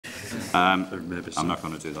I'm not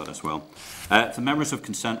going to do that as well. If the members of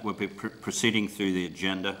consent will be proceeding through the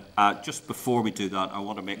agenda. Just before we do that, I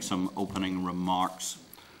want to make some opening remarks.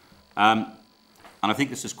 And I think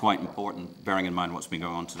this is quite important, bearing in mind what's been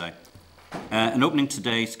going on today. In opening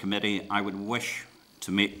today's committee, I would wish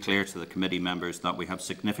to make clear to the committee members that we have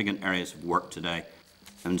significant areas of work today,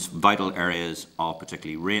 and vital areas of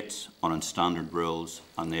particularly rates, on standard rules,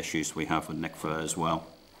 and the issues we have with NICVA as well.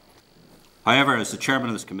 However, as the chairman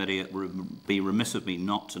of this committee, it would be remiss of me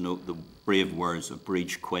not to note the brave words of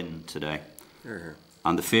Breach Quinn today,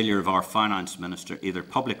 and the failure of our finance minister either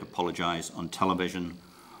publicly apologise on television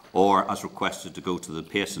or, as requested, to go to the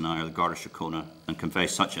PSNI or the Garda Síochána and convey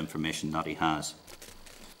such information that he has,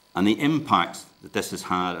 and the impact that this has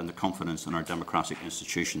had on the confidence in our democratic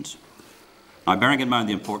institutions. Now, bearing in mind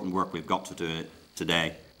the important work we've got to do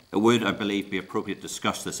today, it would, I believe, be appropriate to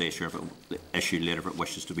discuss this issue later if it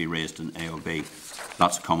wishes to be raised in AOB.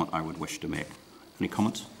 That's a comment I would wish to make. Any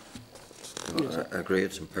comments? Well, I agree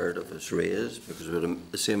it's imperative it's raised, because we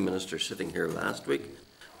had the same minister sitting here last week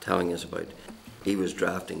telling us about he was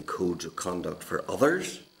drafting codes of conduct for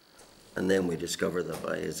others, and then we discovered that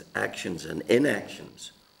by his actions and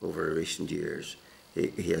inactions over recent years,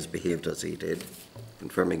 he has behaved as he did,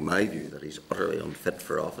 confirming my view that he's utterly unfit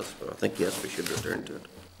for office. But I think, yes, we should return to it.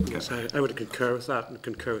 Okay. Yes, I would concur with that and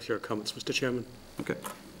concur with your comments, Mr. Chairman. Okay.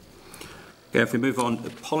 Okay, if we move on,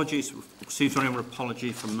 apologies. Received an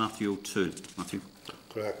apology from Matthew O'Toole. Matthew?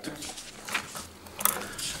 Correct.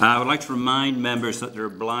 I would like to remind members that they are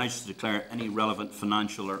obliged to declare any relevant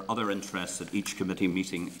financial or other interests at each committee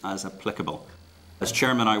meeting as applicable. As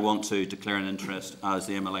chairman, I want to declare an interest as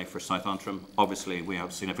the MLA for South Antrim. Obviously, we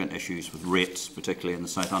have significant issues with rates, particularly in the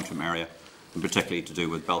South Antrim area, and particularly to do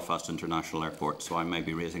with Belfast International Airport. So I may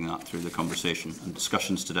be raising that through the conversation and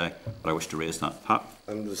discussions today, but I wish to raise that. Pat?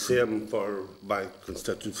 And the same for my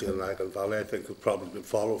constituency in Lagan Valley. I think would probably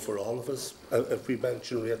follow for all of us if we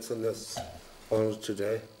mention rates in this on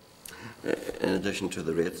today. In addition to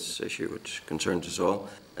the rates issue, which concerns us all,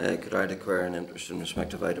 could I declare an interest in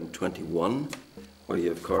respect of item 21, where you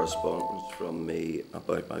have correspondence from me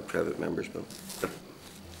about my private member's bill?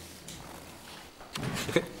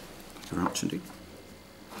 Okay. Thank you very much indeed.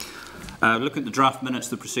 Look at the draft minutes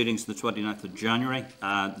of the proceedings of the 29th of January.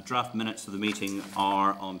 The draft minutes of the meeting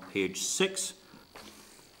are on page 6.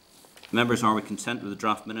 Members, are we content with the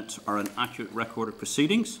draft minutes are an accurate record of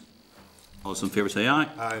proceedings? All those in favour say aye.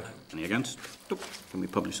 Aye. Any against? Nope. Can we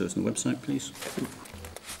publish those on the website, please?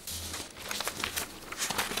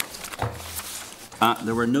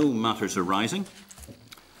 There were no matters arising.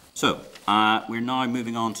 So, we're now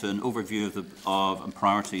moving on to an overview of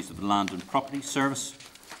priorities of the Land and Property Service.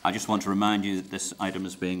 I just want to remind you that this item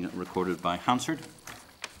is being recorded by Hansard.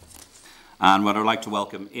 And what I'd like to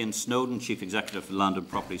welcome Ian Snowden, Chief Executive of the Land and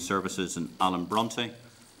Property Services, and Alan Bronte,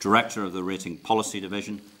 Director of the Rating Policy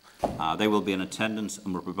Division. They will be in attendance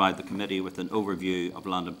and will provide the committee with an overview of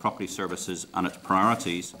Land and Property Services and its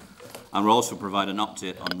priorities, and will also provide an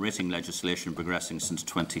update on rating legislation progressing since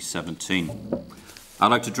 2017.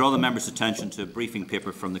 I'd like to draw the members' attention to a briefing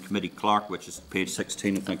paper from the committee clerk, which is page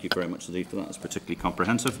 16, and thank you very much indeed for that, it's particularly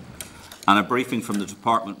comprehensive, and a briefing from the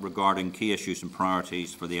department regarding key issues and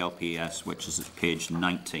priorities for the LPS, which is at page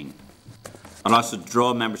 19. I'd also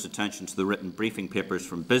draw members' attention to the written briefing papers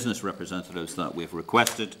from business representatives that we've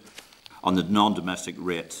requested on the non-domestic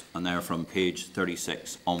rates, and they're from page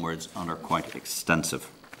 36 onwards and are quite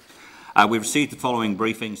extensive. We've received the following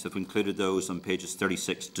briefings, have included those on pages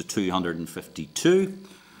 36 to 252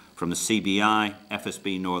 from the CBI,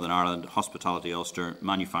 FSB Northern Ireland, Hospitality Ulster,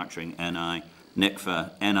 Manufacturing NI,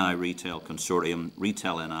 NICVA, NI Retail Consortium,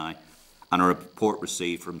 Retail NI, and a report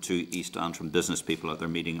received from 2 East Antrim business people at their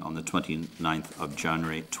meeting on the 29th of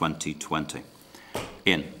January 2020.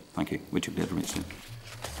 Ian, thank you. Would you be able to read it?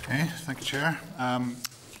 Okay, thank you, Chair.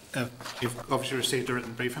 You've obviously received a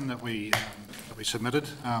written briefing that we submitted.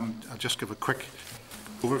 I'll just give a quick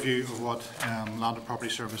overview of what Land and Property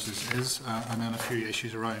Services is, and then a few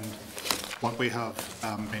issues around what we have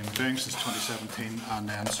been doing since 2017, and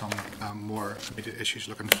then some more immediate issues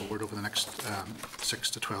looking forward over the next 6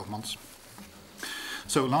 to 12 months.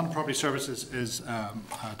 So Land and Property Services is a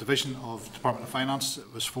division of the Department of Finance.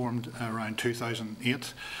 It was formed around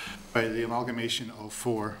 2008 by the amalgamation of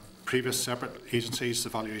 4 previous separate agencies: the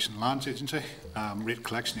Valuation and Lands Agency, Rate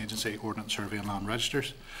Collection Agency, Ordnance Survey and Land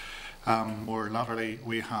Registers. More latterly,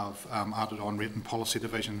 we have added on Rating Policy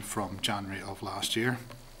Division from January of last year.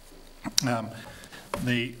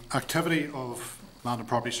 The activity of Land and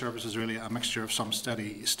Property Services is really a mixture of some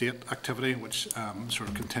steady state activity, which sort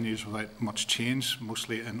of continues without much change,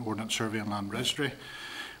 mostly in Ordnance Survey and Land Registry,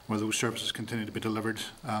 where those services continue to be delivered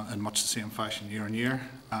in much the same fashion year on year.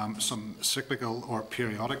 Some cyclical or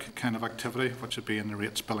periodic kind of activity, which would be in the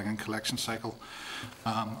rates, billing and collection cycle,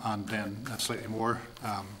 and then slightly more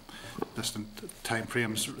distant time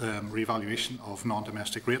frames, revaluation of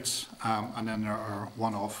non-domestic rates, and then there are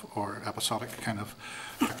one-off or episodic kind of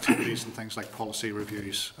activities and things like policy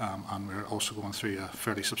reviews, and we're also going through a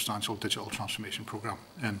fairly substantial digital transformation programme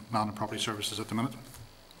in land and property services at the minute.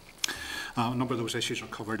 A number of those issues are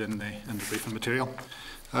covered in the briefing material.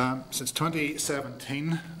 Since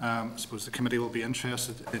 2017, I suppose the committee will be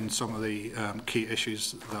interested in some of the key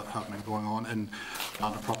issues that have been going on in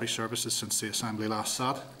land and property services since the Assembly last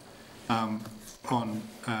sat. On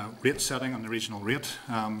rate setting on the regional rate,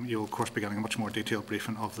 you'll of course be getting a much more detailed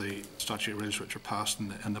briefing of the statutory rules which were passed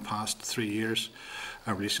in the past 3 years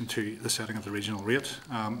relation to the setting of the regional rate.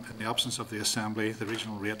 In the absence of the Assembly, the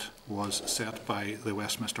regional rate was set by the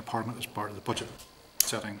Westminster Parliament as part of the budget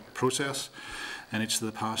setting process in each of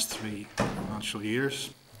the past 3 financial years.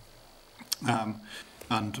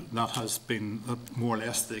 And that has been more or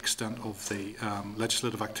less the extent of the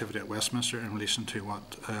legislative activity at Westminster in relation to what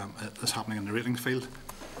is happening in the rating field.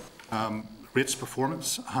 Rates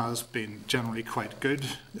performance has been generally quite good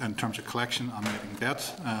in terms of collection and rating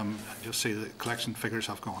debt. You'll see the collection figures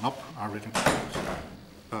have gone up. Our rating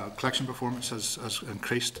collection performance has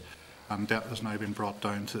increased, and debt has now been brought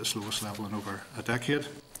down to its lowest level in over a decade.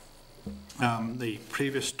 The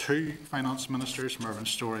previous 2 finance ministers, Mervyn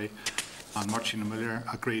Storey and Martina Muller,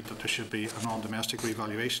 agreed that there should be a non-domestic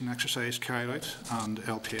revaluation exercise carried out, and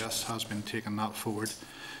LPS has been taking that forward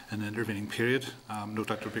in the intervening period. No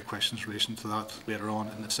doubt there will be questions in relation to that later on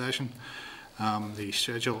in the session. The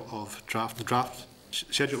schedule of draft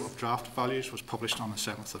values was published on the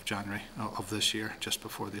 7th of January of this year, just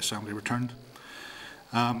before the Assembly returned.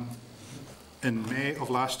 In May of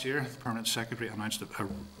last year, the Permanent Secretary announced a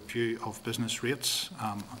review of business rates.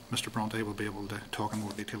 Mr Bronte will be able to talk in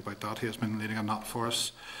more detail about that. He has been leading on that for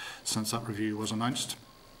us since that review was announced.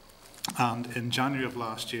 And in January of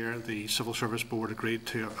last year, the Civil Service Board agreed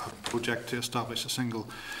to a project to establish a single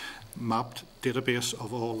mapped database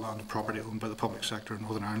of all land and property owned by the public sector in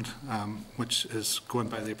Northern Ireland, which is going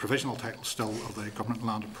by the provisional title still of the Government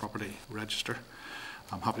Land and Property Register.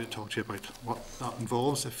 I'm happy to talk to you about what that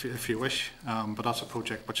involves if you wish, but that's a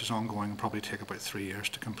project which is ongoing and probably take about 3 years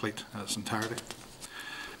to complete in its entirety.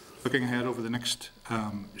 Looking ahead over the next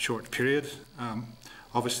short period,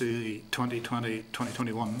 obviously the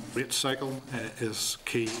 2020-2021 rate cycle is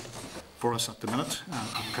key for us at the minute,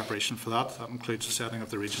 and preparation for that. That includes the setting of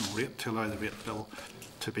the regional rate to allow the rate bill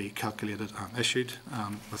to be calculated and issued,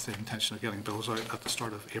 with the intention of getting bills out at the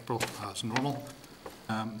start of April as normal.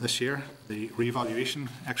 This year, the revaluation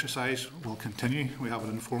exercise will continue. We have an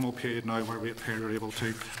informal period now where ratepayers are able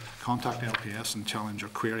to contact LPS and challenge or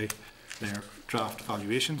query their draft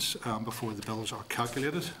valuations before the bills are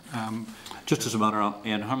calculated. Just as a matter of,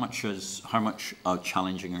 Ian, how much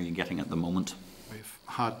challenging are you getting at the moment? We've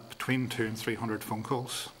had between 200 and 300 phone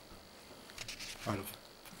calls out of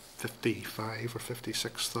 55 or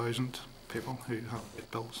 56,000 people who have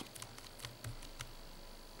paid bills.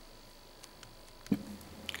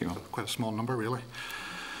 Quite a small number, really.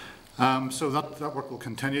 So that work will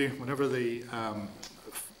continue. Whenever the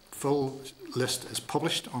full list is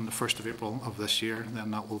published on the 1st of April of this year, then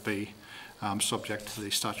that will be subject to the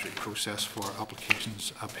statutory process for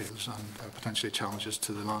applications, appeals and potentially challenges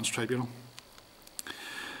to the Lands Tribunal.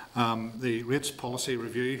 The rates policy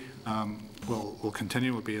review will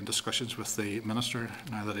continue. We'll be in discussions with the Minister,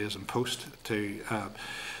 now that he is in post,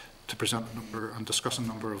 to present a number and discuss a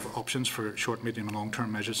number of options for short, medium and long-term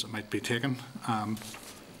measures that might be taken.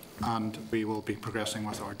 And we will be progressing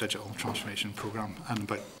with our digital transformation programme. And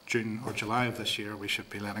about June or July of this year, we should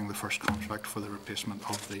be letting the first contract for the replacement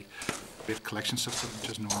of the rate collection system,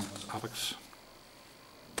 which is known as ABAX.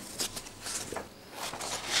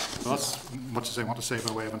 So that's much as I want to say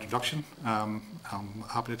by way of introduction. I'm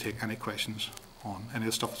happy to take any questions on any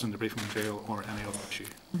of the stuff that's in the briefing material or any other issue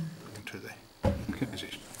to the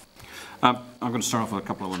organisation. I'm going to start off with a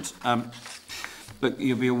couple of ones. Look,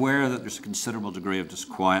 you'll be aware that there's a considerable degree of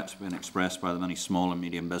disquiet being expressed by the many small and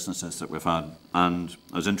medium businesses that we've had. And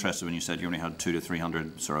I was interested when you said you only had 200 to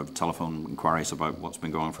 300 sort of telephone inquiries about what's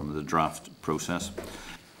been going on from the draft process.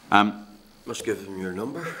 Must give them your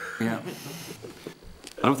number. Yeah.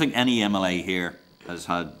 I don't think any MLA here has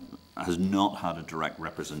not had a direct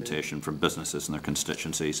representation from businesses and their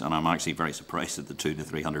constituencies, and I'm actually very surprised at the 200 to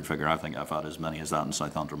 300 figure. I think I've had as many as that in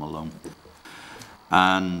South Antrim alone.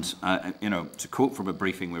 And, to quote from a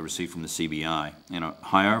briefing we received from the CBI,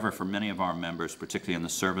 however, for many of our members, particularly in the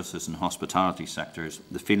services and hospitality sectors,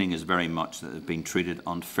 the feeling is very much that they've been treated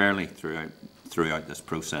unfairly throughout this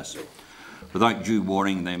process. Without due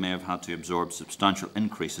warning, they may have had to absorb substantial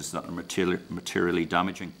increases that are materially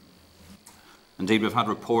damaging. Indeed, we've had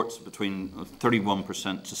reports between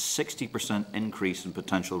 31% to 60% increase in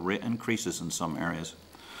potential rate increases in some areas.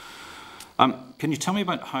 Can you tell me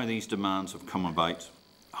about how these demands have come about,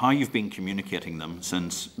 how you've been communicating them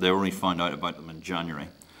since they only found out about them in January,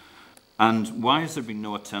 and why has there been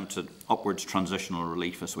no attempt at upwards transitional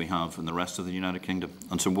relief as we have in the rest of the United Kingdom?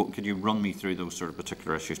 And so could you run me through those sort of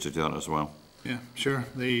particular issues to do that as well? Yeah, sure.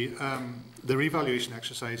 The revaluation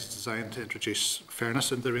exercise is designed to introduce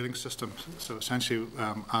fairness into the rating system. So essentially,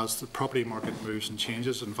 as the property market moves and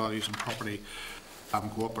changes and values in property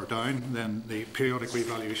go up or down, then the periodic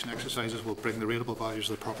revaluation exercises will bring the rateable values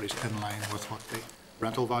of the properties in line with what the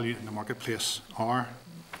rental value in the marketplace are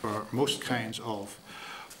for most kinds of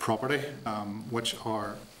property, which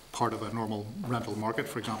are part of a normal rental market,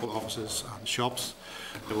 for example, offices and shops.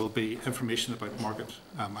 There will be information about market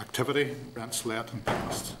activity, rents let and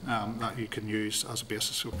past, that you can use as a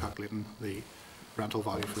basis for calculating the rental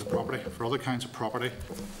value for the property. For other kinds of property,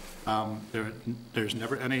 there's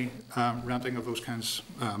never any renting of those kinds,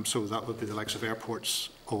 so that would be the likes of airports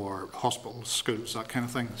or hospitals, schools, that kind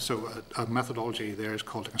of thing. So a methodology there is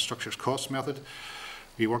called the constructor's cost method.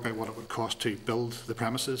 You work out what it would cost to build the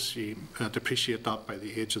premises, you depreciate that by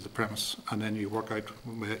the age of the premise, and then you work out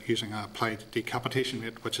using an applied decapitation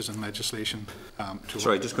rate, which is in legislation.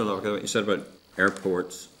 Sorry, just going to look at what you said about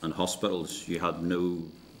airports and hospitals. You had no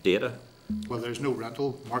data? Well, there's no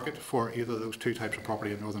rental market for either of those two types of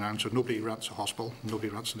property in Northern Ireland, so nobody rents a hospital, nobody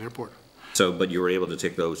rents an airport. So, but you were able to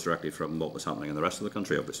take those directly from what was happening in the rest of the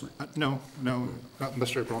country, obviously? No.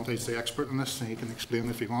 Mr. Bronte is the expert in this, and he can explain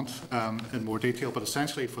if he wants in more detail. But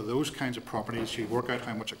essentially, for those kinds of properties, you work out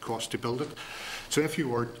how much it costs to build it. So if you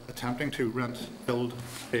were attempting to build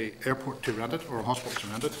an airport to rent it, or a hospital to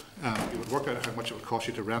rent it, you would work out how much it would cost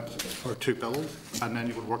you to rent or to build, and then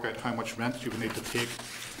you would work out how much rent you would need to take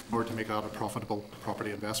in order to make that a profitable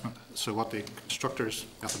property investment. So what the constructor's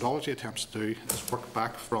methodology attempts to do is work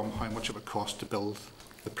back from how much it would cost to build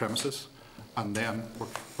the premises, and then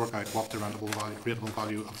work out what the rateable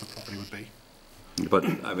value of the property would be. But,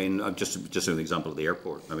 I mean, just an example of the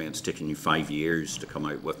airport. I mean, it's taken you 5 years to come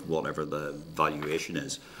out with whatever the valuation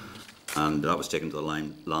is. And that was taken to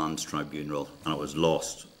the Lands Tribunal, and it was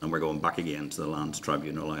lost. And we're going back again to the Lands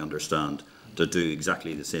Tribunal, I understand, to do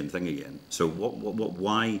exactly the same thing again. So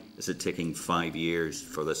why is it taking 5 years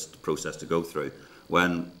for this process to go through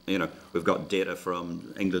when, we've got data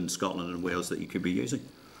from England, Scotland and Wales that you could be using?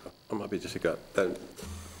 I'm happy to take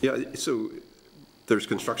that. So there's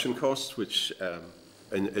construction costs, which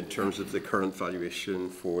in terms of the current valuation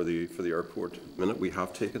for the airport at the minute, we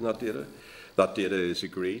have taken that data. That data is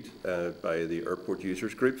agreed by the Airport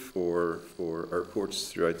Users Group for airports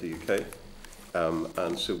throughout the UK.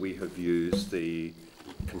 And so we have used the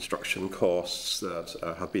construction costs that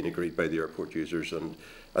have been agreed by the airport users and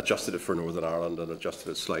adjusted it for Northern Ireland and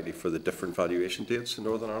adjusted it slightly for the different valuation dates in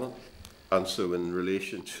Northern Ireland. And so in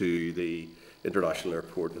relation to the international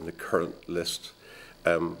airport and the current list,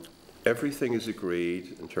 everything is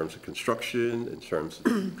agreed in terms of construction, in terms of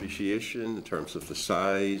depreciation, in terms of the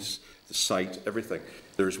size, the site, everything.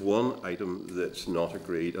 There's one item that's not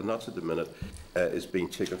agreed, and that's at the minute is being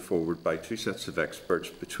taken forward by two sets of experts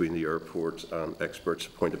between the airport and experts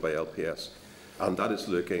appointed by LPS. And that is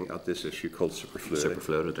looking at this issue called superfluity.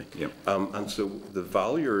 Superfluity, yeah. And so the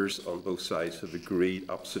valuers on both sides have agreed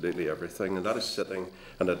absolutely everything, and that is sitting,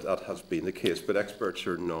 and that has been the case. But experts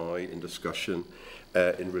are now in discussion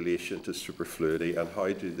in relation to superfluity and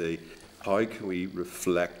how can we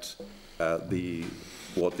reflect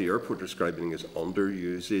what the airport is describing as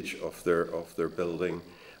underusage of their building,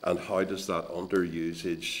 and how does that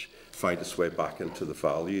underusage find its way back into the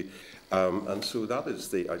value? And so that is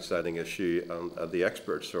the outstanding issue, and the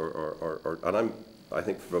experts and I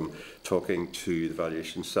think from talking to the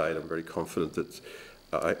valuation side, I'm very confident that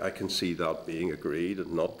I can see that being agreed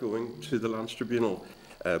and not going to the Lands Tribunal.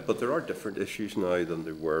 But there are different issues now than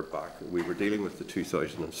there were back. We were dealing with the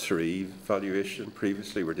 2003 valuation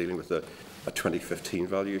previously. We're dealing with a 2015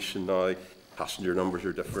 valuation now. Passenger numbers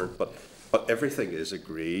are different, but everything is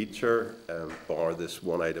agreed, Chair, bar this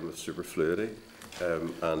one item of superfluity.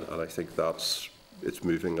 And I think it's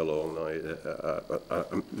moving along now.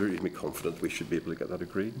 I'm really confident we should be able to get that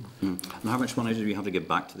agreed. And how much money did we have to give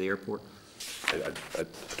back to the airport? I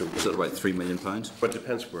don't Is it about £3 million? But it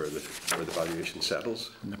depends where the valuation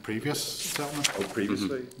settles. In the previous settlement? Oh,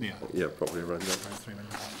 previously? Yeah. Probably around that. About 3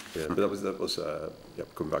 million. Yeah, but that was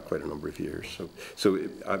going back quite a number of years. So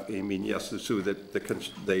I mean, yes. So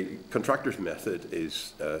the contractor's method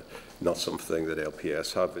is not something that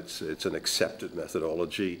LPS have. It's an accepted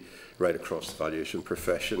methodology right across the valuation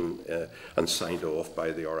profession and signed off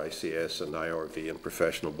by the RICS and IRV and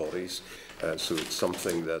professional bodies. So it's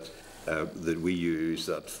something that we use,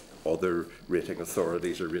 that other rating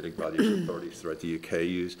authorities or rating valuation authorities throughout the UK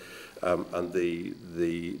use. And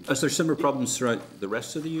Is there similar problems throughout the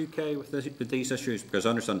rest of the UK with these issues? Because I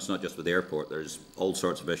understand it's not just with the airport. There's all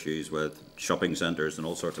sorts of issues with shopping centres and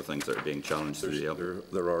all sorts of things that are being challenged through the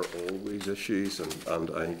airport. There are always issues, and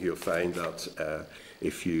I think you'll find that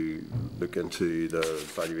if you look into the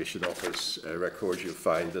valuation office records, you'll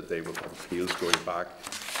find that they will have appeals going back,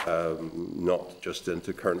 not just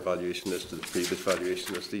into current valuation list, to the previous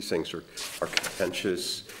valuation list. These things are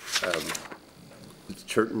contentious.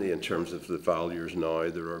 Certainly in terms of the valuers now,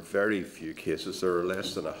 there are very few cases. There are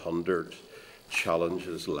less than 100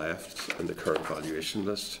 challenges left in the current valuation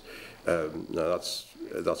list. Now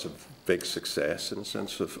that's a big success in a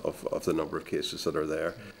sense of the number of cases that are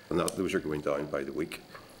there, and those are going down by the week.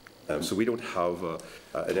 So we don't have,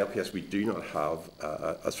 in LPS, we do not have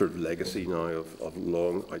a sort of legacy now of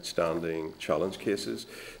long outstanding challenge cases.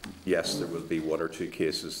 Yes, there will be 1 or 2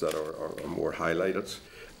 cases that are more highlighted,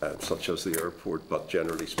 such as the airport, but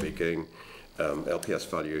generally speaking, LPS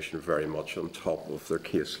valuation are very much on top of their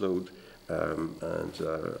caseload, and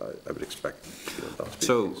I would expect that to be the case.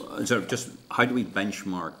 So just how do we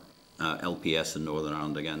benchmark LPS in Northern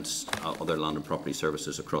Ireland against other land and property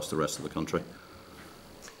services across the rest of the country?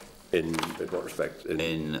 In what respect?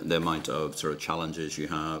 In the amount of sort of challenges you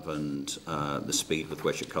have and the speed with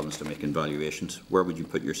which it comes to making valuations, where would you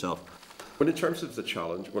put yourself? Well, in terms of the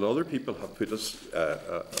challenge, well, other people have put us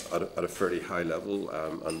at a fairly high level,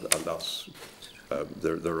 and that's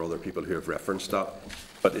there are other people who have referenced that.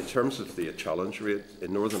 But in terms of the challenge rate,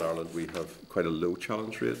 in Northern Ireland we have quite a low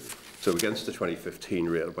challenge rate. So against the 2015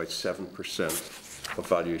 rate, about 7% of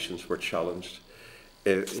valuations were challenged.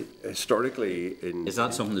 Historically, is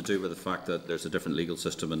that something to do with the fact that there's a different legal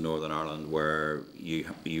system in Northern Ireland where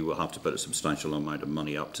you will have to put a substantial amount of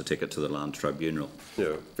money up to take it to the land tribunal?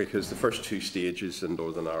 No, because the first 2 stages in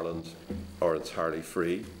Northern Ireland are entirely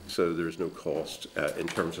free, so there's no cost in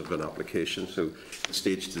terms of an application. So the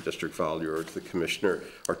stage to the district valuer to the commissioner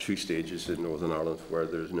are 2 stages in Northern Ireland where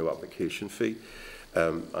there's no application fee.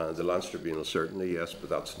 And the lands tribunal certainly, yes, but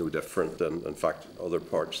that's no different than, in fact, other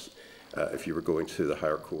parts. If you were going to the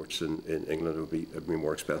higher courts in England, it would be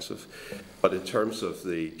more expensive. But in terms of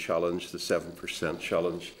the challenge, the 7%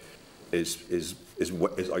 challenge is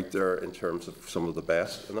out there in terms of some of the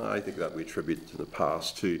best, and I think that we attribute in the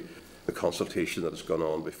past to the consultation that has gone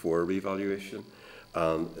on before revaluation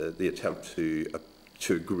and the attempt to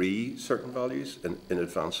agree certain values in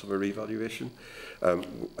advance of a revaluation.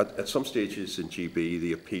 At some stages in GB,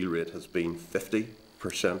 the appeal rate has been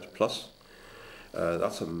 50% plus.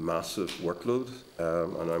 That's a massive workload,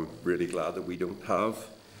 and I'm really glad that we don't have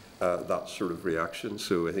that sort of reaction.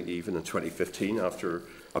 So I think even in 2015, after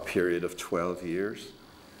a period of 12 years,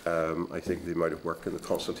 I think the amount of work and the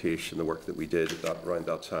consultation, the work that we did around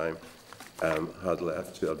that time, had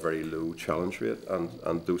left to a very low challenge rate,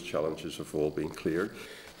 and those challenges have all been cleared.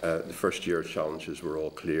 The first year challenges were all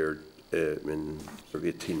cleared in sort of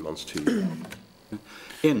 18 months, 2 years.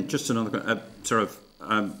 Ian, just another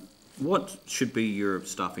what should be your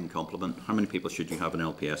staffing complement? How many people should you have in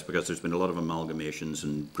LPS? Because there's been a lot of amalgamations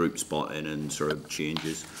and groups bought in and sort of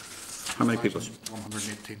changes. How many people?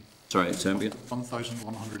 118. Sorry, say again.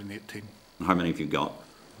 1,118. And how many have you got?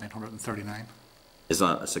 939. Is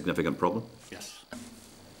that a significant problem? Yes.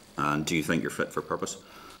 And do you think you're fit for purpose?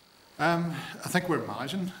 I think we're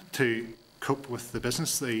managing to cope with the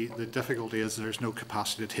business. The difficulty is there's no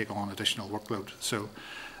capacity to take on additional workload. So,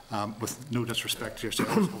 with no disrespect to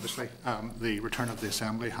yourselves, obviously, the return of the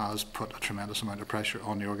Assembly has put a tremendous amount of pressure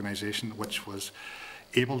on the organisation, which was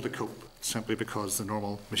able to cope simply because the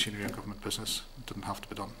normal machinery of government business didn't have to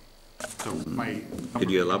be done. So could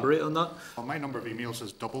you elaborate on that? Well, my number of emails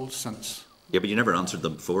has doubled since. Yeah, but you never answered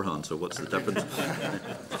them beforehand, so what's the difference?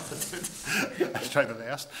 I was trying to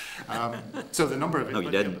best. So the number of no,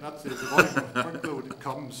 you didn't. The volume of workload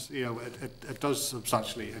comes, it does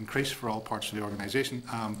substantially increase for all parts of the organisation.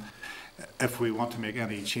 If we want to make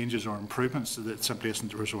any changes or improvements, there simply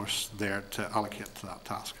isn't the resource there to allocate to that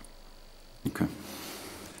task. Okay.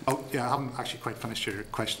 Oh, yeah, I haven't actually quite finished your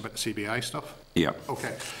question about the CBI stuff. Yeah.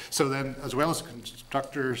 Okay. So then, as well as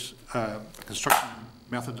construction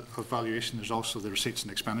method of valuation, there's also the receipts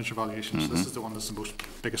and expenditure valuation. So this is the one that's the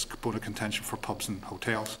biggest bone of contention for pubs and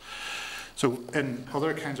hotels. So in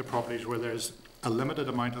other kinds of properties where there's a limited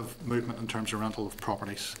amount of movement in terms of rental of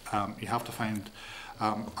properties, you have to find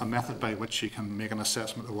a method by which you can make an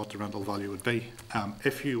assessment of what the rental value would be.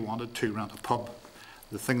 If you wanted to rent a pub,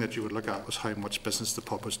 the thing that you would look at was how much business the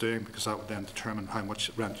pub was doing, because that would then determine how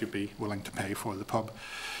much rent you'd be willing to pay for the pub.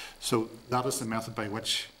 So that is the method by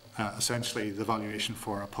which essentially the valuation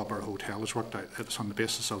for a pub or a hotel is worked out. It's on the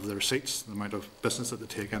basis of the receipts, the amount of business that they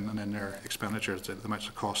take in, and then their expenditures, the amounts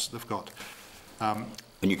of costs they've got.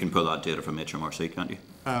 And you can pull that data from HMRC, can't you?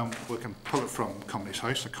 We can pull it from Companies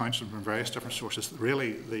House, accounts, and from various different sources.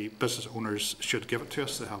 Really, the business owners should give it to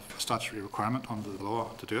us. They have a statutory requirement under the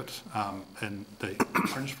law to do it. And the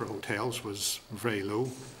returns for hotels was very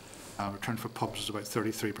low. Return for pubs is about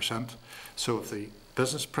 33%. So if the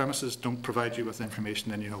business premises don't provide you with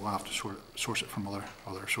information, then you know we'll have to source it from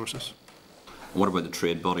other sources. What about the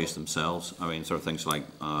trade bodies themselves? I mean, sort of things like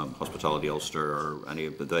Hospitality Ulster or any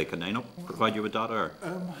of the, can they not provide you with data? Or?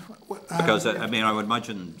 Because, I mean, I would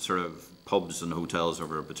imagine sort of pubs and hotels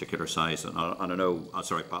over a particular size, and I know,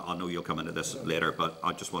 sorry, I know you'll come into this later, but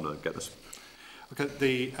I just want to get this.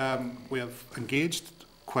 Okay, we have engaged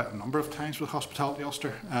quite a number of times with Hospitality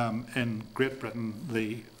Ulster. In Great Britain,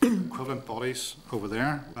 the equivalent bodies over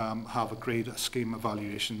there have agreed a scheme of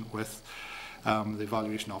valuation with the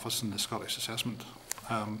Valuation Office and the Scottish Assessment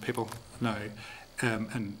people. Now,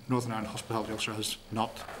 in Northern Ireland, Hospitality Ulster has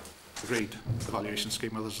not agreed the valuation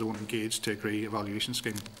scheme, or they won't engage to agree a valuation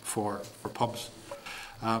scheme for pubs.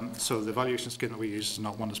 So the valuation scheme that we use is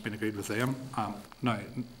not one that's been agreed with them. Now,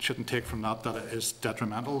 shouldn't take from that that it is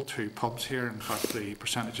detrimental to pubs here. In fact, the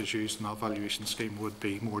percentages used in that valuation scheme would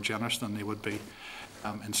be more generous than they would be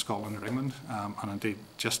in Scotland or England. And indeed,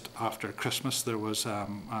 just after Christmas, there was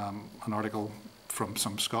an article from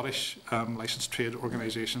some Scottish licensed trade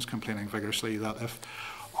organisations complaining vigorously that if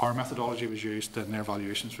our methodology was used, then their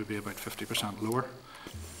valuations would be about 50% lower.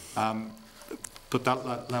 But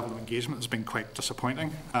that level of engagement has been quite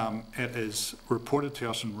disappointing. It is reported to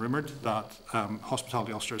us and rumoured that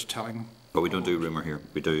Hospitality Ulster is telling... But we don't do rumour here,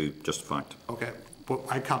 we do just fact. Okay, but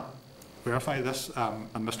I can't verify this, and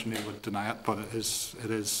Mr Neil would deny it, but it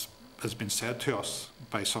has been said to us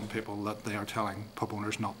by some people that they are telling pub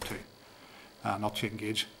owners not to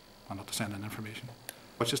engage and not to send in information,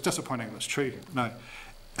 which is disappointing if it's true. Now,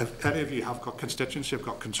 if any of you have got constituents who have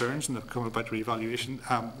got concerns and they've come about revaluation,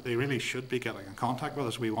 they really should be getting in contact with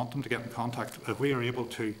us. We want them to get in contact. If we are able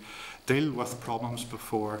to deal with problems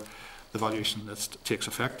before the valuation list takes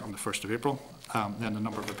effect on the 1st of April, then the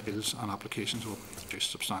number of appeals and applications will reduce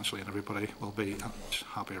substantially and everybody will be in a much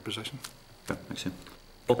happier position. Okay, thanks,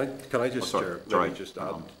 Ian. Can I just, just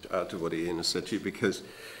add to what Ian has said to you, because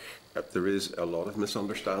there is a lot of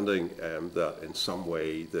misunderstanding that in some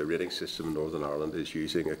way the rating system in Northern Ireland is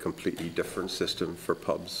using a completely different system for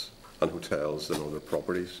pubs and hotels than other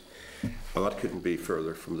properties. And that couldn't be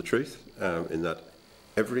further from the truth, in that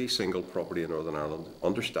every single property in Northern Ireland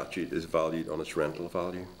under statute is valued on its rental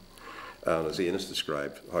value. And as Ian has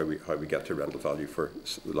described, how we get to rental value for,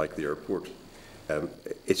 like, the airport,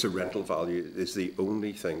 it's a rental value is the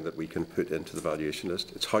only thing that we can put into the valuation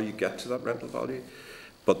list. It's how you get to that rental value,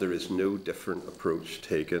 but there is no different approach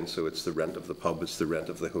taken. So it's the rent of the pub, it's the rent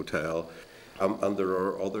of the hotel, and there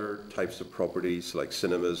are other types of properties like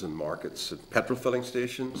cinemas and markets and petrol filling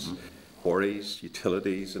stations, quarries,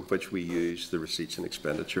 utilities, in which we use the receipts and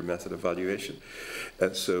expenditure method of valuation.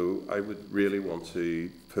 And so I would really want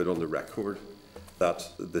to put on the record that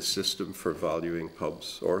the system for valuing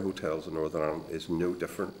pubs or hotels in Northern Ireland is no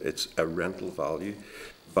different. It's a rental value.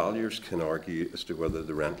 Valuers can argue as to whether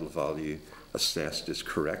the rental value assessed is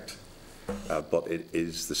correct, but it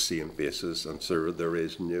is the same basis, and so there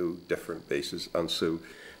is no different basis. And so,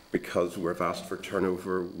 because we've asked for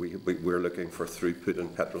turnover, we're looking for throughput in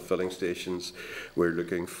petrol filling stations, we're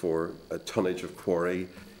looking for a tonnage of quarry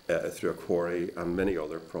through a quarry and many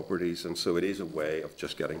other properties, and so it is a way of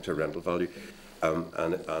just getting to rental value.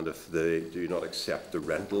 And if they do not accept the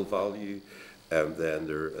rental value, then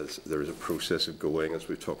there is a process of going, as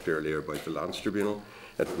we talked earlier about the Lands Tribunal.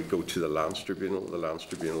 If we go to the Lands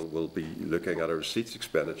Tribunal will be looking at a receipts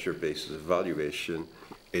expenditure basis of valuation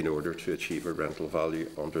in order to achieve a rental value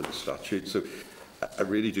under the statute. So I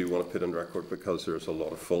really do want to put on record, because there's a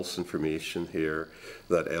lot of false information here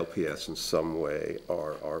that LPS in some way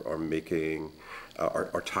are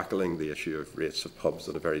tackling the issue of rates of pubs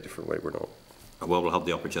in a very different way. We're not. Well, we'll have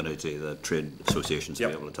the opportunity, the trade associations, to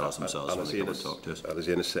be able to tell us themselves when they come and talk to us. And as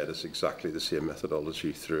Ian has said, it's exactly the same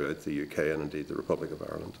methodology throughout the UK and indeed the Republic of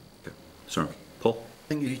Ireland. Okay. Sorry, Paul?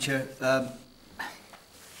 Thank you, Chair.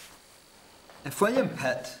 If William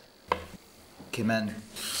Pitt came in,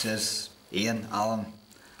 says, Ian, Alan,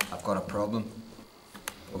 I've got a problem.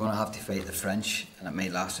 We're going to have to fight the French, and it may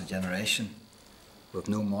last a generation. With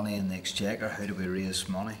no money in the exchequer, how do we raise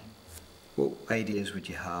money? What ideas would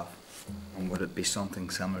you have? And would it be something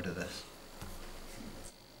similar to this?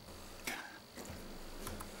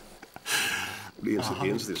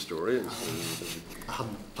 Ian's the historian. I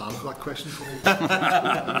hadn't planned for that question.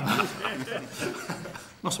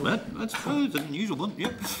 Must admit, that's an unusual one,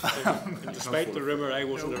 yep. Despite the rumour, I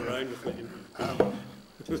wasn't around with William.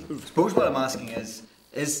 Suppose what I'm asking is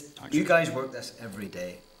you guys work this every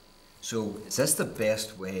day. So is this the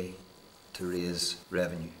best way to raise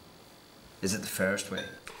revenue? Is it the fairest way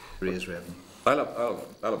to raise revenue? I'll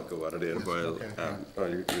have a go at it, Ian, while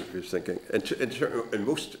you're thinking. In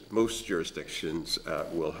most jurisdictions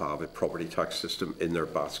will have a property tax system in their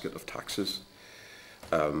basket of taxes.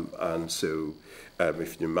 And so,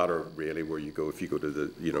 if no matter really where you go, if you go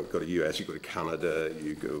to go to US, you go to Canada,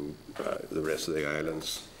 you go the rest of the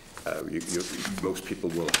islands, most people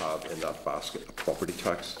will have in that basket a property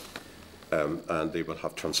tax. And they will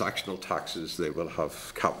have transactional taxes, they will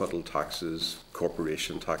have capital taxes,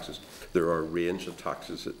 corporation taxes. There are a range of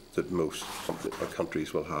taxes that most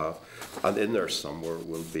countries will have. And in there somewhere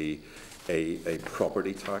will be a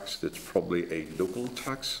property tax that's probably a local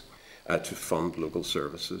tax to fund local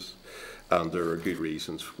services. And there are good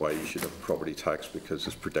reasons why you should have a property tax, because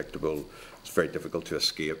it's predictable, it's very difficult to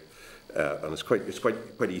escape. And it's quite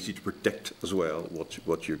easy to predict as well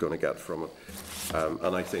what you're going to get from it,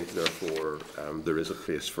 and I think therefore there is a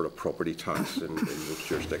place for a property tax in most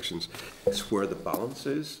jurisdictions. It's where the balance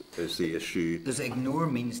is the issue. Does it ignore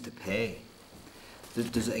means to pay?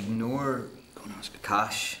 Does it ignore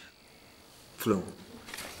cash flow?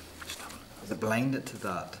 Is it blinded to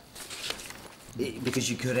that? Because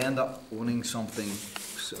you could end up owning something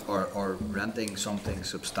or renting something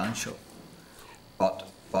substantial, but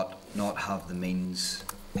not have the means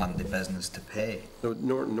and the business to pay.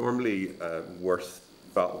 No, normally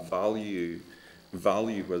value,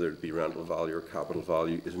 whether it be rental value or capital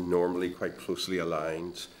value, is normally quite closely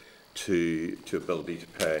aligned to ability to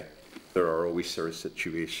pay. There are always sort of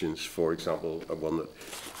situations, for example, one that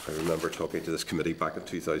I remember talking to this committee back in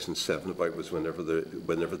 2007 about was whenever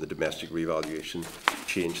the domestic revaluation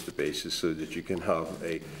changed the basis so that you can have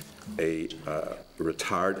a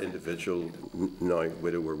retired individual, now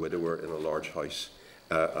widower in a large house,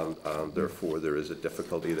 and therefore there is a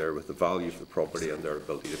difficulty there with the value of the property and their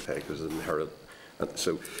ability to pay because of inheritance. And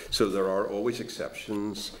so there are always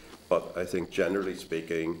exceptions, but I think generally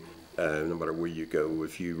speaking, no matter where you go,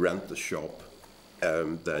 if you rent the shop,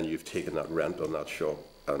 then you've taken that rent on that shop,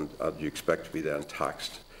 and you expect to be then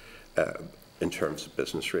taxed in terms of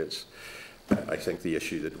business rates. I think the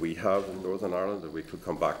issue that we have in Northern Ireland, and we could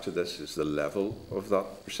come back to this, is the level of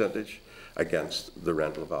that percentage against the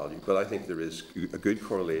rental value. But I think there is a good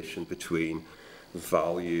correlation between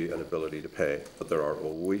value and ability to pay, but there are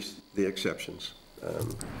always the exceptions.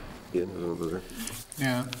 Ian, I don't know whether...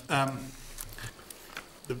 Yeah.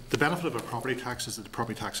 The benefit of a property tax is that the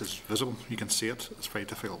property tax is visible. You can see it. It's very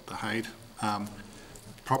difficult to hide.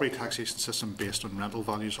 Property taxation system based on rental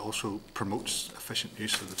values also promotes efficient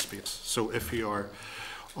use of the space. So if you are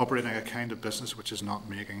operating a kind of business which is not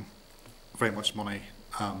making very much money,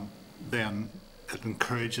 then it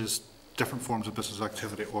encourages different forms of business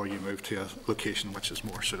activity, or you move to a location which is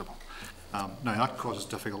more suitable. Now that causes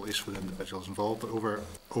difficulties for the individuals involved, but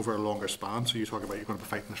over a longer span, so you talk about you're going to be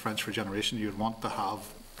fighting the French for a generation, you'd want to have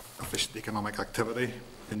efficient economic activity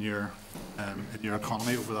in your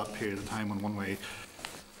economy over that period of time, and one way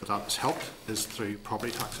that is helped is through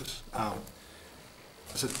property taxes.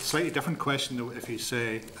 It's a slightly different question though if you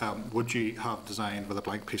say, would you have designed with a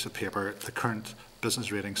blank piece of paper the current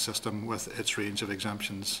business rating system with its range of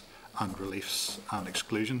exemptions and reliefs and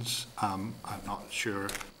exclusions? I'm not sure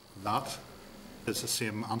that is the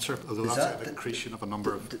same answer, although that's an accretion of a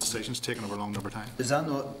number of decisions taken over a long number of time. Does that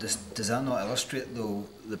not illustrate though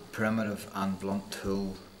the primitive and blunt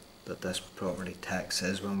tool that this property tax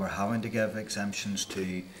is when we're having to give exemptions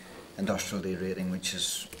to industrial derating, which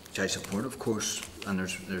I support, of course, and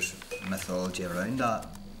there's methodology around that.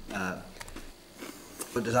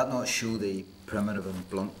 But does that not show the primitive and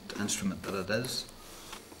blunt instrument that it is?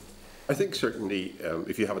 I think certainly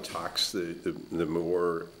if you have a tax, the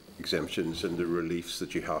more exemptions and the reliefs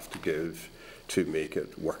that you have to give to make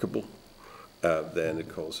it workable. then it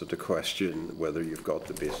calls into question whether you've got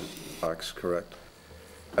the basis of tax correct.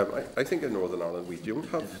 I think in Northern Ireland we don't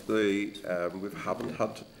have we haven't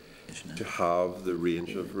had to have the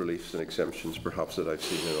range of reliefs and exemptions perhaps that I've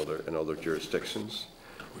seen in other jurisdictions.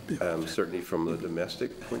 Certainly from the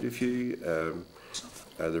domestic point of view,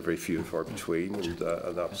 they're very few and far between, and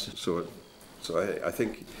that's so. I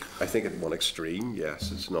think at one extreme,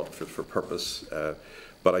 yes, it's not fit for purpose,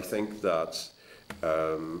 but I think that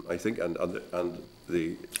and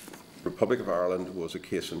the Republic of Ireland was a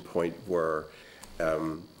case in point where.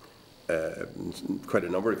 Quite a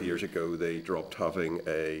number of years ago, they dropped having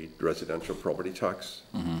a residential property tax,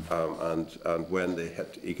 and when they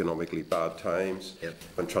hit economically bad times,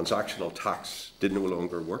 when transactional tax no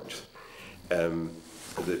longer worked,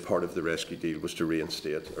 the part of the rescue deal was to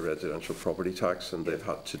reinstate a residential property tax, and they've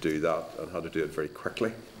had to do that and had to do it very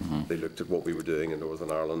quickly. They looked at what we were doing in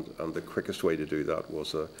Northern Ireland, and the quickest way to do that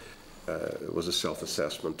was a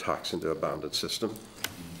self-assessment tax into a banded system.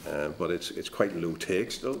 But it's quite low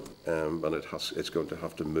take still, and it's going to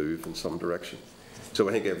have to move in some direction. So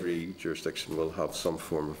I think every jurisdiction will have some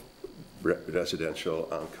form of residential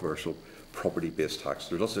and commercial property-based tax.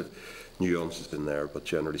 There's lots of nuances in there, but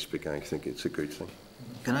generally speaking, I think it's a good thing.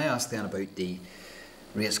 Can I ask then about the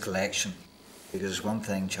rates collection? Because it's one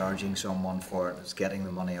thing charging someone for it, it's getting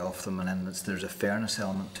the money off them, and then there's a fairness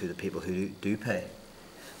element to the people who do pay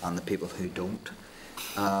and the people who don't.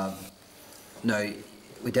 Now,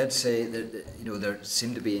 we did say that there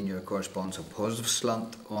seemed to be in your correspondence a positive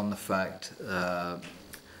slant on the fact that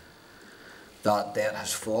debt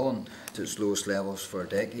has fallen to its lowest levels for a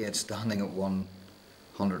decade, standing at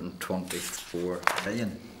 124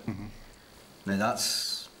 million. Now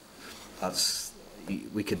that's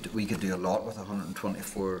we could do a lot with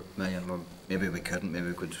 124 million. Well, maybe we couldn't. Maybe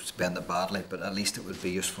we could spend it badly, but at least it would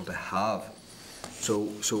be useful to have. So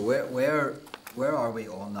where are we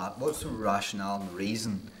on that? What's the rationale and the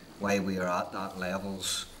reason why we are at that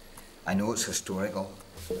levels? I know it's historical,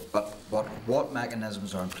 but what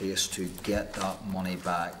mechanisms are in place to get that money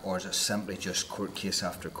back, or is it simply just court case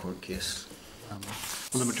after court case? Well,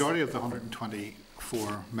 the majority of the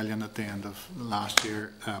 124 million at the end of last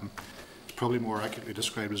year is probably more accurately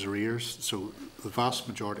described as arrears. So the vast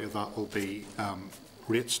majority of that will be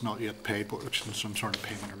rates not yet paid, but which is some sort of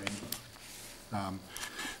payment arrangement.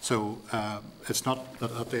 So it's not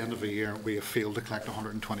that at the end of the year we have failed to collect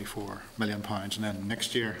 £124 million, and then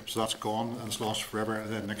next year, so that's gone and it's lost forever, and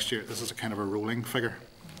then next year this is a kind of a rolling figure.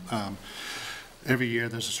 Every year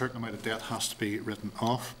there's a certain amount of debt has to be written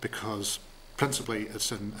off, because principally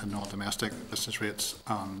it's in non-domestic business rates,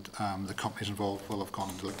 and the companies involved will have gone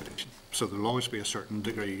into liquidation. So there'll always be a certain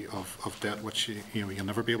degree of debt which you'll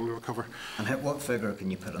never be able to recover. And what figure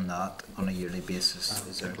can you put on that on a yearly basis?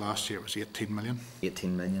 Last year it was 18 million.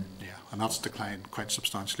 18 million? Yeah, and that's declined quite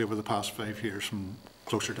substantially over the past 5 years, from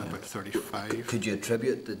closer to about 35. Could you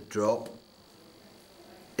attribute the drop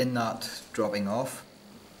in that dropping off?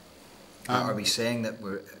 Are we saying that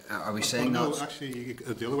no, actually,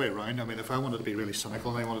 the other way around. I mean, if I wanted to be really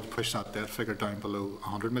cynical and I wanted to push that debt figure down below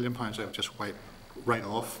 £100 million, I would just write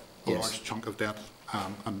off a large chunk of debt,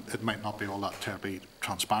 and it might not be all that terribly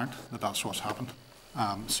transparent that that's what's happened.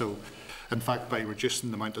 So, in fact, by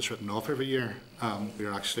reducing the amount that's written off every year,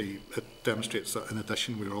 it demonstrates that in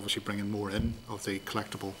addition we are obviously bringing more in of the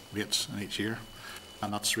collectible rates in each year,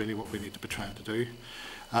 and that's really what we need to be trying to do.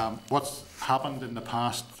 What's happened in the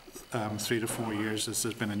past 3 to 4 years is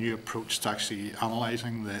there's been a new approach to actually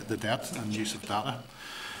analysing the debt and use of data,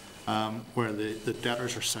 where the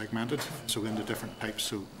debtors are segmented, so into different types.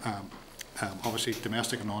 So obviously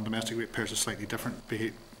domestic and non-domestic repairs are slightly different,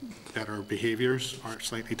 debtor behaviours are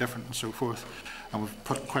slightly different, and so forth. And we've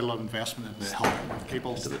put quite a lot of investment into helping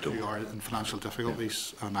people who are in financial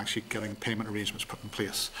difficulties and actually getting payment arrangements put in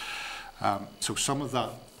place. So some of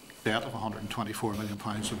that debt of £124 million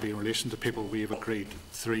would be in relation to people we have agreed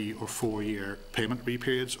 3 or 4 year payment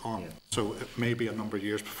periods on. So it may be a number of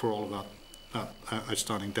years before all of that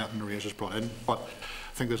outstanding debt and arrears is brought in, but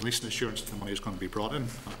I think there's at least an assurance that the money is going to be brought in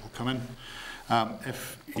and it will come in.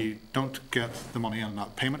 If you don't get the money in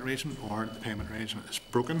that payment arrangement, or the payment arrangement is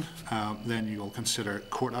broken, then you will consider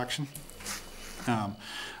court action.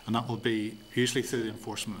 And that will be usually through the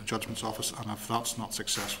Enforcement and Judgments Office, and if that's not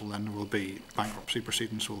successful, then there will be bankruptcy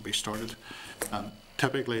proceedings will be started.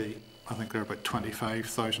 Typically, I think there are about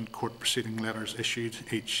 25,000 court proceeding letters issued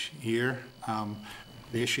each year.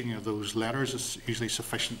 The issuing of those letters is usually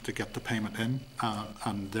sufficient to get the payment in,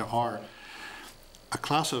 and there are a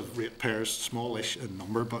class of ratepayers, smallish in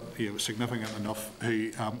number, but significant enough, who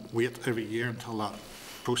wait every year until that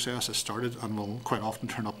process is started and will quite often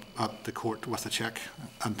turn up at the court with a cheque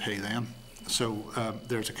and pay then. So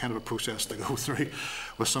there's a kind of a process to go through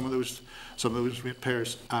with some of those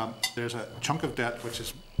ratepayers. There's a chunk of debt which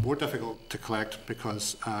is more difficult to collect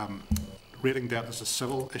because rating debt is a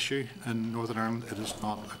civil issue in Northern Ireland. It is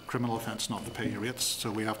not a criminal offence not to pay your rates,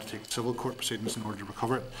 so we have to take civil court proceedings in order to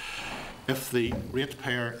recover it. If the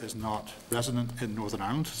ratepayer is not resident in Northern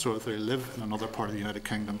Ireland, so if they live in another part of the United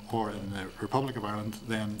Kingdom or in the Republic of Ireland,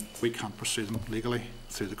 then we can't pursue them legally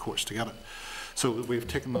through the courts to get it. So we've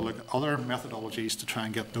taken a look at other methodologies to try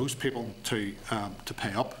and get those people to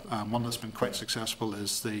pay up. One that's been quite successful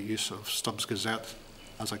is the use of Stubbs Gazette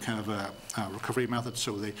as a kind of a recovery method.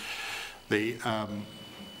 So the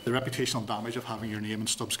reputational damage of having your name in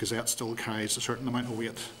Stubbs Gazette still carries a certain amount of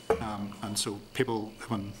weight, and so people,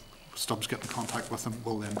 when Stubbs get in contact with them,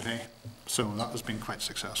 will then pay. So that has been quite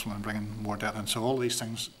successful in bringing more debt in. So all these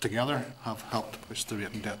things together have helped push the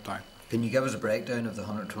rating debt down. Can you give us a breakdown of the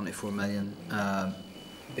 124 million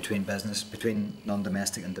between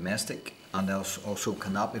non-domestic and domestic, and also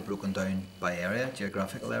can that be broken down by area,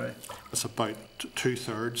 geographical area? It's about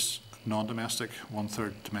 2/3 non-domestic,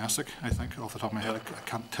 1/3 domestic, I think, off the top of my head. I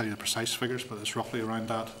can't tell you the precise figures, but it's roughly around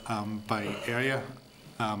that. By area,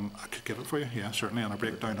 I could give it for you, yeah, certainly, and a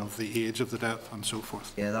breakdown of the age of the debt and so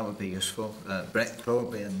forth. Yeah, that would be useful.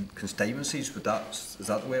 Probably in constituencies, is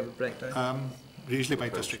that the way it would break down? Usually by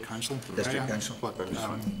district council. District council. But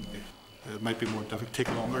it might be more difficult, take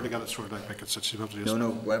longer to get it sorted out, make it such a No,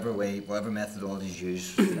 whatever methodology is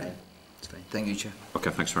used, it's fine. It's fine. Thank you, Chair. Okay,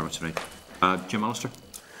 thanks very much, Sinead. Jim Allister?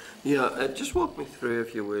 Yeah, just walk me through,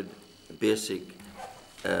 if you would, basic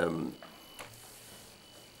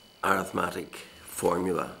arithmetic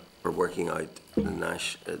formula for working out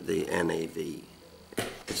the NAV.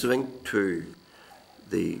 It's linked to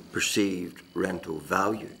the perceived rental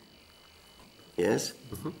value. Yes?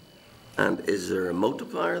 Mm-hmm. And is there a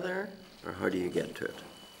multiplier there, or how do you get to it?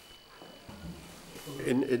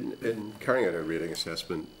 In carrying out a rating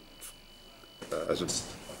assessment,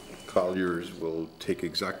 valuers will take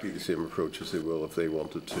exactly the same approach as they will if they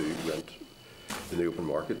wanted to rent in the open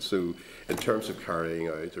market. So in terms of carrying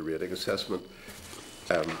out a rating assessment,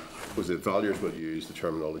 the valuers will use the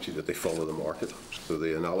terminology that they follow the market. So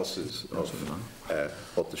the analysis of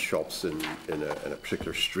what the shops in a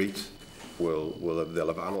particular street they'll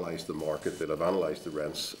have analysed the market, they'll have analysed the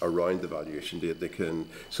rents around the valuation date.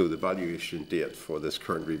 So the valuation date for this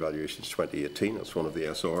current revaluation is 2018. That's one of the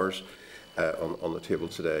SRs on the table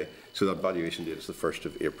today. So that valuation date is the 1st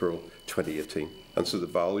of April 2018. And so the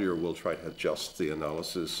valuer will try to adjust the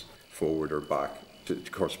analysis forward or back to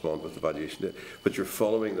correspond with the valuation date. But you're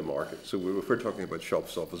following the market. So if we're talking about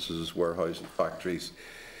shops, offices, warehouses, factories,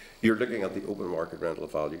 you're looking at the open market rental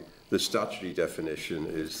value. The statutory definition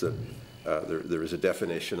is that there is a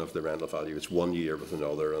definition of the rental value. It's 1 year with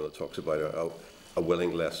another, and it talks about a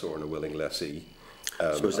willing lessor and a willing lessee.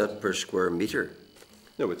 So is that per square metre?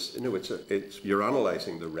 No, you're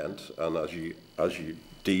analysing the rent, and as you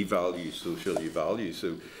devalue, so shall you value.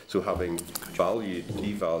 So having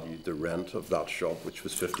devalued the rent of that shop, which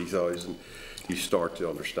was 50,000, you start to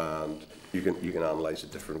understand. You can analyse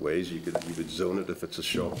it different ways. You could zone it if it's a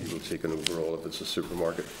shop. You will take an overall if it's a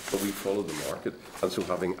supermarket. But we follow the market, and so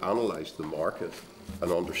having analysed the market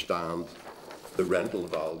and understand the rental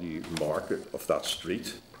value market of that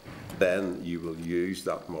street, then you will use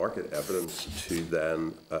that market evidence to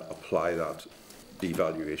then apply that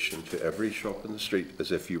devaluation to every shop in the street,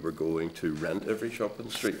 as if you were going to rent every shop in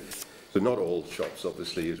the street. So not all shops,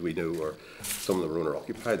 obviously, as we know, or some of them are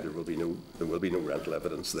owner-occupied. There will be no rental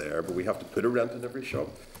evidence there, but we have to put a rent in every shop.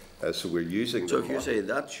 So we're using. So if you say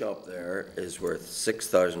that shop there is worth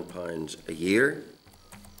 £6,000 a year,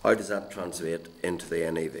 how does that translate into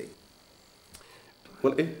the NAV?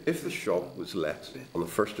 Well, if the shop was let on the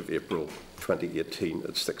 1st of April 2018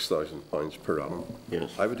 at £6,000 per annum,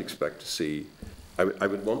 yes, I would expect to see. I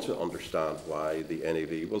would want to understand why the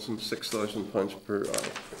NAV wasn't £6,000 per,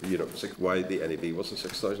 why the NAV wasn't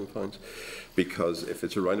 £6,000, because if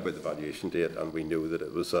it's around about the valuation date and we know that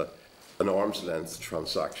it was an arm's length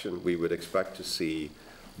transaction, we would expect to see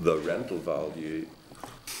the rental value,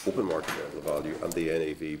 open market rental value, and the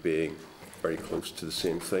NAV being very close to the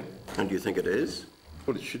same thing. And do you think it is?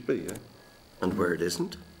 Well, it should be, yeah. And where it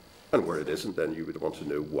isn't? And where it isn't, then you would want to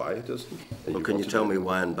know why it isn't. Well, can you tell me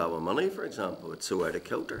why in Ballymoney, for example, it's so out of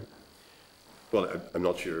kilter? Well, I'm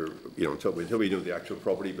not sure, until we know the actual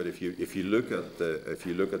property. But if you look at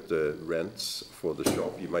the rents for the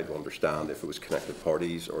shop, you might understand if it was connected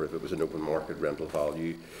parties or if it was an open market rental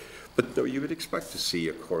value. But no, you would expect to see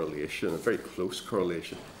a correlation, a very close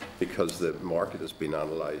correlation, because the market has been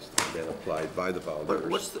analysed and then applied by the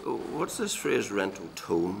valuers. What's this phrase, rental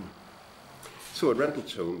tone? So a rental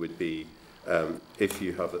tone would be If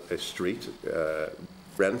you have a street,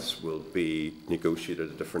 rents will be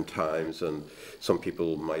negotiated at different times, and some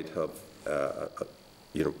people might have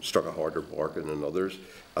struck a harder bargain than others.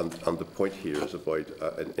 And the point here is about,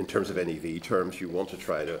 in terms of NEV terms, you want to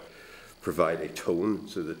try to provide a tone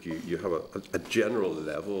so that you have a general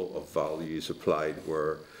level of values applied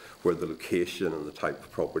where the location and the type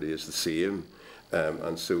of property is the same.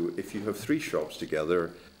 And so if you have three shops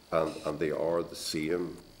together and they are the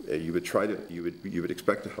same, you would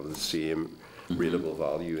expect to have the same rateable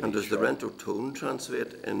value. And does the rental tone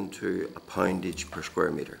translate into a poundage per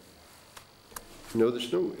square metre? No,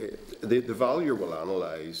 there's no. The valuer will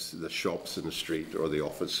analyse the shops in the street or the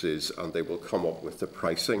offices, and they will come up with the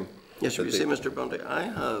pricing. Yes, you see, Mr. Bronte, I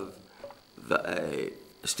have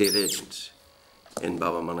estate agents in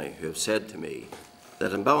Ballymoney who have said to me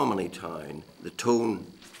that in Ballymoney town, the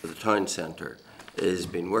tone for the town centre is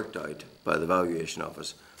being worked out by the valuation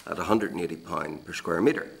office at £180 per square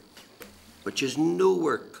metre, which is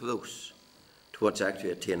nowhere close to what's actually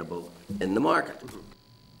attainable in the market.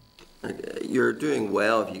 You're doing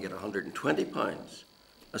well if you get £120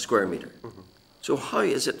 a square metre. So how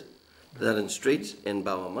is it that in streets in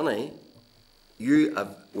Ballymoney you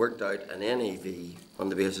have worked out an NEV on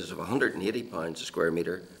the basis of £180 a square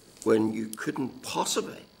metre when you couldn't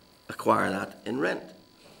possibly acquire that in rent?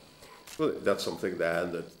 Well, that's something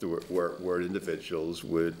then that where individuals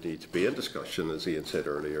would need to be in discussion, as Ian said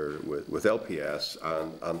earlier, with LPS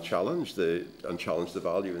and challenge the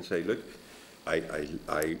value and say, look,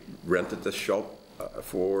 I rented this shop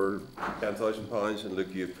for £10,000, and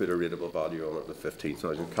look, you've put a rateable value on it of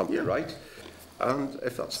 £15,000. Can't be right. And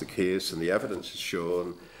if that's the case, and the evidence is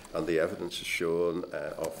shown, of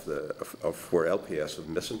where LPS have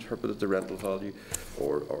misinterpreted the rental value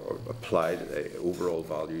or applied overall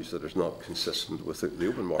values that is not consistent with the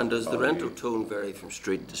open market. And does the value. rental tone vary from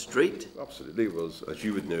street to street? Absolutely. Well, as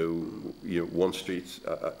you would know, one street,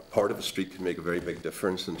 part of a street can make a very big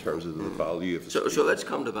difference in terms of the value of the street. So let's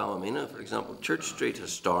come to Ballymena, for example. Church Street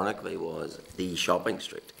historically was the shopping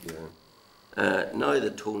street. Yeah. Now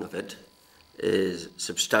the tone of it is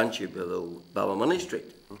substantially below Ballymoney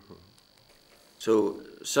Street. So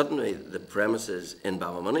suddenly the premises in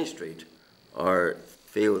Ballymoney Street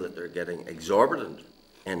feel that they're getting exorbitant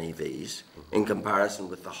NEVs in comparison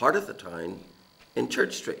with the heart of the town in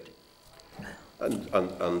Church Street. And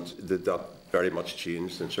that very much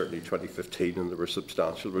changed in certainly 2015, and there were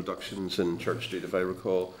substantial reductions in Church Street, if I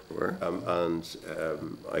recall. I'm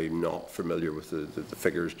not familiar with the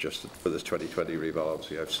figures just for this 2020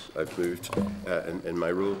 rebalance. I've moved in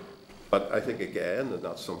my role. But I think, again, and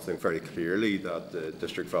that's something very clearly that the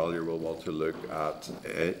district valuer will want to look at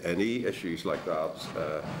any issues like that.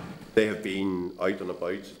 They have been out and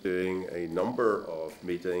about doing a number of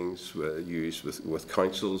meetings used with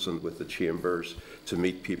councils and with the chambers to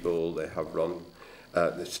meet people. They have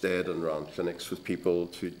they stayed and ran clinics with people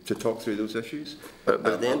to talk through those issues. But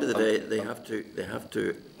at the end of the day, they have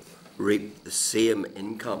to reap the same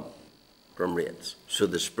income from rates, so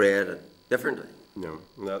they spread it differently. No,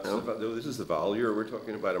 this is the valuer we're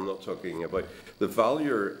talking about. I'm not talking about the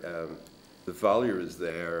valuer. The valuer is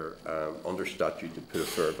there under statute to put a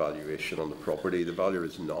fair valuation on the property. The valuer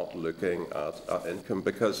is not looking at income,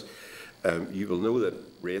 because you will know that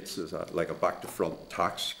rates is like a back-to-front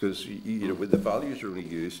tax, because the values are only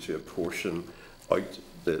used to apportion out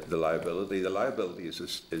the liability. The liability is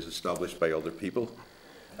established by other people.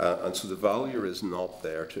 And so the valuer is not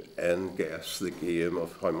there to guess the game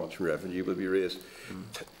of how much revenue will be raised.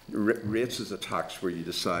 Rates is a tax where you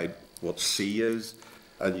decide what C is,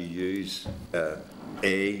 and you use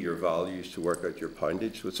your values to work out your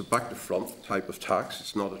poundage. So it's a back-to-front type of tax.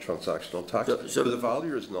 It's not a transactional tax. So the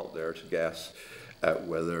valuer is not there to guess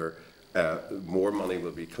whether more money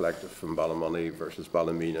will be collected from Ballymoney versus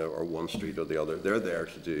Ballymena or one street or the other. They're there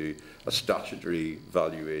to do a statutory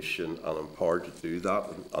valuation and empowered to do that,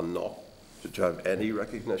 and not to have any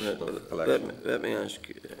recognition of the collection. Let me ask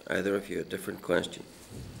either of you a different question.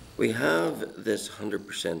 We have this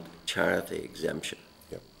 100% charity exemption,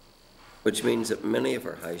 which means that many of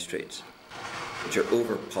our high streets, which are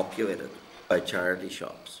overpopulated by charity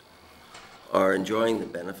shops, are enjoying the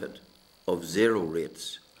benefit of zero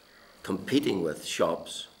rates, competing with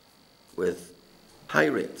shops with high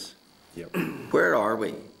rates. Where are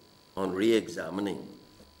we on re-examining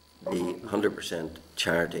the 100%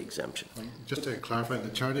 charity exemption? Just to clarify, the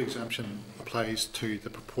charity exemption applies to the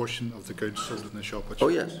proportion of the goods sold in the shop. Which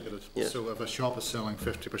Yes. So if a shop is selling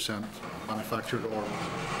 50% manufactured or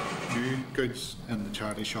new goods in the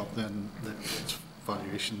charity shop, then its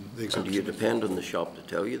valuation, the exemption. And do you depend on the shop to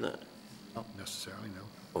tell you that? Not necessarily, no.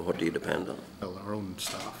 Well, what do you depend on? Well, our own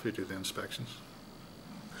staff who do the inspections.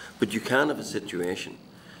 But you can have a situation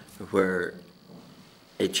where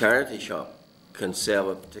a charity shop can sell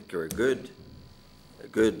a particular goods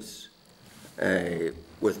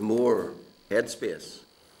with more headspace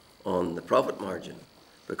on the profit margin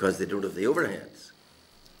because they don't have the overheads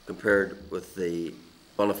compared with the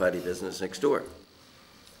bona fide business next door.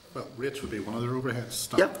 Well, rates would be one of their overheads,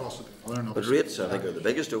 staff costs would be another. But rates, I think, are the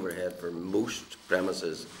biggest overhead for most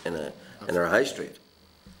premises in our high street.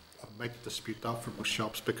 I might dispute that for most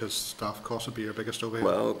shops because staff costs would be your biggest overhead.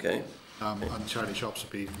 Well, okay. And charity shops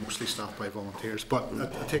would be mostly staffed by volunteers. But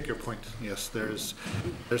I take your point. Yes, there's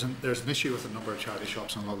an issue with a number of charity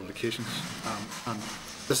shops on a lot of locations, and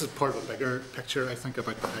this is part of a bigger picture, I think,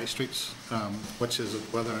 about the high streets, which is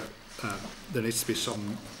whether there needs to be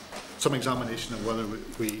some examination of whether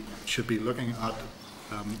we should be looking at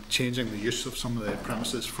changing the use of some of the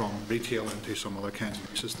premises from retail into some other kinds of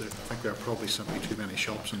uses. I think there are probably simply too many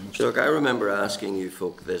shops. So, look, I remember asking you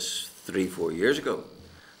folk this 3-4 years ago,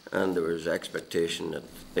 and there was expectation that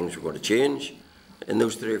things were going to change. In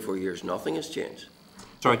those 3 or 4 years, nothing has changed.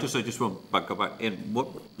 Sorry, I just want to go back in.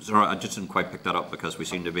 Sorry, I just didn't quite pick that up because we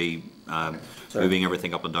seem to be moving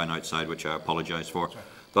everything up and down outside, which I apologise for.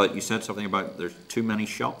 But you said something about there's too many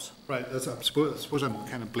shops? Right, I suppose I'm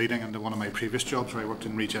kind of bleeding into one of my previous jobs where I worked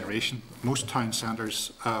in regeneration. Most town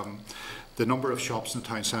centres, the number of shops in the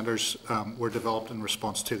town centres were developed in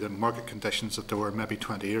response to the market conditions that there were maybe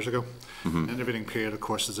 20 years ago. Mm-hmm. The intervening period, of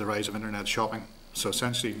course, is the rise of internet shopping. So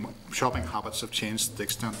essentially, shopping habits have changed to the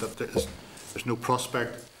extent that there's no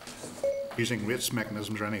prospect using rates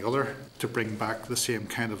mechanisms or any other to bring back the same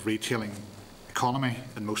kind of retailing economy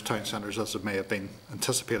in most town centres as it may have been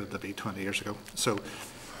anticipated to be 20 years ago. So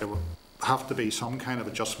there will have to be some kind of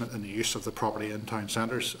adjustment in the use of the property in town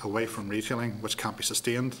centres away from retailing, which can't be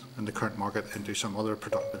sustained in the current market, into some other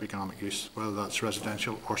productive economic use, whether that's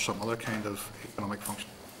residential or some other kind of economic function.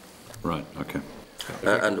 Right, okay.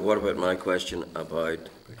 And what about my question about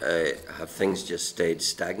have things just stayed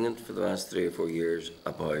stagnant for the last 3 or 4 years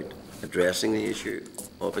about addressing the issue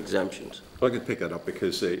of exemptions? Well, I could pick that up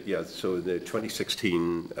because, so the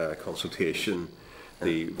 2016 consultation,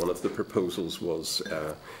 one of the proposals was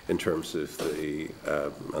in terms of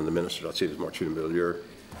and the Minister, that was Martin Miller,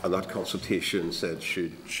 and that consultation said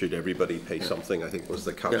should everybody pay something, I think was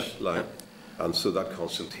the catch line. And so that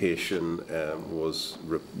consultation was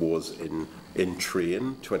in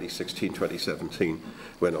train 2016-2017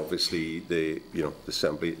 when obviously the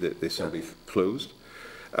assembly closed.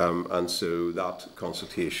 And so that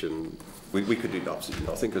consultation, we could do absolutely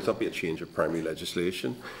nothing because that'd be a change of primary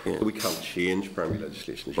legislation. Yeah. We can't change primary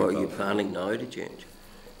legislation. What are you planning now to change?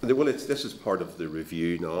 Well, this is part of the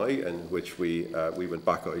review now, in which we went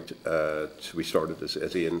back out. We started,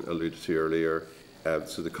 as Ian alluded to earlier.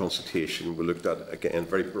 So the consultation, we looked at, again,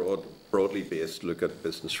 very broadly based look at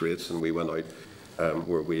business rates, and we went out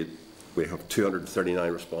where we have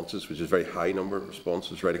 239 responses, which is a very high number of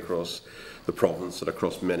responses right across the province and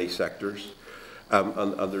across many sectors.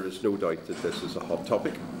 And there is no doubt that this is a hot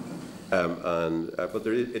topic. But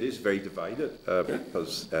it is very divided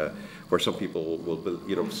because where some people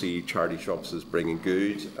will see charity shops as bringing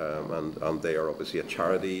good, and they are obviously a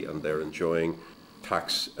charity and they're enjoying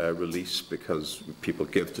tax release because people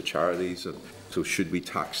give to charities, and so should we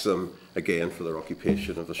tax them again for their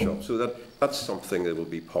occupation of the shop? So that's something that will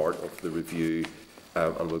be part of the review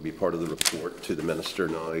and will be part of the report to the Minister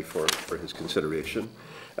now for his consideration.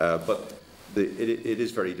 But it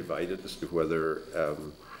is very divided as to whether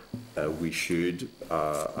we should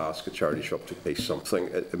ask a charity shop to pay something.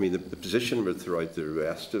 I mean, the position throughout the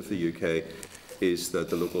rest of the UK is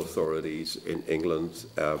that the local authorities in England,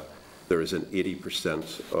 there is an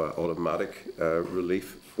 80% automatic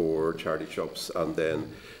relief for charity shops, and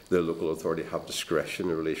then the local authority have discretion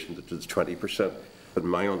in relation to the 20%. But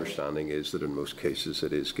my understanding is that in most cases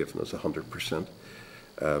it is given as 100%.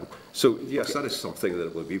 So yes, that is something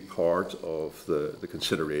that will be part of the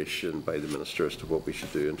consideration by the Minister as to what we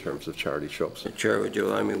should do in terms of charity shops. Chair, would you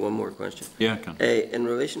allow me one more question? Yeah, I can. In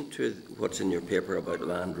relation to what's in your paper about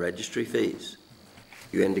land registry fees,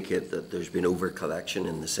 you indicate that there's been over-collection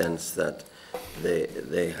in the sense that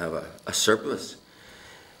they have a surplus.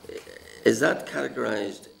 Is that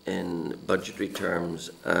categorised in budgetary terms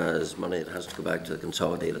as money that has to go back to the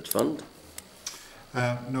consolidated fund?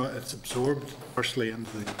 No, it's absorbed firstly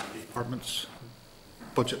into the department's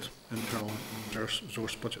budget, internal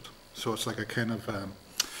resource budget. So it's like a kind of,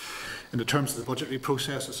 in the terms of the budgetary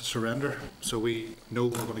process, it's a surrender. So we know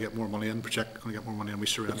we're going to get more money in, project we're going to get more money in, we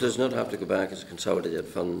surrender. It does not have to go back as a consolidated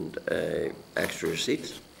fund extra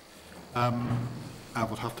receipts? I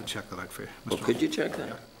would have to check that out for you, Well, Mr. could you check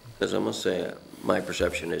that? Because I must say, my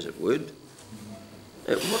perception is it would.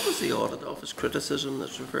 What was the audit office criticism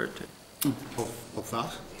that's referred to? Of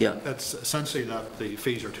that? Yeah. It's essentially that the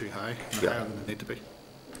fees are too high, and higher than they need to be.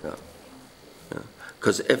 Yeah.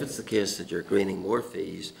 Because if it's the case that you're gaining more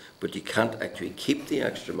fees, but you can't actually keep the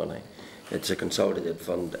extra money, it's a consolidated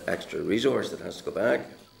fund extra resource that has to go back,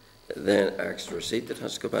 then extra receipt that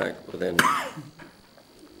has to go back, well then,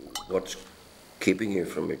 what's keeping you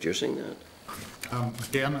from reducing that?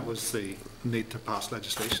 Again, it was the need to pass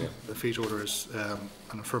legislation. The fees order is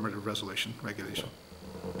an affirmative resolution regulation.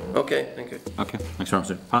 Okay, thank you. Okay, thanks very much,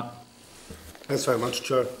 sir. Pat? Thanks very much,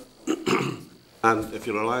 Chair. And if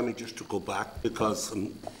you'll allow me just to go back, because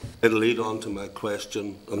it'll lead on to my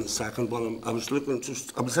question on the second one. I was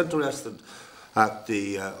interested at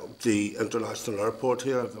the international airport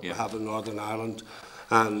here that we have in Northern Ireland,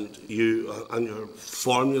 and your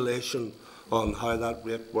formulation on how that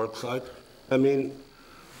rate works out. I mean,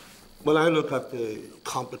 when I look at the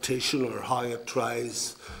competition or how it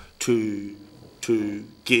tries to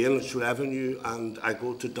gain its revenue, and I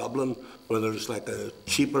go to Dublin where there's like a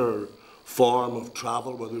cheaper form of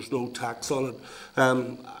travel where there's no tax on it,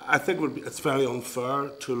 I think it's very unfair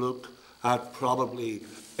to look at probably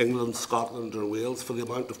England, Scotland or Wales for the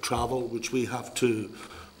amount of travel which we have to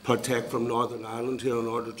partake from Northern Ireland here in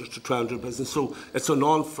order just to try and do business. So it's an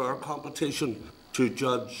unfair competition to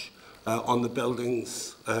judge on the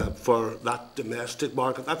buildings for that domestic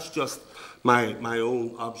market. That's just my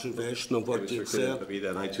own observation of what you said. Maybe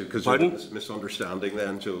then because there's a misunderstanding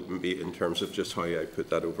then, Joe, maybe in terms of just how I put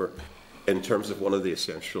that over. In terms of one of the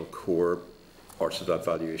essential core parts of that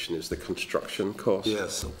valuation is the construction cost.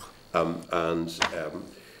 Yes.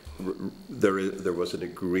 There was an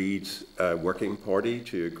agreed working party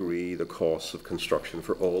to agree the costs of construction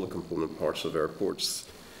for all the component parts of airports.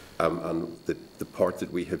 And the part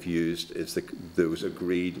that we have used is those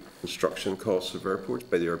agreed construction costs of airports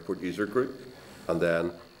by the airport user group, and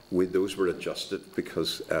then those were adjusted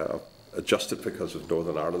because of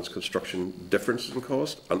Northern Ireland's construction difference in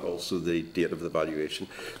cost and also the date of the valuation.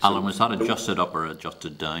 Alan, was that adjusted up or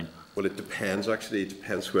adjusted down? Well, it depends actually. It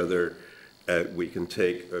depends whether we can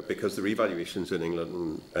take, because the revaluations in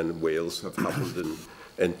England and Wales have happened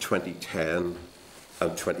in 2010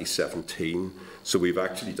 and 2017. So we've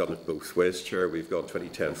actually done it both ways, Chair. We've gone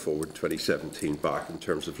 2010 forward and 2017 back in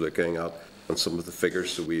terms of looking at some of the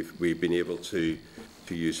figures. So we've been able to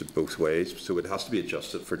use it both ways. So it has to be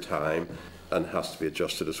adjusted for time and has to be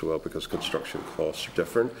adjusted as well because construction costs are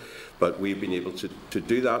different. But we've been able to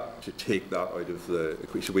do that, to take that out of the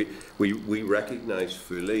equation. So we recognise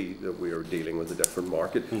fully that we are dealing with a different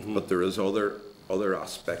market, but there is other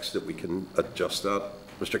aspects that we can adjust that,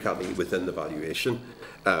 Mr. Catley, within the valuation.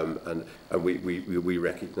 And we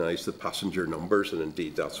recognise the passenger numbers, and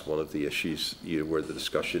indeed that's one of the issues where the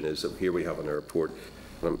discussion is that here we have an airport.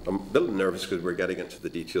 I'm a little nervous because we're getting into the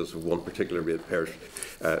details of one particular rate pair.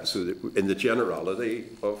 So in the generality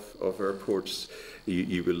of airports,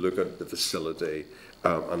 you will look at the facility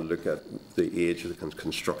and look at the age of the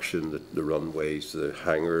construction, the runways, the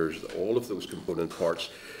hangars, all of those component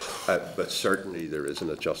parts. But certainly there is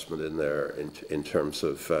an adjustment in there in terms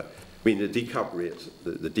of, I mean, the decap rate,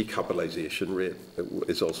 the decapitalisation rate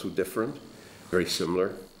is also different, very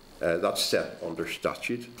similar. That's set under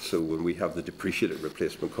statute. So when we have the depreciated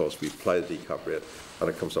replacement cost, we apply the decap rate and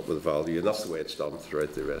it comes up with a value. And that's the way it's done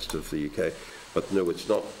throughout the rest of the UK. But no, it's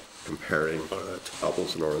not comparing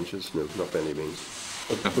apples and oranges, no, not by any means.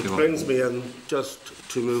 Which brings me in, just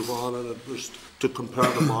to move on, and it was to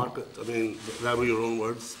compare the market. I mean, that were your own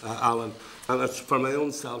words, Alan. And it's for my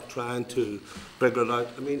own self trying to figure it out.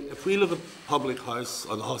 I mean, if we look at public house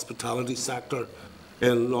or the hospitality sector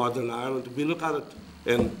in Northern Ireland, if we look at it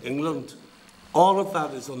in England, all of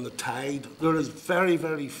that is on the tide. There is very,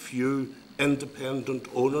 very few independent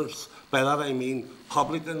owners. By that I mean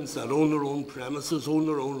publicans that own their own premises, own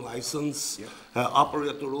their own licence,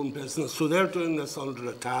 operate their own business. So they're doing this under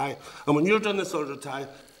a tie. And when you're doing this under a tie,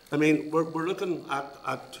 I mean, we're looking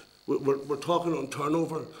at we're talking on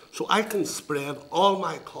turnover. So I can spread all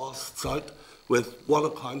my costs out with one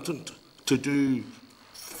accountant to do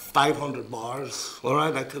 500 bars, all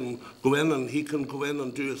right? I can go in and he can go in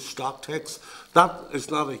and do his stock takes. That is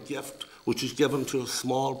not a gift which is given to a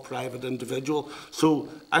small private individual. So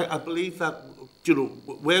I believe that, you know,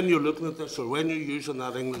 when you're looking at this or when you're using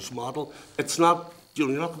that English model, it's not, you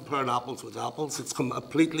know, you're not comparing apples with apples. It's a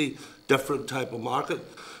completely different type of market.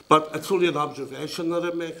 But it's only an observation that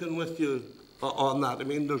I'm making with you on that. I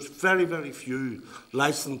mean, there's very, very few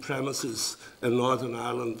licensed premises in Northern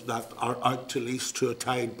Ireland that are out to lease to a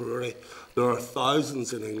Tide brewery. There are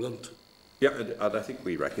thousands in England. Yeah, and I think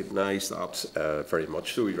we recognise that very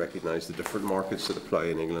much so. We recognise the different markets that apply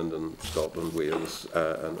in England and Scotland, Wales,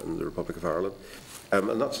 and the Republic of Ireland,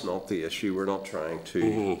 and that's not the issue. We're not trying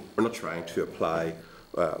to apply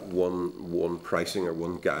one pricing or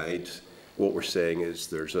one guide. What we're saying is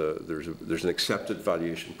there's an accepted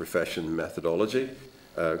valuation profession methodology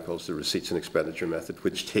called the receipts and expenditure method,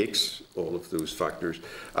 which takes all of those factors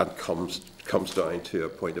and comes down to a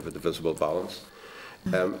point of a divisible balance.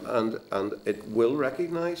 And it will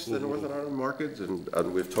recognise the Northern Ireland market,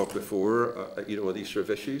 and we've talked before, on these sort of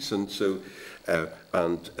issues, and so,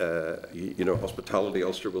 Hospitality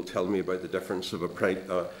Ulster will tell me about the difference of a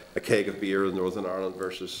keg of beer in Northern Ireland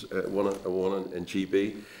versus one in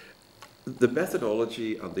GB. The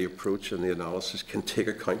methodology and the approach and the analysis can take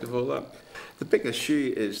account of all that. The big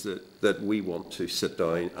issue is that we want to sit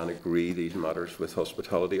down and agree these matters with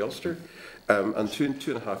Hospitality Ulster. And two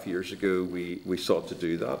and a half years ago, we sought to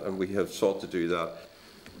do that, and we have sought to do that,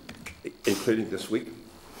 including this week,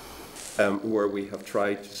 where we have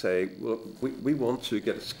tried to say, well, we want to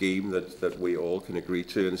get a scheme that we all can agree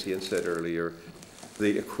to. And as Ian said earlier,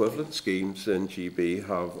 the equivalent schemes in GB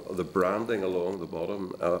have the branding along the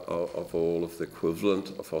bottom of all of the equivalent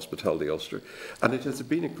of Hospitality Ulster, and it has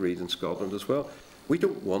been agreed in Scotland as well. We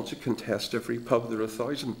don't want to contest every pub. There are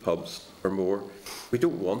 1,000 pubs or more. We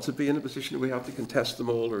don't want to be in a position where we have to contest them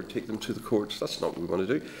all or take them to the courts. That's not what we want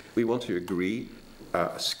to do. We want to agree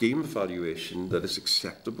a scheme of valuation that is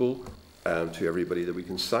acceptable to everybody, that we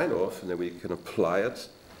can sign off and then we can apply it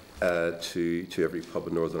to every pub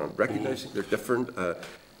in Northern Ireland, recognising they're different.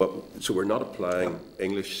 So we're not applying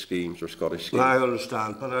English schemes or Scottish schemes. I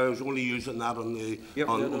understand, but I was only using that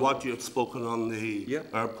on what you had spoken on the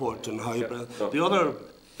airport and hybrid. The other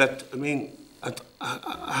bit, I mean, I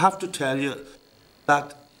have to tell you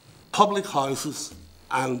that public houses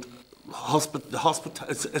and hospital,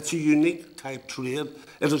 it's a unique type trade.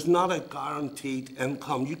 It is not a guaranteed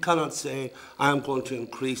income. You cannot say, I'm going to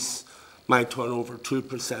increase my turnover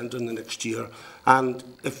 2% in the next year. And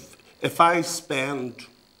if I spend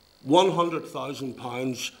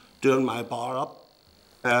 £100,000 doing my bar up,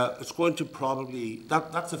 it's going to probably,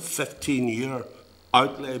 that's a 15-year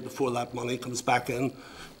outlay before that money comes back in.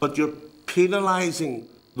 But you're penalising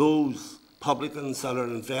those publicans that are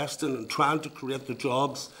investing and trying to create the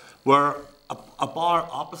jobs, where a bar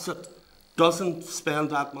opposite doesn't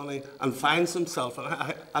spend that money and finds himself, and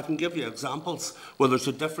I can give you examples where there's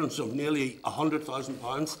a difference of nearly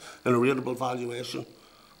 £100,000 in a rateable valuation.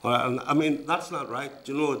 And I mean, that's not right.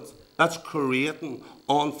 That's creating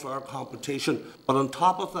unfair competition. But on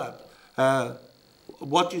top of that,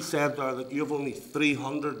 what you said there, that you have only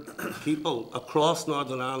 300 people across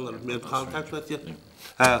Northern Ireland that have made contact with you,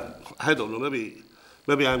 I don't know, maybe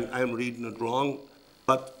I'm reading it wrong,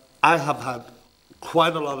 but I have had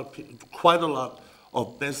quite a lot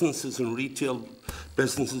of businesses and retail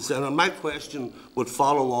businesses, and my question would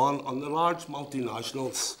follow on the large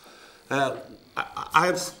multinationals.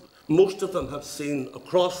 Most of them have seen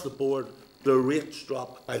across the board their rates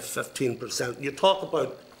drop by 15%. You talk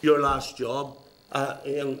about your last job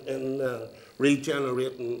in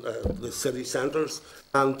regenerating the city centres,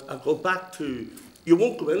 and I go back to, you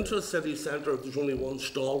won't go into a city centre if there's only one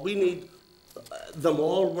stall. We need them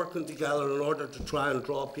all working together in order to try and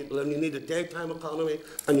draw people in. You need a daytime economy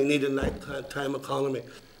and you need a nighttime economy.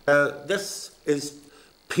 This is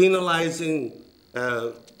penalising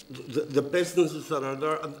the businesses that are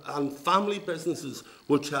there, and family businesses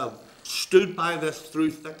which have stood by this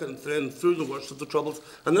through thick and thin, through the worst of the troubles.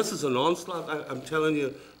 And this is an onslaught, I'm telling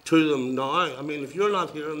you, to them now. I mean, if you're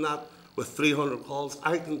not hearing that with 300 calls,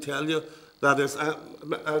 I can tell you that is,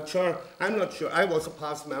 Chair, I'm not sure. I was a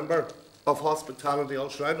past member of Hospitality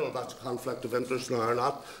Ulster. I don't know if that's a conflict of interest now or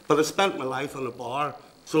not, but I spent my life in a bar,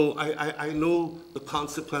 so I know the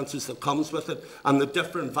consequences that comes with it and the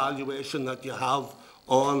different valuation that you have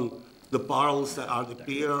on the barrels that are the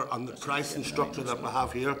beer and the pricing structure that we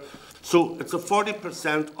have here. So it's a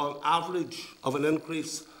 40% on average of an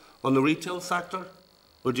increase on the retail sector.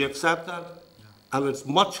 Would you accept that? And it's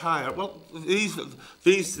much higher. Well, these are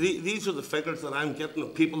the figures that I'm getting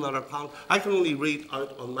of people that are. I can only read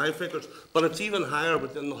out on my figures, but it's even higher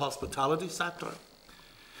within the hospitality sector.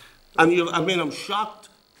 And I mean, I'm shocked.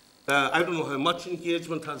 I don't know how much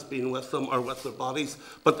engagement has been with them or with their bodies,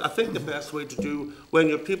 but I think the best way to do, when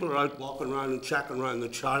your people are out walking around and checking around the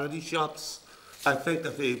charity shops, I think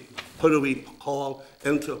if they put a wee call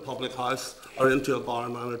into a public house or into a bar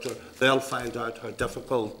manager, they'll find out how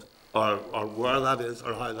difficult or where that is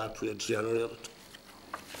or how that trade's generated.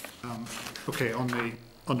 Okay, on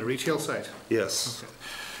the retail side. Yes.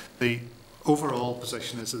 Okay. overall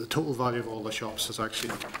position is that the total value of all the shops has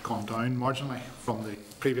actually gone down marginally from the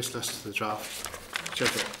previous list to the draft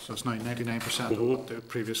schedule. So it's now 99% of what the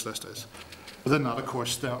previous list is. Within that, of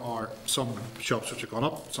course, there are some shops which have gone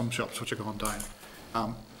up, some shops which have gone down.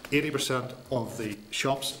 80% of the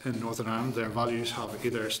shops in Northern Ireland, their values have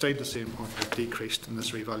either stayed the same or have decreased in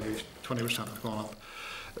this revaluation. 20% have gone up.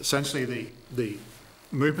 Essentially, the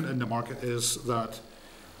movement in the market is that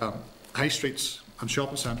high streets and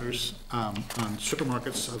shopping centres and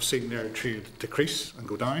supermarkets have seen their trade decrease and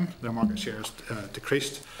go down. Their market share has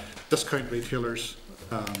decreased. Discount retailers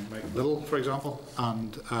like Lidl, for example,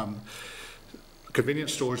 and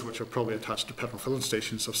convenience stores, which are probably attached to petrol filling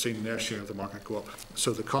stations, have seen their share of the market go up.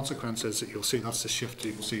 So the consequence is that you'll see that's the shift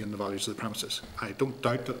you will see in the values of the premises. I don't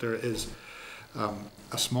doubt that there is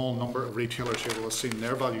a small number of retailers who will have seen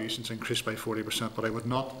their valuations increase by 40%, but I would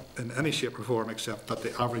not in any shape or form accept that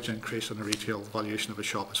the average increase in the retail valuation of a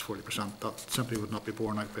shop is 40%. That simply would not be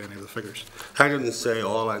borne out by any of the figures. I didn't say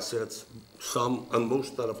all, I said some, and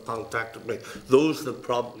most that have contacted me. Those that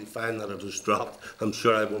probably find that it has dropped, I'm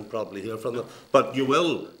sure I won't probably hear from them. But you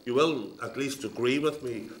will at least agree with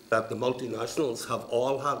me that the multinationals have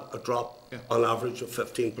all had a drop on average of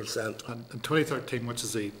 15%. And in 2013, which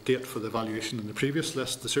is the date for the valuation in the previous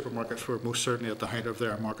list, the supermarkets were most certainly at the height of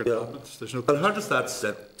their market dominance. There's no. And how does that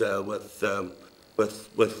sit with the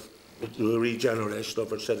regeneration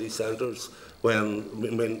of our city centres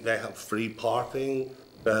when they have free parking,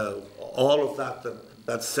 all of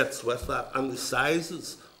that sits with that, and the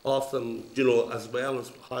sizes of them, you know, as well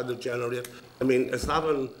as how they generate? I mean, is that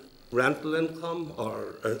on rental income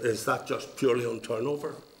or is that just purely on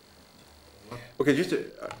turnover? Okay,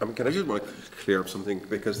 can I just want to clear up something,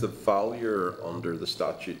 because the valuer under the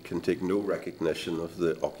statute can take no recognition of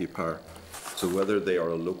the occupier. So whether they are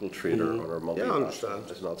a local trader or a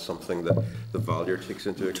multinational is not something that the valuer takes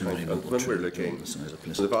into account. And when we're looking, so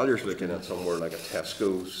the valuer's looking at somewhere like a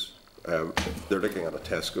Tesco's. They're looking at a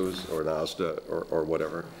Tesco's or an Asda or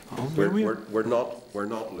whatever. We're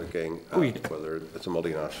not looking at whether it's a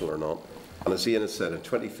multinational or not. And as Ian has said, in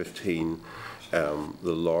 2015, the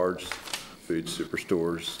large food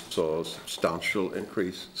superstores saw a substantial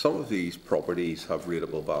increase. Some of these properties have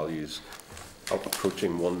rateable values of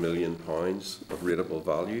approaching £1 million of rateable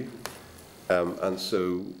value, and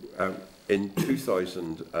so in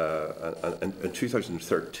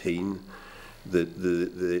 2013,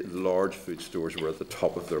 the large food stores were at the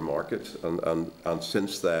top of their market, and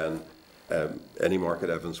since then, any market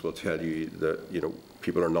evidence will tell you that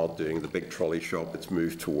people are not doing the big trolley shop. It's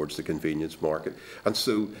moved towards the convenience market, and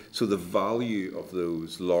so the value of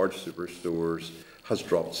those large superstores has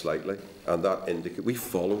dropped slightly, and that indicates we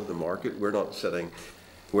follow the market. We're not sitting.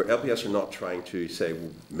 LPS are not trying to say,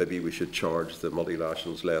 well, maybe we should charge the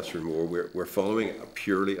multinationals less or more. We're following it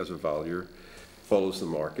purely as a valuer, follows the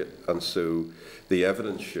market, and so the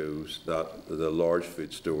evidence shows that the large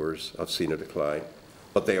food stores have seen a decline,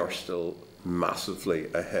 but they are still massively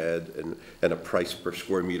ahead in a price per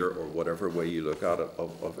square metre, or whatever way you look at it,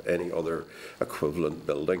 of any other equivalent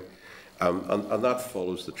building. And that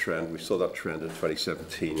follows the trend. We saw that trend in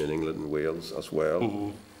 2017 in England and Wales as well.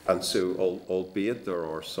 Mm-hmm. And so, albeit there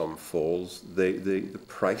are some falls, the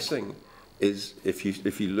pricing is, if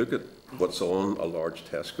you look at what's on a large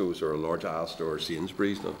Tesco's or a large Asda or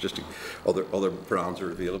Sainsbury's, not just other brands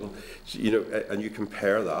are available, so, and you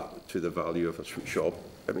compare that to the value of a shop,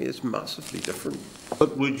 I mean, it's massively different.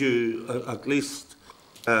 But would you at least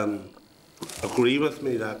agree with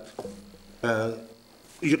me that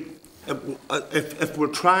if we're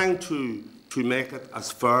trying to make it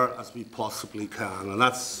as fair as we possibly can, and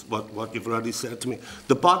that's what you've already said to me,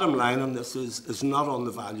 the bottom line on this is not on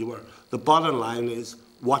the valuer. The bottom line is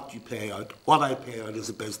what you pay out, what I pay out as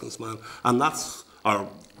a businessman, and that's, or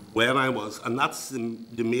when I was, and that's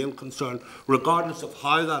the main concern, regardless of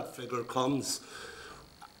how that figure comes.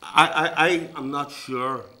 I am not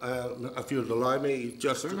sure, if you'd allow me,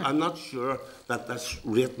 I'm not sure that this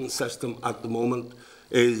rating system at the moment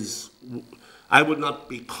is, I would not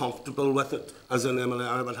be comfortable with it as an MLA.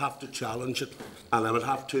 I would have to challenge it, and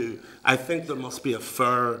I think there must be a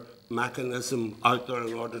fair mechanism out there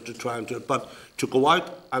in order to try and do it. But to go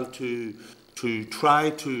out and to try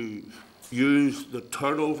to use the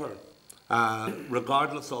turnover,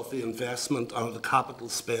 regardless of the investment or the capital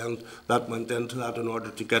spend that went into that in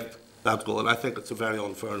order to get that going, I think it's a very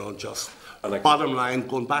unfair and unjust. And bottom line,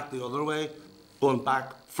 going back the other way, going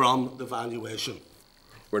back from the valuation.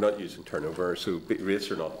 We're not using turnover, so rates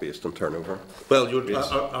are not based on turnover. Well,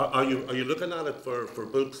 are you looking at it for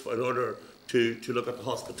books in order to look at the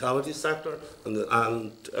hospitality sector and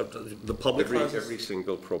the public houses? Every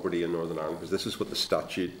single property in Northern Ireland, because this is what the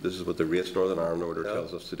statute, this is what the Rates Northern Ireland Order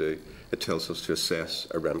tells us to do. It tells us to assess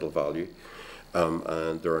a rental value.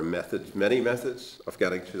 And there are many methods of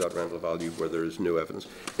getting to that rental value where there is no evidence.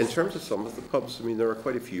 In terms of some of the pubs, I mean, there are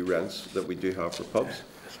quite a few rents that we do have for pubs.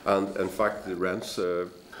 And in fact, the rents, Did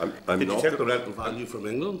you take the rental value from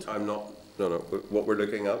England? I'm not, no. What we're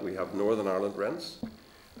looking at, we have Northern Ireland rents,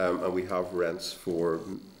 and we have rents for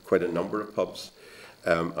quite a number of pubs.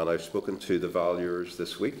 And I've spoken to the valuers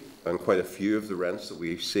this week, and quite a few of the rents that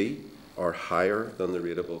we see are higher than the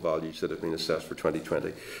rateable values that have been assessed for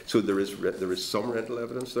 2020. So there is some rental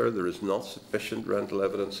evidence there. There is not sufficient rental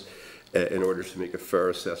evidence in order to make a fair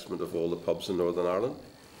assessment of all the pubs in Northern Ireland.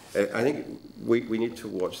 I think we need to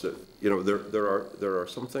watch that. You know, there are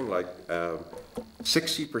something like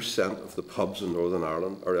 60% of the pubs in Northern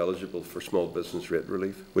Ireland are eligible for small business rate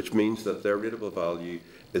relief, which means that their rateable value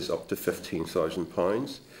is up to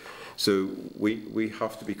 £15,000. So we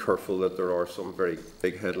have to be careful that there are some very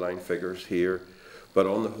big headline figures here, but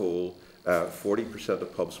on the whole, 40%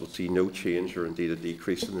 of pubs will see no change or indeed a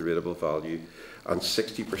decrease in the rateable value, and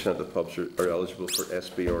 60% of pubs are eligible for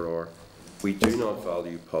SBRR. We do not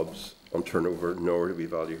value pubs on turnover, nor do we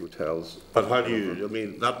value hotels. But how do you, I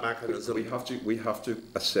mean, that mechanism? We have to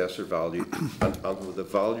assess our value, and when the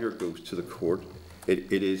valuer goes to the court,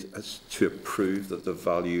 it is to prove that the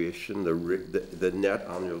valuation, the net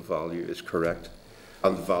annual value is correct,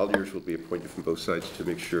 and the valuers will be appointed from both sides to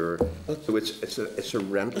make sure. So it's a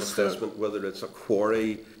rental assessment, whether it's a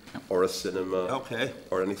quarry or a cinema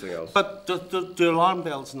or anything else. But do alarm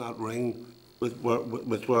bells not ring with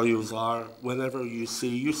where you are whenever you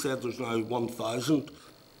see? You said there's now 1,000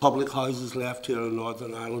 public houses left here in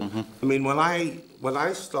Northern Ireland. I mean, when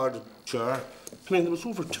I started chair, I mean, there was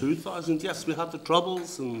over 2,000. Yes, we had the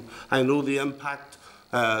troubles, and I know the impact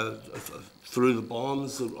through the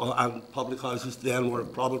bonds, and public houses then were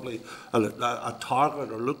probably a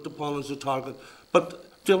target or looked upon as a target.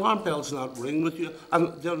 But the alarm bells not ring with you,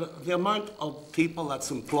 and the amount of people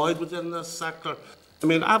that's employed within this sector. I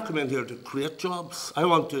mean, I've come in here to create jobs. I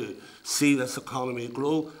want to see this economy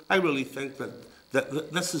grow. I really think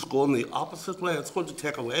that this is going the opposite way. It's going to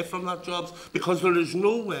take away from that jobs, because there is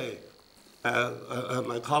no way.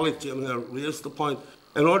 My colleague Jim here raised the point.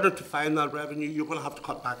 In order to find that revenue, you're going to have to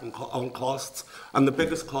cut back on costs, and the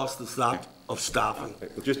biggest cost is that of staffing.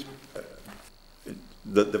 Well, just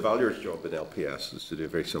the valuer's job in LPS is to do a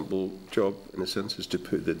very simple job, in a sense, is to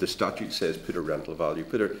put the statute says put a rental value,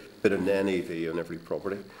 put an NAV on every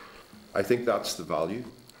property. I think that's the value.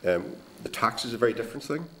 The tax is a very different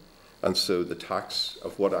thing. And so the tax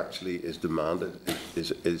of what actually is demanded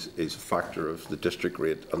is a factor of the district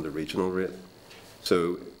rate and the regional rate.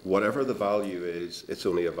 So whatever the value is, it's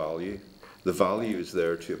only a value. The value is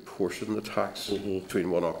there to apportion the tax between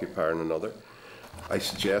one occupier and another. I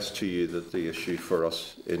suggest to you that the issue for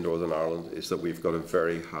us in Northern Ireland is that we've got a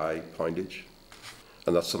very high poundage.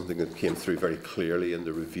 And that's something that came through very clearly in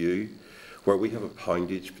the review, where we have a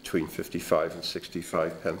poundage between 55 and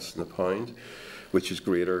 65 pence in the pound, which is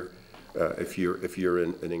greater. If you're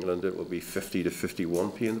in England, it will be 50 to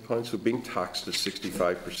 51p in the pound. So being taxed at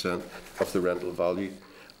 65% of the rental value,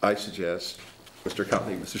 I suggest, Mr.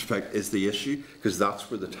 Catley, with respect, is the issue, because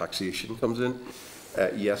that's where the taxation comes in.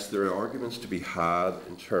 Yes, there are arguments to be had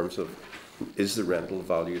in terms of is the rental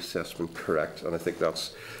value assessment correct, and I think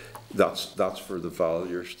that's for the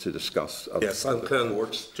valuers to discuss. Yes, and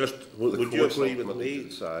would you agree with me?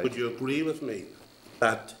 Would you agree with me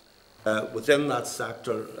that within that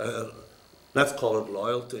sector, let's call it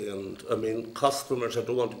loyalty, and I mean customers, I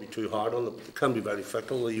don't want to be too hard on them, but they can be very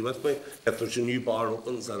fickle. Are you with me? If there's a new bar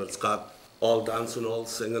opens and it's got all dancing, all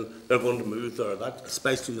singing, they're going to move there.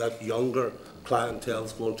 Especially that younger clientele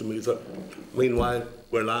is going to move there. Meanwhile,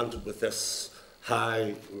 we're landed with this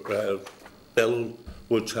high bill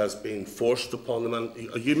which has been forced upon them,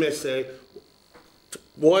 and you may say,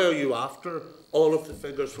 why are you after all of the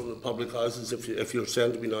figures from the public houses if you're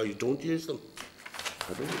saying to me now you don't use them?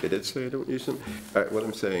 I did say I don't use them. What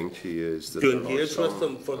I'm saying to you is that you engage with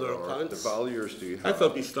them for their accounts. The valuers do have. I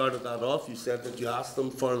thought you started that off. You said that you asked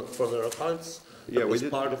them for their accounts. Yeah, we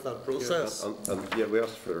did. Part of that process. Yeah, we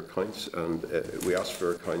asked for accounts, and we asked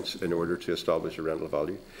for accounts in order to establish a rental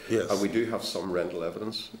value. Yes. And we do have some rental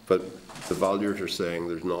evidence, but the valuers are saying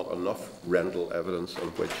there's not enough rental evidence on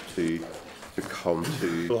which to come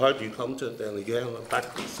to. So how do you come to it then again?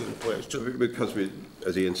 Back to the same question. Because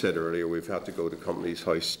as Ian said earlier, we've had to go to Companies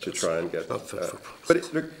House to try and get. Not fit for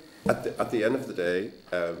but look, at the end of the day,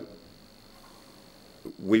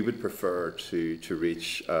 we would prefer to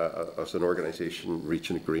reach, as an organisation, reach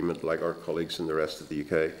an agreement like our colleagues in the rest of the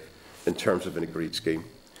UK in terms of an agreed scheme.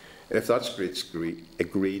 If that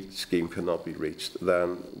agreed scheme cannot be reached,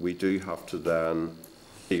 then we do have to then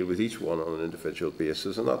deal with each one on an individual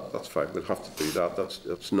basis, and that's fine. We'll have to do that.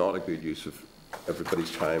 That's not a good use of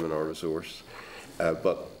everybody's time and our resource.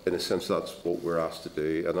 But in a sense, that's what we're asked to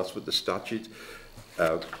do, and that's what the statute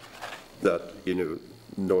that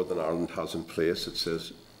Northern Ireland has in place. It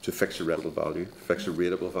says to fix a rental value, fix a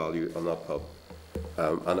rateable value on that pub,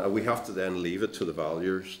 and we have to then leave it to the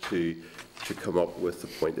valuers to come up with the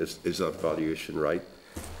point: is that valuation right?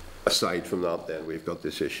 Aside from that, then we've got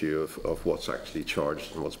this issue of what's actually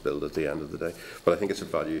charged and what's billed at the end of the day. But I think it's a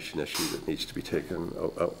valuation issue that needs to be taken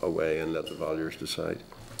away and let the valuers decide.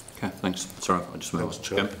 Okay, thanks. Sorry, I just moved.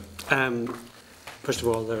 Jim? First of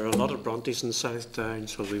all, there are a lot of Brontes in South Down,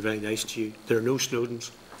 so it'll be very nice to you. There are no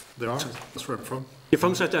Snowdens. There are. That's where I'm from. You're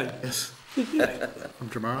from South Down? Yes. Yeah. From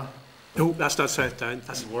Dramara. No, that's not South Down.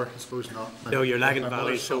 That's More, I suppose not. No, you're Lagan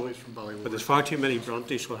Valley, but there's far too many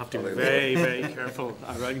Brontes, so we'll have to be very, very careful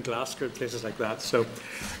around Glasgow and places like that. So,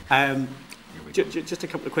 just a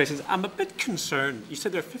couple of questions. I'm a bit concerned. You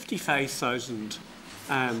said there are 55,000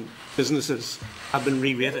 businesses have been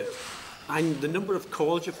re-rated, and the number of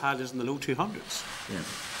calls you've had is in the low 200s. Yeah.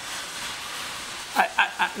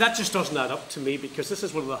 That just doesn't add up to me, because this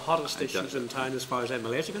is one of the hottest issues in town as far as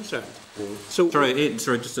MLAs are concerned. So, sorry,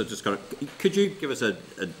 just got. Could you give us a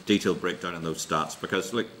detailed breakdown on those stats?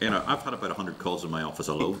 Because, look, I've had about 100 calls in my office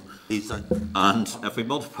alone, and if we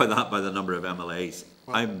multiply that by the number of MLAs,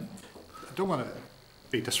 I don't want to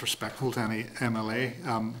be disrespectful to any MLA,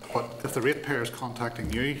 but if the ratepayer is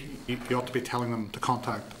contacting you, you ought to be telling them to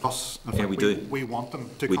contact us. In fact, we do. We want them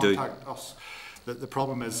to contact us. The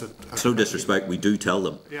problem is that... It's no disrespect, we do tell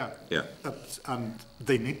them. Yeah. Yeah. And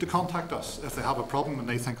they need to contact us. If they have a problem and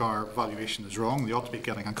they think our valuation is wrong, they ought to be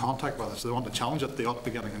getting in contact with us. If they want to challenge it, they ought to be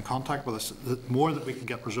getting in contact with us. The more that we can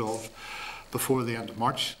get resolved before the end of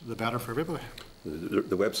March, the better for everybody.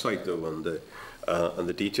 The website, though, and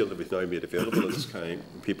the detail that we've now made available at this time,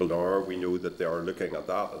 we know that they are looking at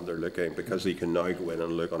that, and they're looking, because they can now go in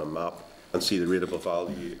and look on a map and see the rateable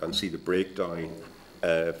value and see the breakdown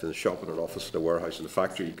if in the shop, in an office, in a warehouse, in a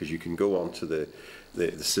factory, because you can go onto the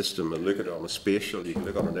system and look at it on a spatial, you can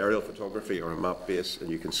look on an aerial photography or a map base, and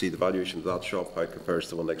you can see the valuation of that shop, how it compares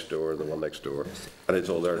to the one next door and the one next door. And it's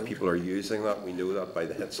all there, and people are using that. We know that by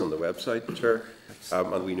the hits on the website, Chair,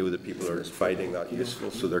 and we know that people are finding that useful,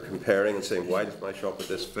 so they're comparing and saying, why does my shop at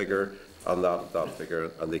this figure and that figure,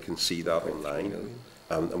 and they can see that online.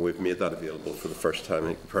 And we've made that available for the first time. I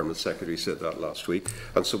think the Permanent Secretary said that last week.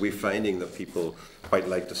 And so we're finding that people quite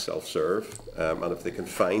like to self-serve. And if they can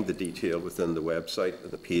find the detail within the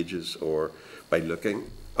website, the pages, or by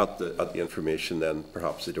looking at the information, then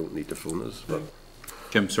perhaps they don't need to phone us. But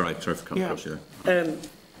Jim, sorry for coming across you.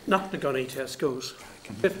 Knocknagunny Tesco's,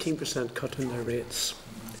 15% cut in their rates.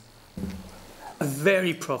 A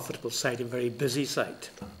very profitable site, a very busy site.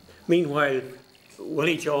 Meanwhile,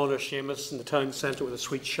 Willie John or Seamus in the town centre with a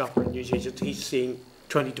sweet shop or a newsagent, he's seeing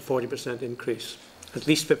 20 to 40% increase, at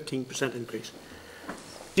least 15% increase.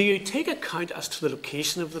 Do you take account as to the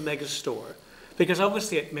location of the mega store? Because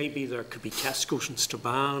obviously it may be there could be Tesco's in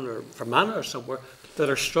Strabane or Fermanagh or somewhere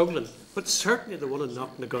that are struggling, but certainly the one in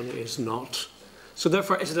Knocknagunny is not. So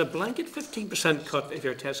therefore, is it a blanket 15% cut if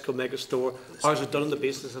you're a Tesco mega store, or is it done on the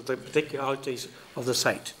basis of the particularities of the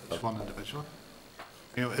site? One individual.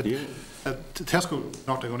 Tesco,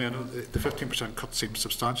 Knocknagunny, I know the 15% cut seems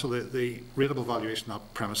substantial. The rateable valuation of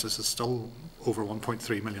that premises is still over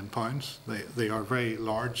 £1.3 million. They are a very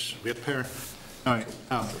large ratepayer. Now,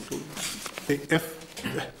 I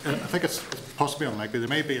think it's possibly unlikely. There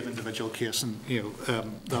may be an individual case, and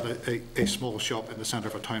that a small shop in the centre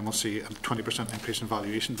of a town will see a 20% increase in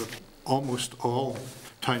valuation, but almost all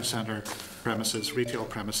town centre premises, retail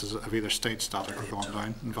premises, have either stayed static or gone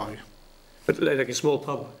down in value. But like a small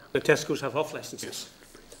pub, the Tesco's have off licences.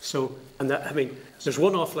 So, there's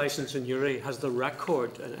one off licence in Uri, has the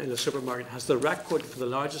record in a supermarket, has the record for the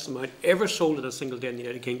largest amount ever sold in a single day in the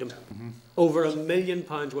United Kingdom. Over £1 million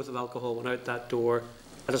worth of alcohol went out that door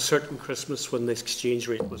at a certain Christmas when the exchange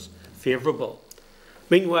rate was favourable.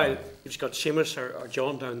 Meanwhile, you've got Seamus or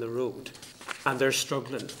John down the road, and they're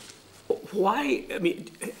struggling. Why?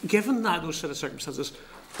 Given those set of circumstances,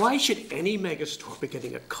 why should any mega store be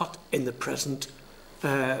getting a cut in the present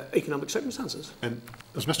economic circumstances? And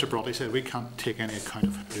as Mr. Brodley said, we can't take any account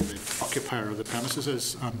of who the occupier of the premises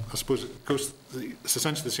is. I suppose it's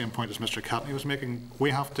essentially the same point as Mr. Catney was making.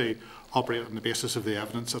 We have to operate on the basis of the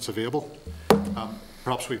evidence that's available.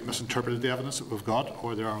 perhaps we've misinterpreted the evidence that we've got,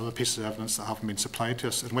 or there are other pieces of evidence that haven't been supplied to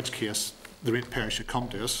us, in which case the ratepayer should come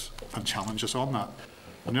to us and challenge us on that.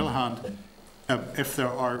 On the other hand, if there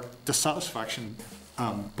are dissatisfaction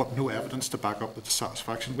but no evidence to back up the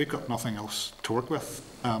dissatisfaction, we've got nothing else to work with.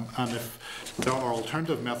 And if there are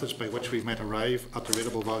alternative methods by which we might arrive at the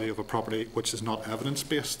rateable value of a property which is not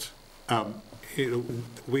evidence-based,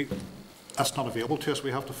 that's not available to us.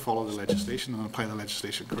 We have to follow the legislation and apply the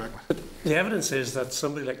legislation correctly. The evidence is that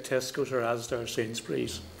somebody like Tesco's or Asda or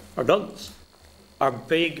Sainsbury's or Dunnes are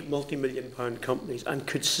big multi-million pound companies and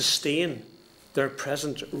could sustain their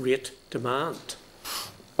present rate demand,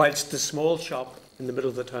 whilst the small shop in the middle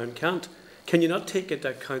of the town can't. Can you not take into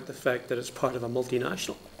account the fact that it's part of a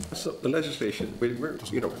multinational? So the legislation,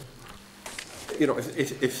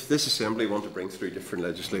 if this Assembly want to bring through different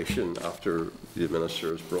legislation after the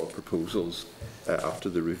Minister has brought proposals after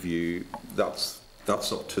the review, that's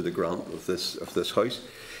up to the grant of this House.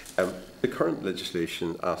 The current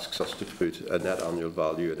legislation asks us to put a net annual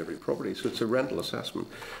value in every property, so it's a rental assessment.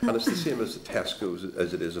 And it's the same as the Tesco's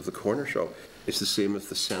as it is of the corner shop. It's the same as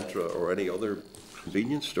the Centra or any other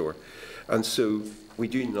convenience store. And so we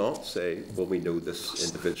do not say, well, we know this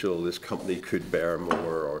individual, this company could bear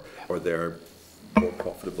more, or they're more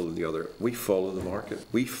profitable than the other. We follow the market.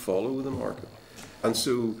 We follow the market. And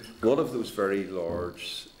so one of those very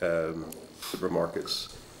large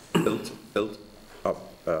supermarkets built up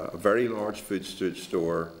a very large food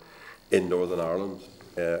store in Northern Ireland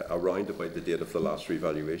around about the date of the last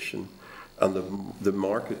revaluation, and the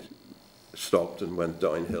market stopped and went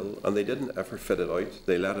downhill, and they didn't ever fit it out.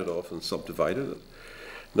 They let it off and subdivided it.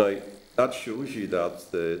 Now, that shows you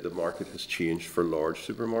that the market has changed for large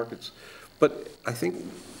supermarkets. But I think,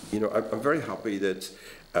 I'm very happy that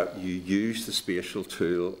you use the spatial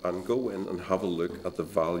tool and go in and have a look at the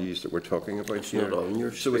values that we're talking about it's here. It's not on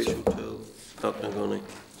your spatial tool, Knocknagunny.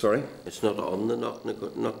 Sorry? It's not on the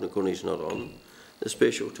Knocknagunny's not on the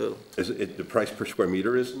spatial tool. Is it the price per square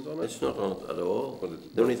metre isn't on it? It's not on it at all.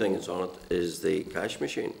 The only thing that's on it is the cash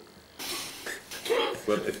machine.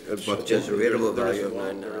 Well, but Just a rateable there is value of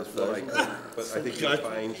one, there is one. But I think you'll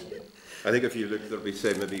find, I think if you look, there'll be,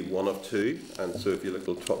 say, maybe one of two, and so if you look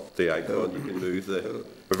at the icon, you can move the.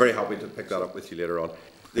 We're very happy to pick that up with you later on.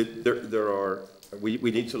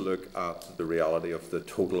 We need to look at the reality of the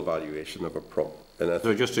total valuation of a prop.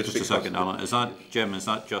 So just a second, Alan. Is that, Jim? Is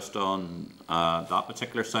that just on that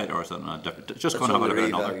particular site, or is that on a different? Just going to have a look at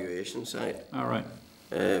another revaluation site. All right.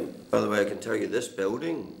 By the way, I can tell you this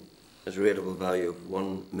building has a rateable value of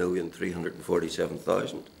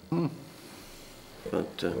 $1,347,000. But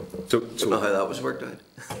so don't know how that was worked out.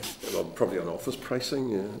 Well, probably on office pricing.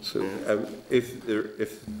 Yeah. So if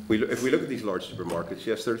we look at these large supermarkets,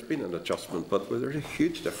 yes, there's been an adjustment, but there's a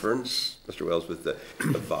huge difference, Mr. Wells, with the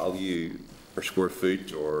value per square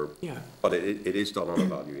foot, but it is done on a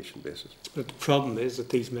valuation basis. But the problem is that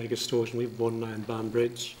these mega stores, and we've one now in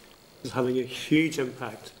Banbridge, is having a huge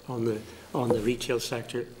impact on the retail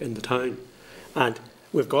sector in the town. And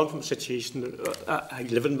we've gone from a situation, I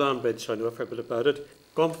live in Banbridge, so I know a fair bit about it,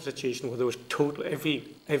 gone from a situation where there was total,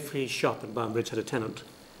 every shop in Banbridge had a tenant,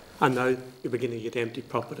 and now you're beginning to get empty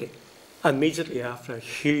property. And immediately after, a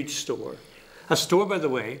huge store. A store, by the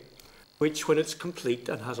way, which when it's complete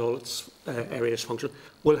and has all its areas function,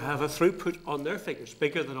 will have a throughput on their figures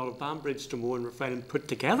bigger than all of Banbridge, Dromore and Refine put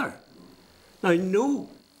together. Now, no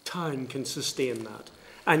town can sustain that.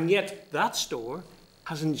 And yet that store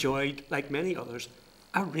has enjoyed, like many others,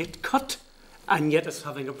 a rate cut. And yet it's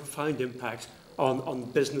having a profound impact on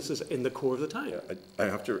businesses in the core of the town. Yeah, I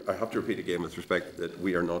have to repeat again with respect that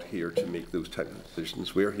we are not here to make those type of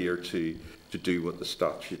decisions. We're here to do what the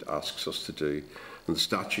statute asks us to do. And the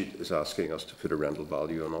statute is asking us to put a rental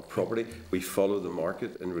value on our property. We follow the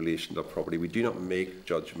market in relation to property. We do not make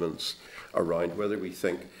judgments around whether we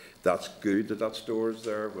think that's good that that store is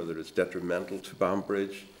there, whether it's detrimental to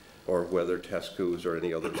Banbridge, or whether Tesco's or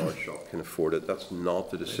any other large shop can afford it. That's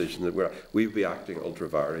not the decision that we'd be acting ultra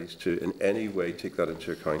vires to in any way take that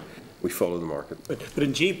into account. We follow the market. But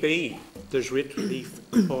in GB, there's rate relief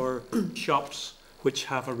for shops which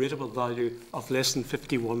have a rateable value of less than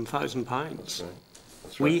 £51,000.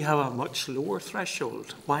 That's right. We have a much lower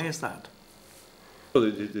threshold. Why is that?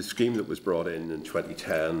 Well, the scheme that was brought in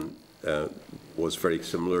 2010 was very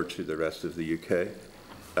similar to the rest of the UK,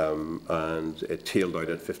 and it tailed out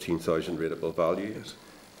at 15,000 rateable value. Yes.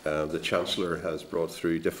 The Chancellor has brought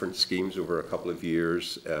through different schemes over a couple of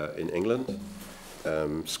years in England.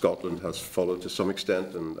 Scotland has followed to some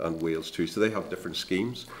extent, and Wales too, so they have different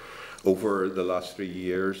schemes. Over the last 3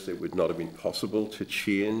 years, it would not have been possible to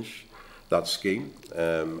change that scheme,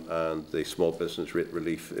 and the small business rate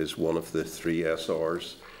relief is one of the 3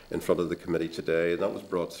 SRs in front of the committee today, and that was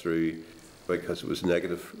brought through because it was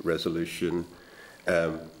negative resolution.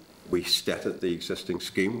 We stated the existing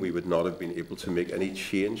scheme. We would not have been able to make any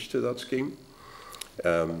change to that scheme.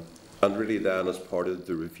 And really then, as part of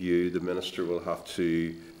the review, the Minister will have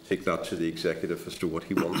to take that to the Executive as to what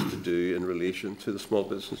he wants to do in relation to the small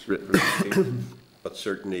business rate relief scheme. But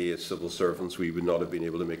certainly as civil servants, we would not have been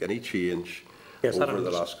able to make any change over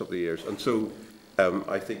the last couple of years. And so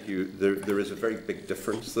I think there is a very big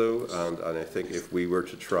difference, though, and I think if we were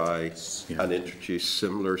to try and introduce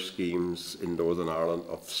similar schemes in Northern Ireland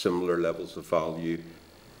of similar levels of value,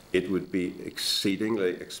 it would be exceedingly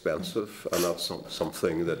expensive, and that's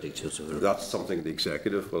something that the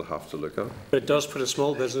Executive will have to look at. But it does put a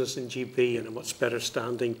small business in GB in a much better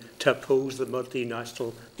standing to oppose the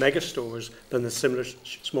multinational mega stores than the similar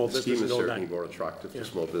small business in Northern Ireland. The scheme is certainly more attractive to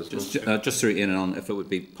small business. Just through in and on, if it would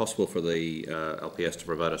be possible for the LPS to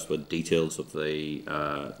provide us with details of the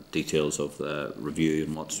review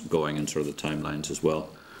and what's going and sort of the timelines as well.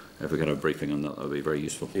 If we get a briefing on that, that would be very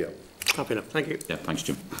useful. Yeah. Happy enough. Thank you. Yeah, thanks,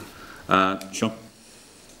 Jim. Sean?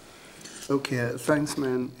 Okay, thanks,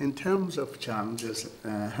 man. In terms of challenges,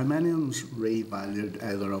 how many of them's revalued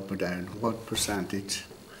either up or down? What percentage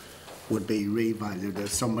would be revalued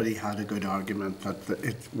if somebody had a good argument that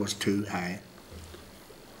it was too high?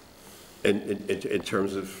 In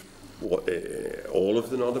terms of what, all of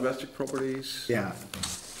the non-domestic properties? Yeah.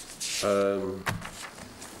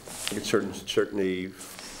 It's certainly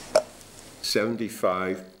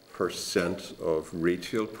 75% of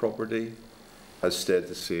retail property has stayed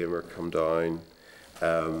the same or come down.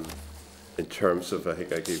 In terms of, I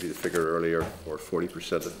think I gave you the figure earlier, or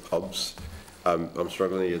 40% of pubs. I'm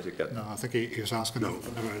struggling to get. No, I think he was asking about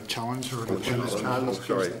a challenge or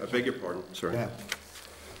sorry, I beg your pardon. Sorry. Yeah.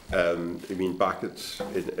 You mean back in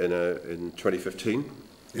 2015?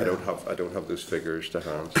 Yeah. I don't have those figures to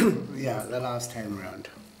hand. Yeah, the last time round.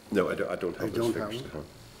 No, I don't have those figures to hand.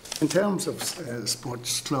 In terms of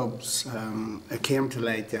sports clubs, it came to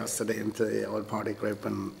light yesterday into the all-party group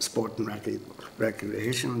on sport and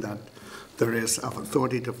recreation that there is a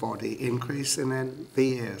 30 to 40 increase in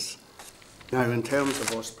NVAs. Now, in terms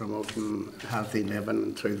of us promoting healthy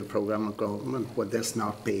living through the programme of government, would this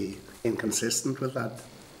not be inconsistent with that?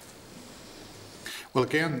 Well,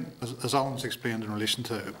 again, as Alan's explained in relation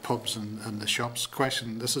to pubs and the shops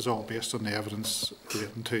question, this is all based on the evidence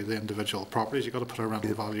relating to the individual properties. You've got to put a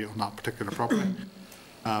rental value on that particular property.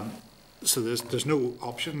 So there's no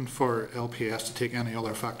option for LPS to take any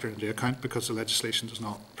other factor into account because the legislation does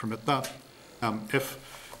not permit that. If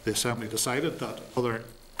the Assembly decided that other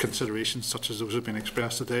considerations such as those have been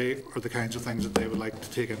expressed today are the kinds of things that they would like to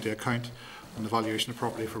take into account on the valuation of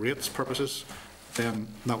property for rates purposes, then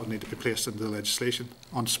that would need to be placed into the legislation.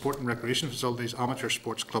 On sport and recreation facilities, amateur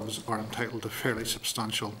sports clubs are entitled to fairly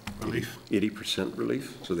substantial relief. 80%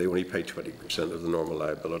 relief, so they only pay 20% of the normal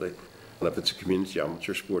liability. And if it's a community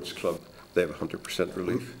amateur sports club, they have 100%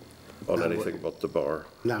 relief on anything but the bar.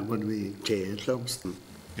 That would be GA clubs and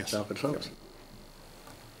soccer clubs. Yes.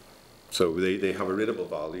 So they have a rateable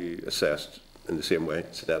value assessed in the same way.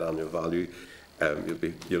 It's a net annual value.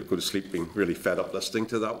 You'll go to sleep being really fed up listening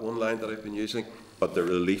to that one line that I've been using, but the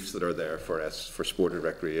reliefs that are there for sport and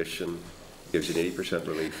recreation gives you an 80%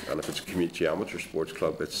 relief, and if it's a community amateur sports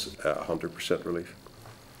club, it's 100% relief.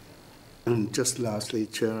 And just lastly,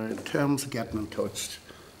 Chair, in terms of getting in touch,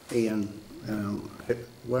 Ian,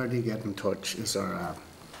 where do you get in touch? Is there a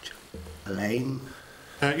line?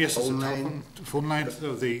 Yes, there's a phone line.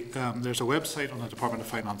 So there's a website on the Department of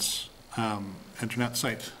Finance internet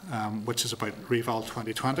site, which is about Reval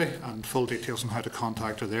 2020, and full details on how to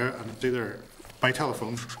contact are there, and it's either by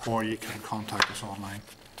telephone or you can contact us online.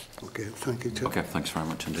 Okay, thank you, Chair. Okay, thanks very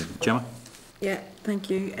much indeed. Gemma? Yeah, thank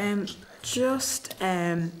you.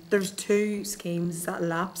 There's 2 schemes that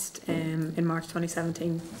lapsed in March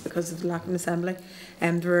 2017 because of the lack of an assembly,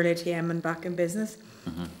 the rural ATM and back in business.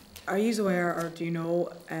 Mm-hmm. Are you aware, or do you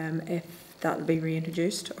know if that will be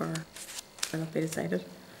reintroduced, or will that be decided?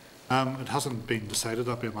 It hasn't been decided.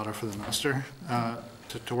 That'll be a matter for the Minister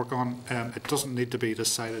to work on. It doesn't need to be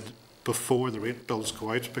decided before the rate bills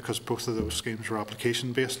go out because both of those schemes are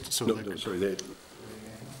application based. So sorry, the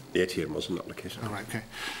ATM wasn't application. Oh, right, okay.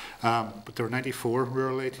 But there were 94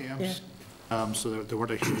 rural ATMs, so there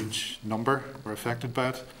weren't a huge number were affected by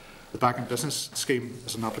it. The back in business scheme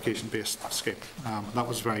is an application-based scheme. That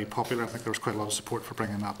was very popular. I think there was quite a lot of support for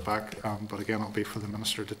bringing that back. But again, it'll be for the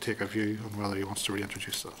Minister to take a view on whether he wants to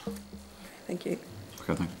reintroduce that. Thank you.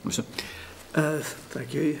 Okay, thanks. Lisa?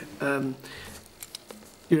 Thank you.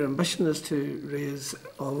 Your ambition is to raise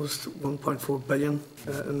almost 1.4 billion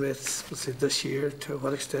in rates, let's say, this year. To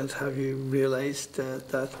what extent have you realised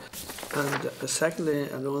that? And secondly,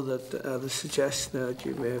 I know that the suggestion that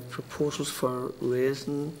you may have proposals for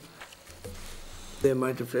raising the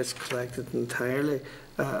amount of rates collected entirely.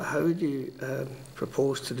 How would you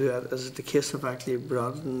propose to do that? Is it the case of actually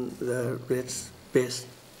broadening the rates-based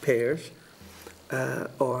payers?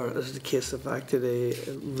 Or is it the case of actually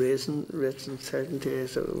raising rates in certain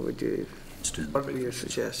days, or would you, what are your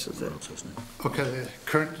suggestions there? Okay, the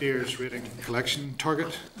current year's rating collection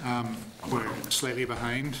target, we're slightly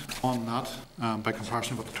behind on that by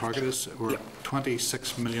comparison with what the target is. We're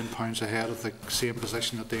 £26 million ahead of the same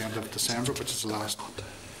position at the end of December, which is the last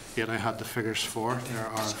date I had the figures for. There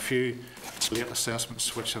are a few late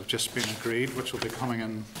assessments which have just been agreed, which will be coming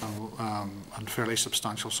in and fairly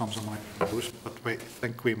substantial sums of money, but we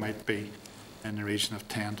think we might be in the region of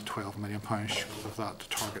 £10 to £12 million short of that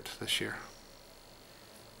target this year.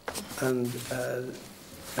 And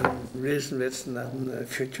raising rates in that in the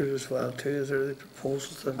future as well too. Is there any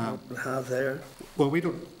proposals that we have there? Well, we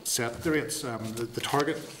don't set the rates. The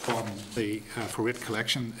target on the for rate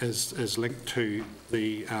collection is linked to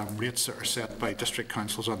the rates that are set by district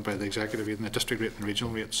councils and by the executive rate and the district rate and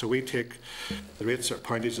regional rate. So we take the rates or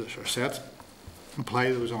poundage that are set,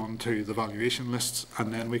 apply those on to the valuation lists,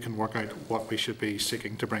 and then we can work out what we should be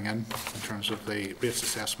seeking to bring in terms of the rates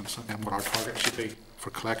assessments, and then what our target should be for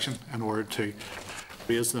collection in order to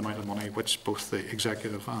raise the amount of money which both the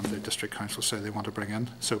executive and the district council say they want to bring in.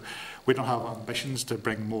 So we don't have ambitions to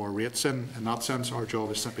bring more rates in that sense. Our job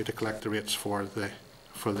is simply to collect the rates for the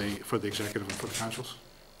executive and for the councils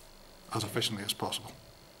as efficiently as possible.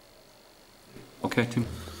 Okay, Tim.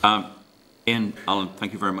 Ian, Alan,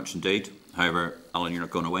 thank you very much indeed. However, Alan, you're not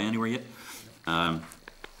going away anywhere yet.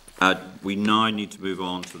 We now need to move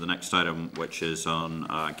on to the next item, which is on,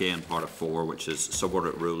 again, part of 4, which is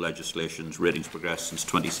subordinate rule legislation's ratings progress since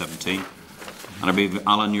 2017. And I believe,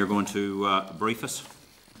 Alan, you're going to brief us,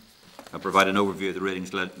 provide an overview of the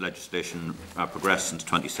ratings legislation progress since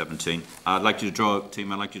 2017. I'd like you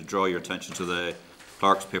to draw your attention to the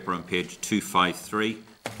clerk's paper on page 253,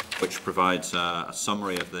 which provides a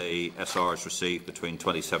summary of the SRs received between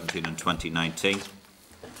 2017 and 2019.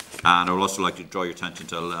 And I would also like to draw your attention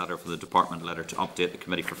to a letter from the Departmental letter to update the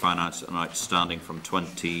Committee for Finance and Outstanding from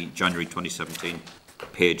January 2017,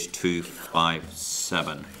 page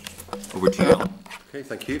 257. Over to you, Alan. Okay,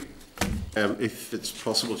 thank you. If it's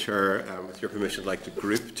possible, Chair, with your permission, I'd like to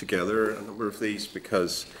group together a number of these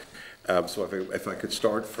because, so if I could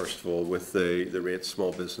start first of all with the rate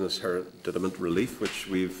small business hereditament relief, which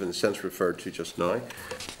we've in a sense referred to just now,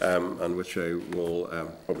 and which I will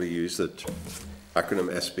probably use that acronym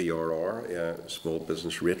SBRR, Small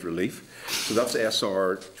Business Rate Relief. So that's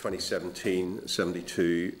SR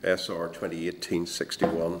 2017-72, SR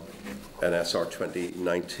 2018-61, and SR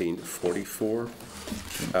 2019-44.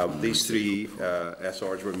 These three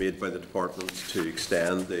SRs were made by the Department to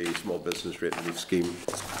extend the Small Business Rate Relief Scheme,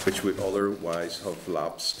 which would otherwise have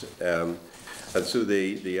lapsed. And so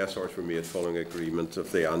the SRs were made following agreement of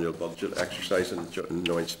the annual budget exercise and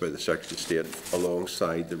announced by the Secretary of State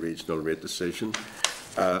alongside the regional rate decision.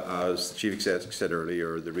 As the Chief Executive said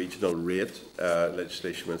earlier, the regional rate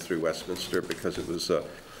legislation went through Westminster because it was a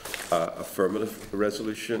affirmative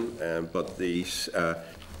resolution, but these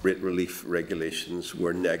rate relief regulations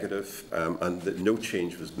were negative, and no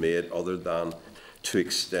change was made other than to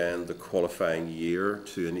extend the qualifying year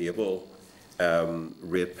to enable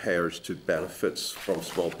ratepayers to benefits from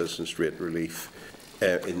small business rate relief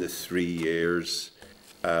in the 3 years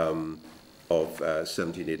of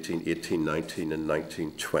 17-18, 18-19 and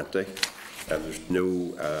 19-20. There's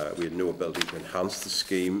no, we had no ability to enhance the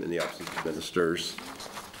scheme in the absence of ministers,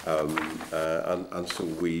 and so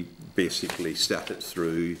we basically set it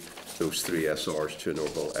through those 3 SRs to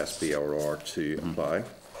enable SBRR to apply.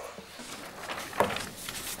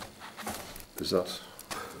 Is that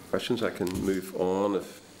questions? I can move on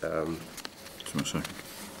if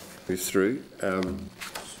move through.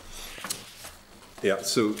 Yeah,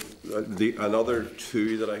 so another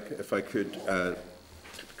 2 that if I could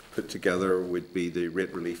put together would be the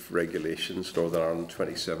rate relief regulations Northern Ireland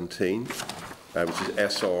 2017, which is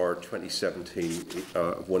SR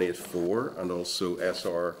 2017-184 and also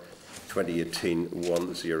SR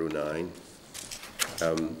 2018-109.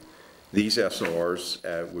 These SRs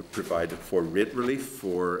were provided for rate relief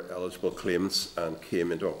for eligible claimants and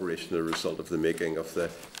came into operation as a result of the making of the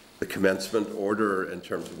commencement order in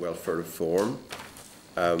terms of welfare reform.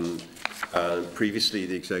 And previously,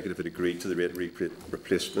 the Executive had agreed to the rate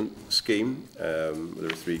replacement scheme. There were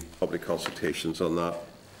 3 public consultations on that.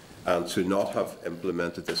 And to not have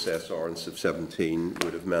implemented this SR in 17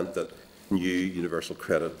 would have meant that new universal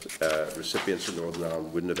credit recipients in Northern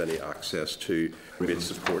Ireland wouldn't have any access to rate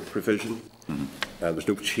support provision. There's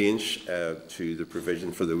no change to the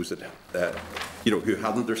provision for those that, who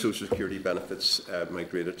hadn't their social security benefits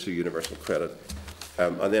migrated to universal credit.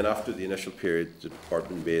 And then after the initial period, the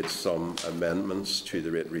Department made some amendments to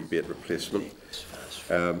the rate rebate replacement.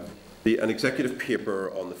 An executive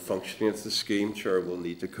paper on the functioning of the scheme, Chair, will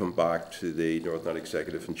need to come back to the Northern Ireland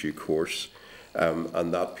Executive in due course,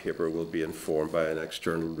 and that paper will be informed by an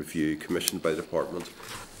external review commissioned by the Department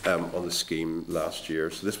on the scheme last year.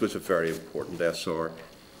 So this was a very important SR.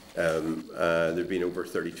 There have been over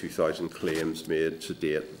 32,000 claims made to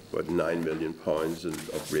date, about £9 million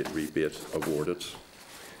of rate rebate awarded.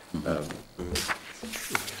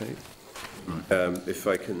 If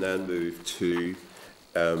I can then move to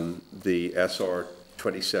the SR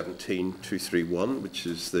 2017-231, which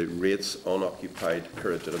is the Rates on Occupied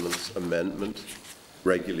Paradidiments Amendment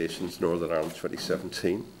Regulations Northern Ireland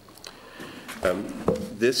 2017.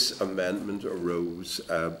 This amendment arose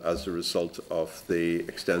as a result of the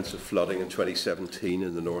extensive flooding in 2017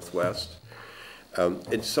 in the northwest.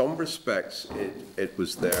 In some respects, it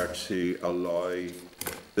was there to allow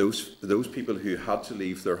those people who had to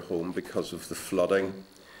leave their home because of the flooding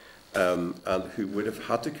and who would have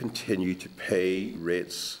had to continue to pay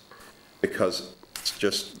rates, because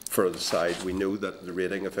just for the side, we know that the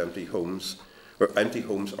rating of empty homes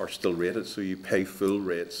are still rated, so you pay full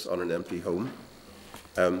rates on an empty home.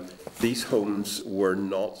 These homes were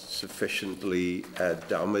not sufficiently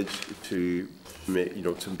damaged to, they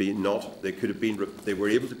were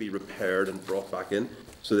able to be repaired and brought back in,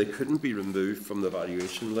 so they couldn't be removed from the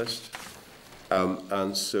valuation list.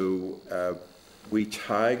 And so we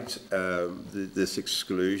tagged this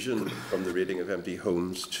exclusion from the rating of empty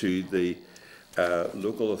homes to the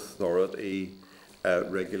local authority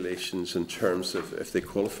regulations in terms of if they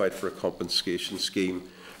qualified for a compensation scheme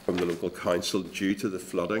from the local council due to the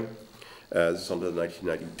flooding. This is under the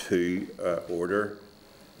 1992 order.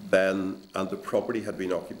 And the property had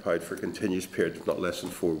been occupied for a continuous period of not less than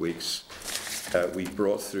 4 weeks. We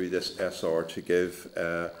brought through this SR to give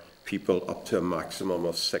people up to a maximum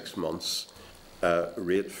of 6 months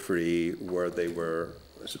rate-free where they were,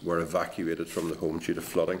 as it were, evacuated from the home due to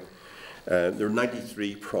flooding. There are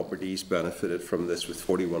 93 properties benefited from this, with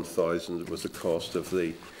 41,000 was the cost of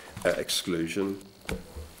the exclusion.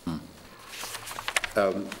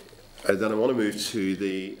 Then I want to move to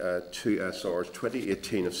the two SRs,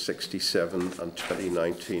 2018 of 67 and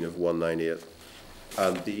 2019 of 198.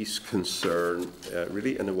 And these concern,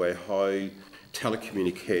 really in a way, how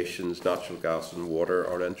telecommunications, natural gas and water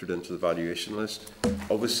are entered into the valuation list.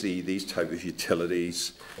 Obviously, these type of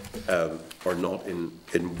utilities are not in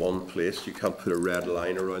one place. You can't put a red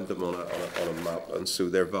line around them on a map, and so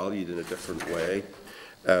they're valued in a different way.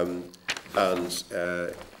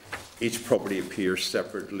 Each property appears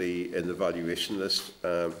separately in the valuation list,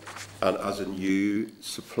 and as a new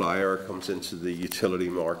supplier comes into the utility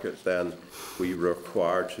market, then we are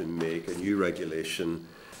required to make a new regulation.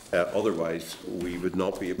 Otherwise, we would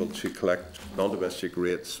not be able to collect non-domestic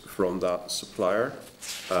rates from that supplier,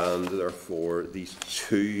 and therefore these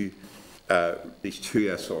two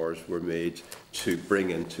SRs were made to bring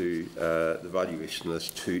into the valuation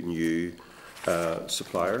list two new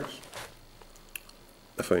suppliers.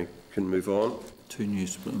 If I can move on. Two new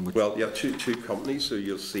suppliers? Well, yeah, two companies. So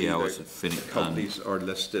you'll see the companies are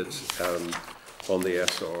listed on the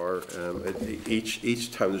SR.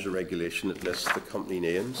 Each time there's a regulation, it lists the company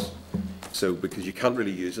names. So because you can't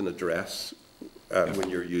really use an address when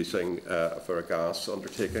you're using for a gas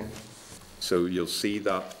undertaking. So you'll see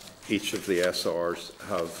that each of the SRs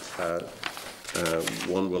have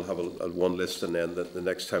one will have one list, and then the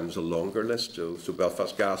next time is a longer list. So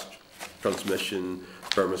Belfast Gas Transmission,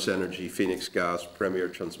 Firmus Energy, Phoenix Gas, Premier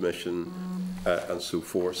Transmission, and so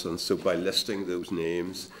forth. And so by listing those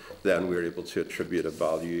names, then we're able to attribute a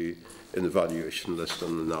value in the valuation list,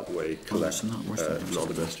 and in that way collect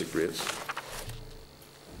non-domestic rates.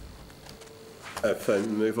 If I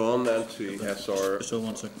move on then to SR. So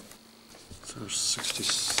 1 second. So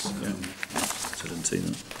 67. Yeah. So I didn't see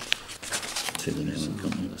that. See the name of the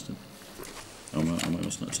company listed. Am I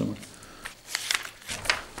missing it somewhere?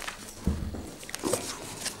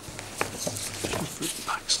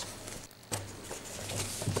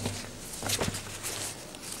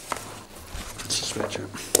 That's just Richard.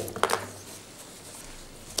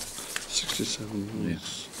 67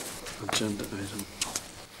 rules. Agenda item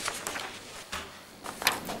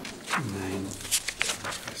 9.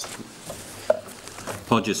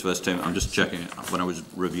 Apologies for this, Tim. I'm just checking. When I was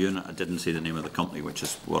reviewing it, I didn't see the name of the company, which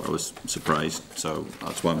is what I was surprised. So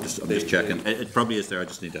that's why I'm just checking. It probably is there. I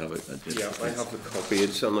just need to have it. Yeah, I have the copy.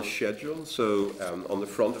 It's on the schedule. So on the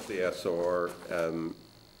front of the SR,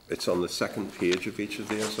 it's on the second page of each of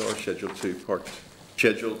the SR.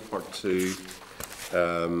 Schedule part 2.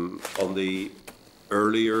 On the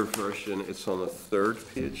earlier version, it's on the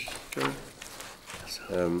 3rd page. Chair.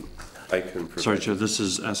 I can provide. Sorry, Chair. This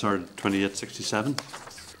is SR 2867.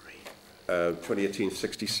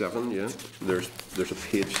 2018-67, yeah. There's a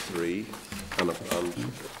page 3 and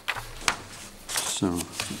so.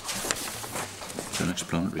 An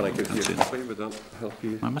explanatory. Can I give you a copy? Would that help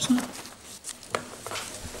you? Am I missing it?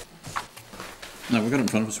 No, we've got it in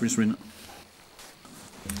front of us. We're just reading it.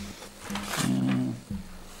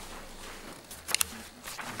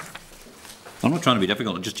 I'm not trying to be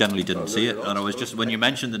difficult. I just generally didn't see it, and I was just when you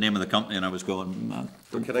mentioned the name of the company, and I was going.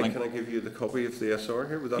 Can I give you the copy of the SR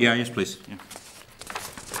here? Would that yes, please. Yeah.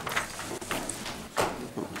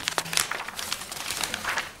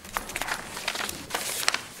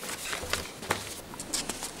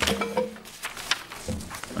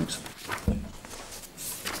 Thanks.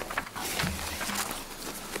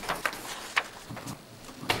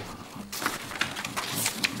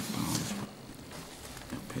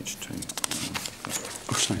 Page 2.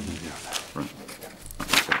 Right.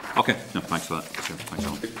 Okay, no, thanks for that. Sure, thanks,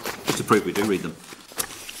 Alan. It's a proof we do read them.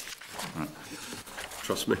 Right.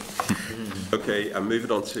 Trust me. Okay, I'm moving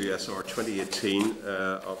on to SR 2018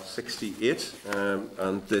 of 68,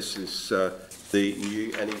 and this is the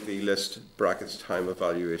new NEV list, brackets time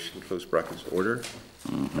evaluation, close brackets order.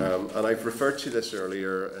 And I've referred to this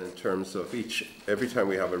earlier in terms of every time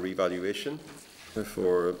we have a revaluation.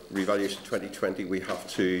 For revaluation 2020, we have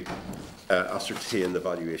to ascertain the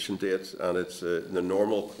valuation date, and it's the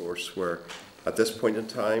normal course where at this point in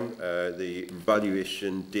time, the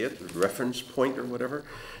valuation date, reference point or whatever,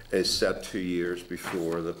 is set 2 years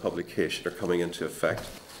before the publication or coming into effect.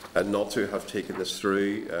 And not to have taken this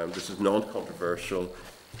through, this is non-controversial,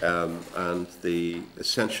 and the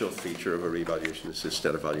essential feature of a revaluation is the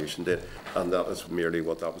set evaluation date, and that is merely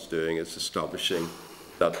what that was doing, is establishing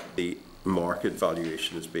that the market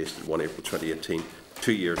valuation is based at 1 April 2018,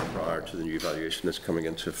 2 years prior to the new valuation is coming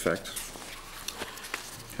into effect.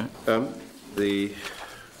 Okay. The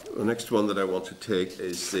next one that I want to take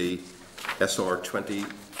is the SR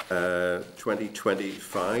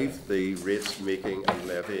 2025, the rates making and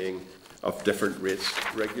levying of different rates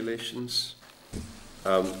regulations.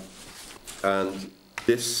 And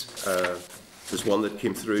this is one that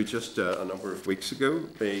came through just a number of weeks ago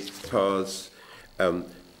because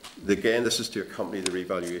again, this is to accompany the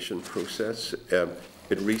revaluation process.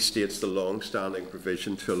 It restates the long-standing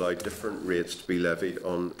provision to allow different rates to be levied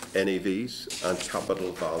on NAVs and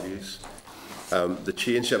capital values. The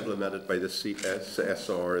change implemented by the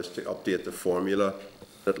CSR is to update the formula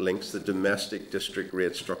that links the domestic district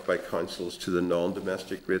rate struck by councils to the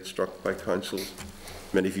non-domestic rate struck by councils.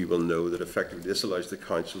 Many of you will know that effectively this allows the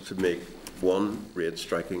council to make one rate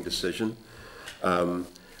striking decision.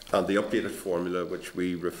 And the updated formula, which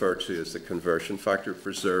we refer to as the conversion factor,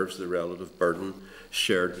 preserves the relative burden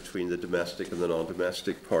shared between the domestic and the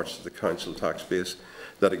non-domestic parts of the council tax base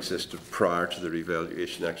that existed prior to the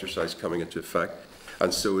revaluation exercise coming into effect.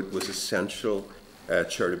 And so it was essential,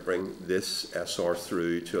 Chair, to bring this SR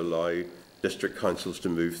through to allow district councils to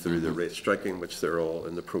move through the rate striking, which they're all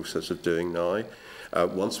in the process of doing now.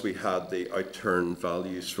 Once we had the outturned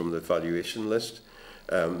values from the valuation list,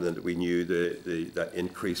 that we knew that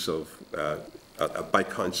increase of by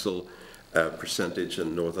council percentage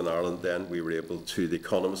in Northern Ireland, then we were able to, the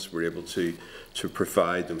economists were able to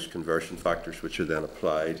provide those conversion factors, which are then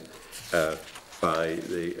applied by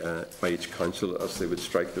each council as they would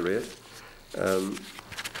strike the rate.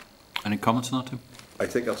 Any comments on that, Tim? I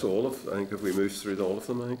think that's all of. I think if we move through all of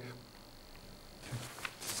them, I think.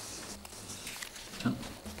 Tim?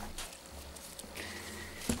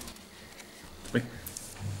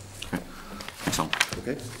 Excellent.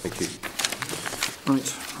 Okay, thank you. Right,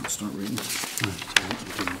 let's start reading.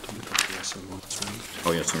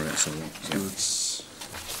 Oh, yeah, sorry, SL1. So it's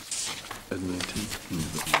in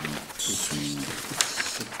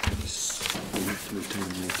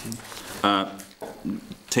 19.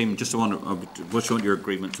 Tim, just what's your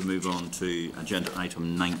agreement to move on to agenda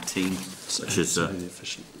item 19, which is...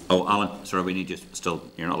 oh, Alan, sorry, we need you still.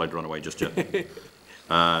 You're not allowed to run away just yet.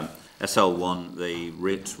 SL1, the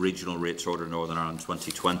regional rates order Northern Ireland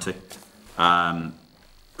 2020. I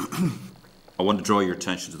want to draw your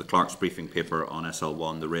attention to the clerk's briefing paper on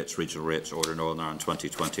SL1, the regional rates order Northern Ireland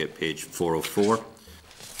 2020 at page 404,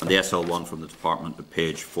 and the SL1 from the department at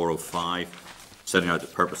page 405. setting out the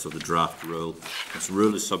purpose of the draft rule. This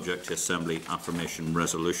rule is subject to Assembly affirmation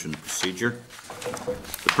resolution procedure.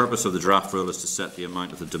 The purpose of the draft rule is to set the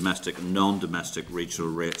amount of the domestic and non-domestic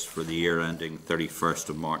regional rates for the year ending 31st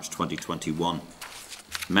of March 2021.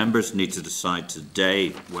 Members need to decide today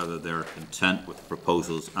whether they are content with the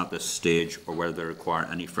proposals at this stage or whether they require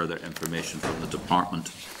any further information from the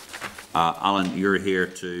Department. Alan, you're here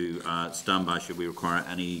to stand by should we require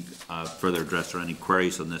any further address or any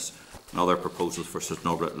queries on this and other proposals for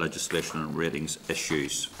sustainable legislation and ratings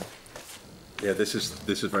issues. Yeah, this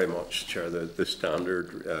is very much, Chair, the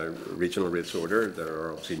standard regional rates order. There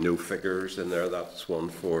are obviously no figures in there. That's one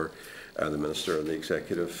for the Minister and the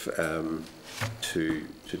Executive to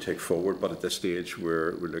take forward. But at this stage,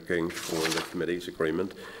 we're looking for the committee's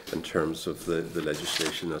agreement in terms of the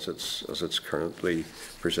legislation as it's currently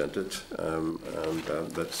presented.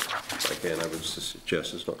 That's, again, I would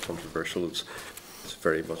suggest it's not controversial. It's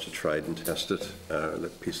very much a tried and tested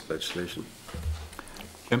piece of legislation.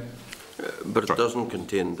 Jim? But it doesn't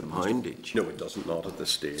contain the poundage. No, it doesn't, not at this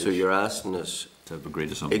stage. So you're asking us, To agree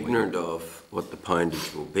to something. ignorant of what the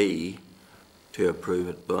poundage will be, to approve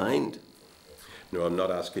it blind? No, I'm not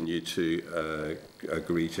asking you to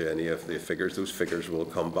agree to any of the figures. Those figures will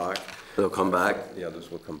come back. They'll come back? Yeah, those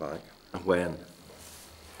will come back. When?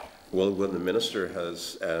 Well, when the Minister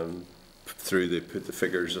has put the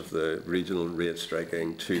figures of the regional rate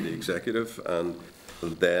striking to the Executive, and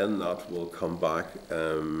then that will come back.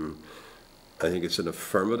 I think it's an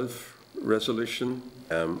affirmative resolution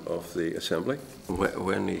of the Assembly.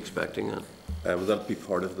 When are you expecting that? Will that be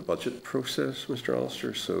part of the budget process, Mr.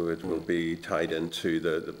 Alistair? So it will be tied into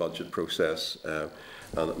the budget process,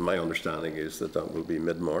 and my understanding is that will be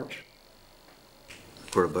mid-March.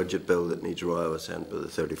 For a budget bill that needs royal assent by the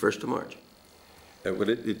 31st of March? Well,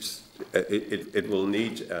 it will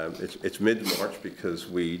need, it's mid-March because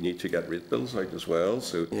we need to get rate bills out as well.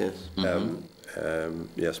 So yes,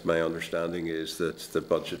 yes, my understanding is that the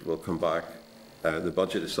budget will come back. The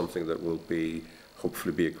budget is something that will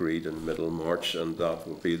hopefully be agreed in middle March, and that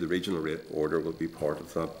will be the regional rate order will be part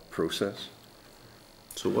of that process.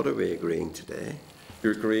 So what are we agreeing today?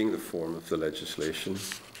 You're agreeing the form of the legislation,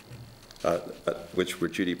 which we're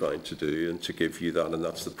duty bound to do and to give you that, and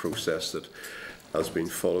that's the process that has been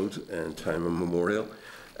followed in time immemorial,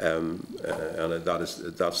 and that's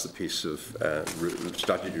the piece of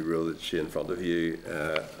statutory rule that's in front of you,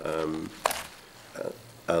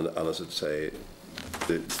 and as I say,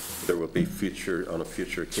 there will be on a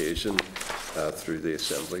future occasion through the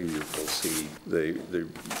Assembly. You will see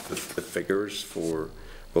the figures for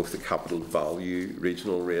both the capital value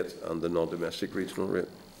regional rate and the non-domestic regional rate.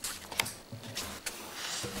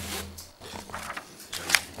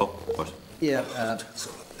 Yeah,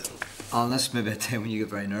 on this maybe a time when you get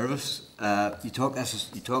very nervous. You talk as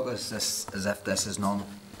if this is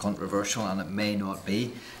non-controversial, and it may not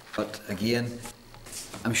be. But again,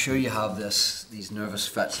 I'm sure you have these nervous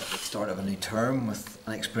fits at the start of a new term with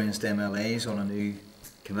inexperienced MLAs on a new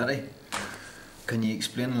committee. Can you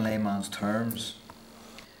explain in layman's terms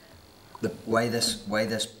the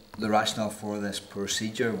rationale for this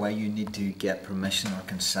procedure? Why you need to get permission or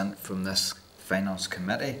consent from this finance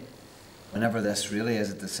committee, whenever this really is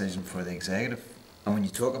a decision for the Executive? And when you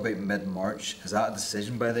talk about mid-March, is that a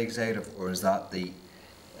decision by the Executive, or is that the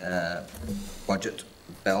budget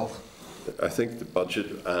bill? I think the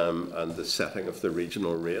budget and the setting of the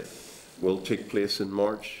regional rate will take place in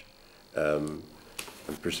March. I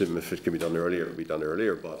presume if it can be done earlier, it will be done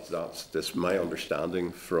earlier, but that's my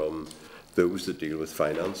understanding from those that deal with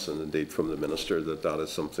finance, and indeed from the Minister, that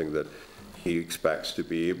is something that he expects to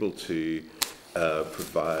be able to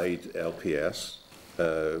provide LPS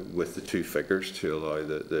with the two figures to allow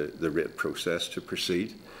the rate process to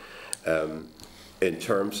proceed. In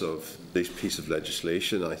terms of this piece of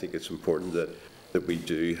legislation, I think it's important that we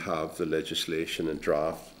do have the legislation in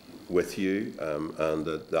draft with you, and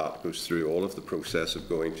that goes through all of the process of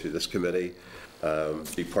going to this committee.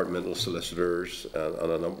 Departmental solicitors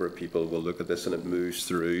and a number of people will look at this, and it moves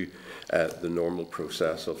through the normal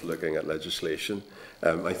process of looking at legislation.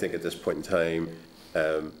 I think at this point in time,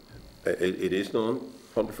 it is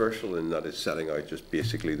non-controversial in that it's setting out just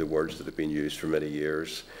basically the words that have been used for many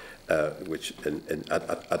years, which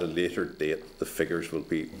at a later date the figures will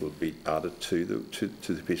be added to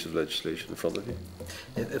the piece of legislation in front of you.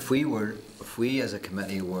 If we as a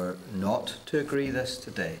committee were not to agree this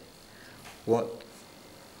today, what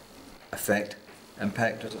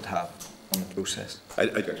impact does it have on the process? I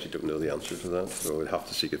actually don't know the answer to that, so I would have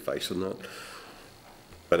to seek advice on that.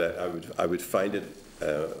 But I would find it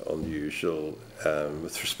unusual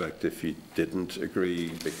with respect if you didn't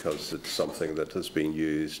agree, because it's something that has been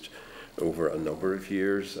used over a number of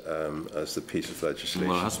years as the piece of legislation.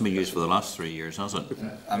 Well, it hasn't been used for the last 3 years, has it?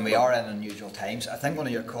 And we are in unusual times. I think one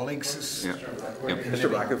of your colleagues is... Yeah. Mr.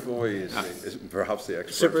 McAvoy is perhaps the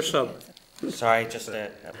expert. Super sub. Sorry, just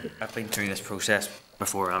I've been through this process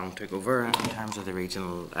before Alan took over in terms of the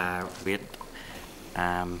regional rate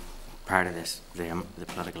prior to this, the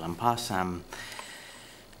political impasse.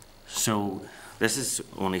 So this is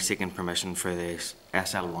only seeking permission for the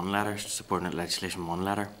SL1 letter, Subordinate Legislation 1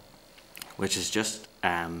 letter, which is just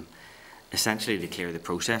essentially to clear the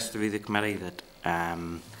process through the committee that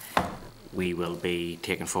we will be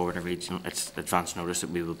taking forward a regional, it's advance notice that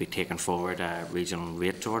we will be taking forward a regional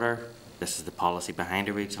rates order. This is the policy behind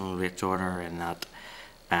a regional rates order, in that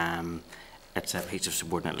it's a piece of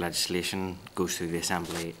subordinate legislation, goes through the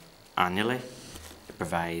Assembly annually to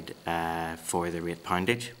provide for the rate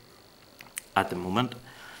poundage. At the moment,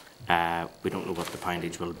 we don't know what the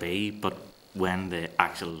poundage will be, but when the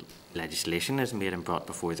actual legislation is made and brought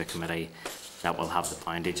before the committee, that will have the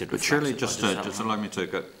poundage. But surely, just allow me to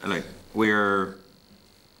go, like,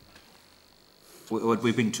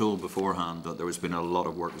 we've been told beforehand that there has been a lot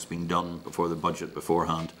of work that's been done before the budget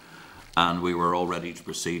beforehand, and we were all ready to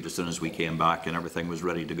proceed as soon as we came back and everything was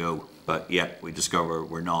ready to go. But yet we discover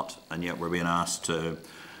we're not, and yet we're being asked to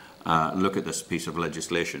look at this piece of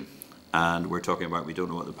legislation. And we're talking about we don't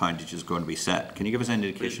know what the poundage is going to be set. Can you give us any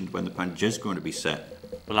indication when the poundage is going to be set?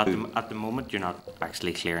 Well, at the moment, you're not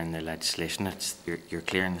actually clearing the legislation. You're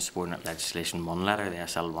clearing the Subordinate Legislation 1 letter, the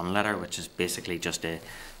SL1 letter, which is basically just the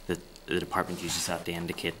department uses that to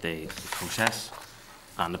indicate the process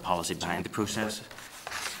and the policy behind the process.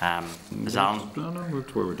 As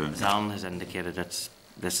Alan has indicated, this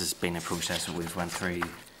has been a process that we've went through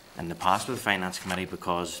in the past with the Finance Committee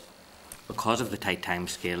because of the tight time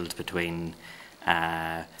scales between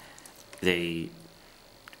the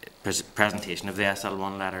presentation of the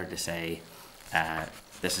SL1 letter to say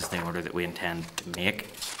this is the order that we intend to make,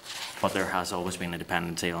 but there has always been a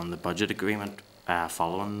dependency on the budget agreement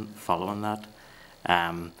following that.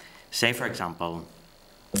 Say, for example,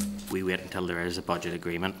 we wait until there is a budget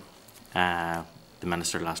agreement. The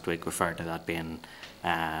Minister last week referred to that being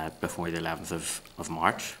before the 11th of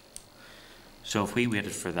March. So if we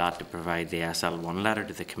waited for that to provide the SL1 letter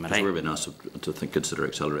to the committee... We're being asked to consider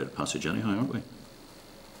accelerated passage anyhow, aren't we?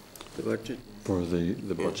 The budget? For the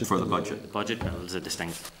budget? For the budget. The budget bill is a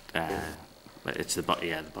distinct... it's the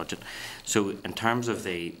budget. So in terms of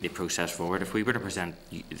the process forward, if we were to present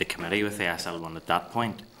the committee with the SL1 at that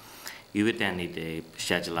point, you would then need to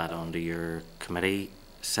schedule that onto your committee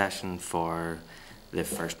session for the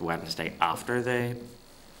first Wednesday after the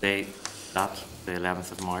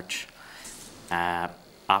 11th of March.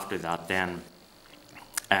 After that, then,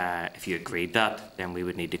 if you agreed that, then we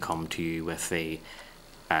would need to come to you with the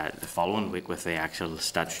following week with the actual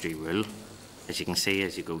statutory rule. As you can see,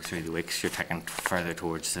 as you go through the weeks, you're taking further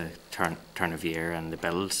towards the turn of year and the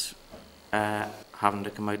bills having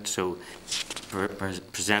to come out. So,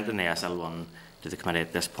 presenting the SL1 to the committee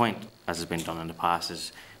at this point, as has been done in the past,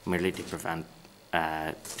 is merely to prevent,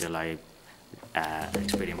 to allow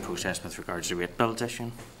expedient process with regards to rate bills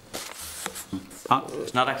issuing.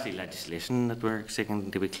 It's not actually legislation that we're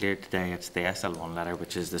seeking to be cleared today, it's the SL1 letter,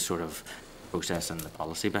 which is the sort of process and the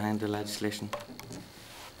policy behind the legislation.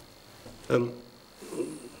 Yeah.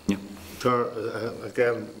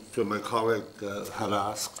 Again, my colleague had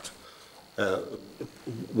asked,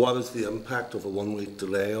 what is the impact of a one-week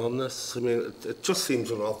delay on this? I mean, it just seems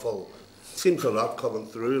a lot coming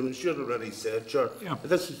through, and as you already said, sure, yeah.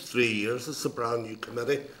 This is 3 years, this is a brand new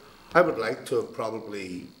committee. I would like to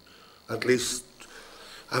probably, at least,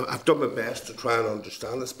 I've done my best to try and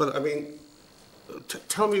understand this, but I mean,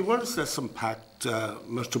 tell me, where does this impact,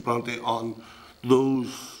 Mr. Bronte, on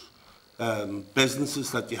those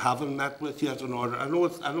businesses that you haven't met with yet in order? I know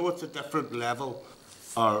it's a different level,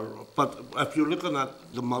 but if you're looking at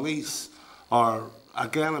the monies, or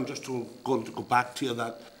again, I'm just going to go back to you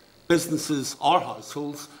that businesses or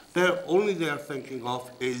households, they're thinking of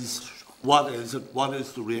is what is it, what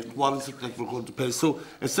is the rate, what is it that we're going to pay. So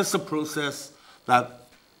is this a process that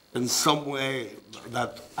in some way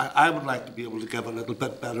that I would like to be able to give a little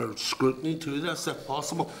bit better scrutiny to this if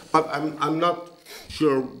possible, but I'm not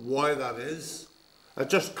sure why that is. I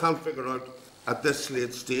just can't figure out at this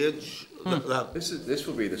late stage that this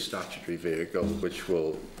will be the statutory vehicle which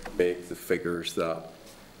will make the figures that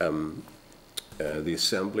the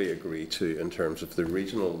Assembly agree to in terms of the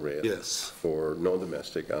regional rate, yes, for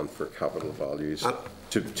non-domestic and for capital values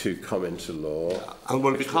to come into law. And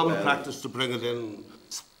will it be common practice to bring it in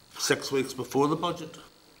 6 weeks before the budget?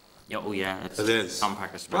 Yeah, oh yeah, it is. Common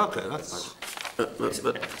practice. Okay, that's... Go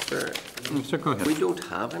ahead. We don't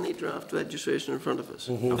have any draft legislation in front of us.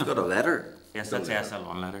 We've got a letter. Yes, that's the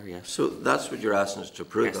SL1 letter, yes. So that's what you're asking us to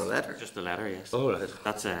approve, Yes, a letter? just a letter, yes. All right.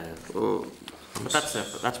 That's Oh, but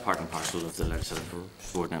that's part and parcel of the legislative,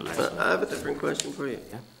 subordinate but legislative. I have a different question for you.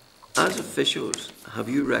 Yeah. As officials, have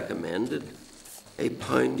you recommended a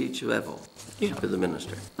poundage level to the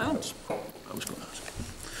minister? I was going to ask.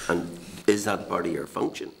 And is that part of your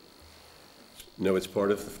function? No, it's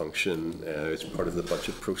part of the function, it's part of the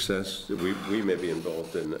budget process. We may be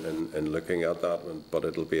involved in looking at that, but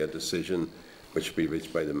it'll be a decision which will be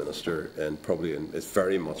reached by the minister, and probably it's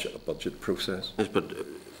very much a budget process. Yes, but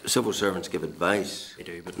civil servants give advice. They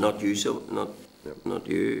do, but not you, not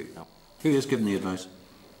you. No. Who is giving the advice?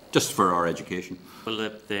 Just for our education.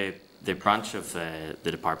 Well, the branch of the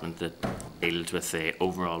department that deals with the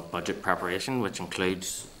overall budget preparation, which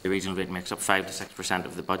includes the regional rate, makes up 5 to 6%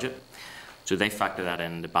 of the budget. So they factor that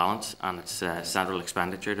in the balance, and it's Central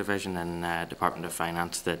Expenditure Division in Department of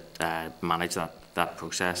Finance that manage that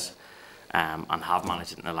process and have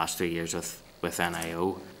managed it in the last 3 years with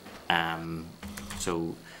NIO.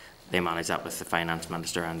 So they manage that with the Finance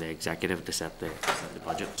Minister and the Executive to set the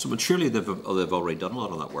budget. So, but surely they've already done a lot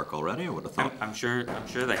of that work already, I would have thought. I'm sure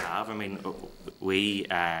they have. I mean, we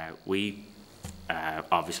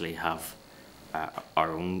obviously have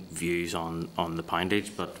our own views on the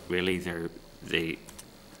poundage, but really the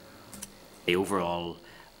overall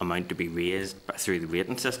amount to be raised through the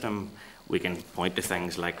rating system, we can point to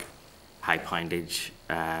things like high poundage,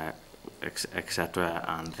 etc.,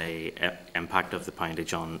 and the impact of the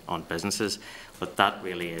poundage on businesses. But that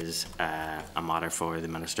really is a matter for the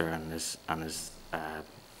minister and his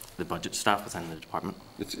the budget staff within the department.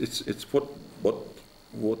 It's what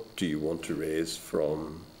do you want to raise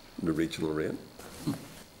from the regional rate?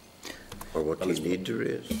 Or what do you need to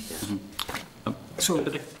raise? Yes.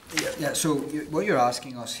 So, what you're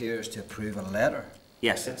asking us here is to approve a letter.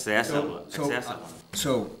 Yes, it's the SL1.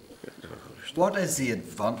 So, what is the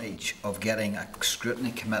advantage of getting a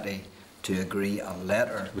scrutiny committee to agree a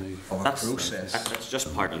letter or a process? That's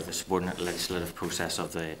just part of the subordinate legislative process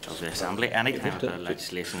of the Assembly. Any time that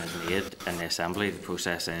legislation is made in the Assembly, the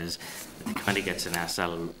process is that the committee gets an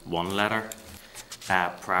SL1 letter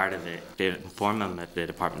prior to inform them that the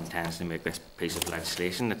department intends to make this piece of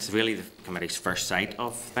legislation. It's really the committee's first sight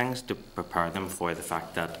of things to prepare them for the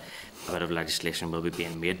fact that a bit of legislation will be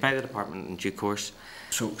being made by the department in due course.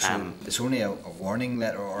 So it's only a warning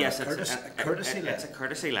letter or yes, a courtesy letter? It's a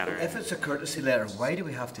courtesy letter. If it's a courtesy letter, why do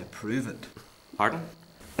we have to approve it? Pardon?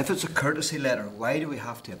 If it's a courtesy letter, why do we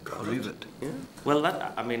have to approve it? Yeah. Well,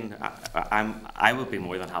 I would be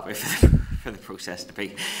more than happy for the process to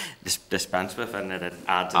be dispensed with, and that it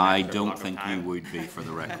adds. I don't think you would be, for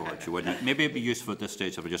the record. You wouldn't. Maybe it'd be useful at this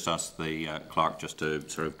stage if I just ask the clerk just to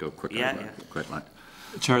sort of go quicker. Quick line.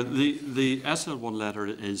 Chair, the SL1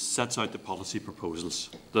 letter sets out the policy proposals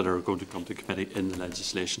that are going to come to committee in the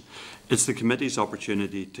legislation. It's the committee's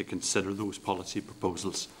opportunity to consider those policy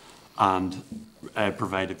proposals and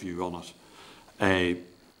provide a view on it.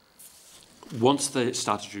 Once the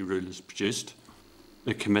statutory rule is produced,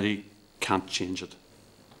 the committee can't change it.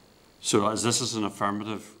 So as this is an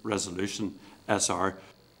affirmative resolution, SR,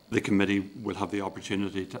 the committee will have the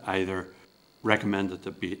opportunity to either recommend that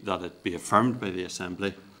it be affirmed by the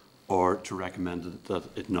Assembly, or to recommend that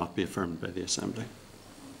it not be affirmed by the Assembly.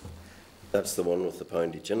 That's the one with the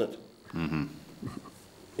poundage in it. Mm-hmm.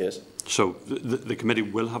 Yes. So the committee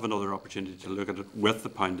will have another opportunity to look at it with the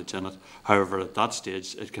poundage in it. However, at that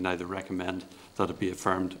stage, it can either recommend that it be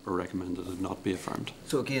affirmed or recommend that it not be affirmed.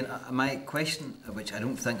 So again, my question, which I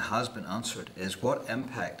don't think has been answered, is what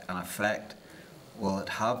impact and effect will it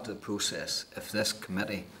have to the process if this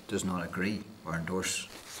committee does not agree or endorse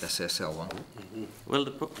this SL1? Well,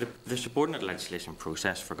 the subordinate legislation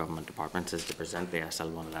process for government departments is to present the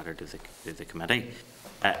SL1 letter to the committee.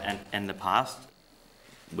 And in the past,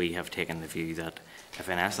 we have taken the view that if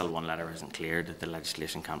an SL1 letter isn't cleared, that the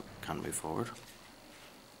legislation can't move forward.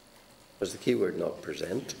 Was the key word not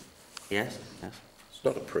present? Yes, yes. It's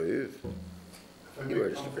not approve. The key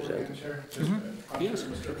word is to present. Yes.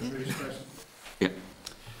 Yeah.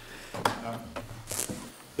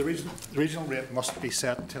 The regional rate must be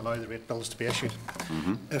set to allow the rate bills to be issued.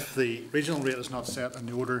 If the regional rate is not set and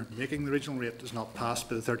the order making the regional rate is not passed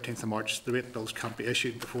by the 13th of March, the rate bills can't be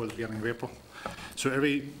issued before the beginning of April. So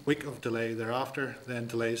every week of delay thereafter then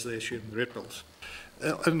delays the issue of the rate bills.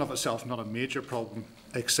 In and of itself, not a major problem,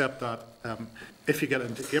 except that if you get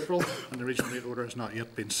into April and the regional rate order has not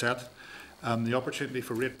yet been set, the opportunity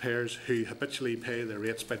for ratepayers who habitually pay their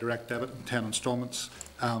rates by direct debit in 10 instalments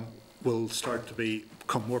will start to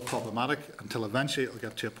become more problematic, until eventually it will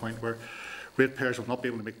get to a point where ratepayers will not be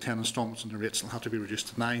able to make 10 instalments and the rates will have to be reduced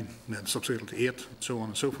to 9 and then subsequently to 8 and so on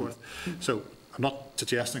and so forth. So I'm not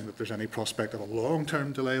suggesting that there's any prospect of a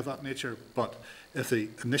long-term delay of that nature, but if the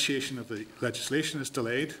initiation of the legislation is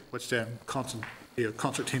delayed, which then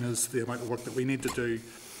concertinas the amount of work that we need to do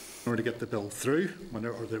in order to get the bill through, or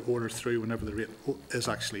the order through whenever the rate is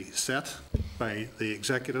actually set by the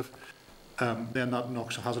executive, then that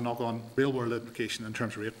has a knock-on real-world implication in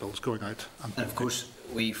terms of rate bills going out. And of course,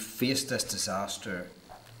 we faced this disaster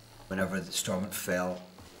whenever the Stormont fell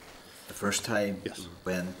the first time, yes,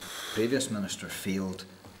 when the previous minister failed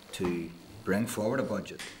to bring forward a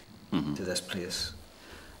budget to this place.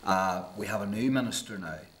 We have a new minister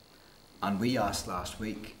now, and we asked last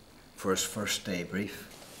week for his first day brief,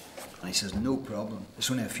 and he says no problem, it's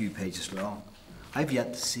only a few pages long. I've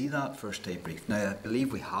yet to see that first day brief. Now I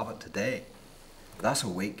believe we have it today, but that's a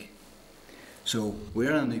week. So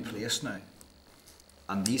we're in a new place now,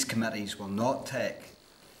 and these committees will not take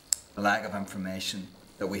the lack of information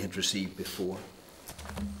that we had received before,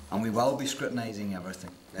 and we will be scrutinising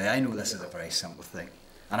everything. Now I know this is a very simple thing,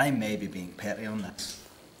 and I may be being petty on this,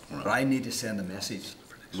 but I need to send a message,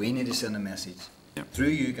 we need to send a message through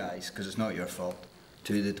you guys, because it's not your fault,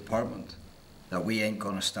 to the department that we ain't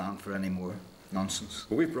going to stand for any more nonsense.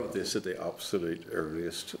 Well, we brought this at the absolute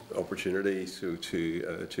earliest opportunity, so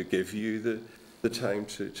to give you the time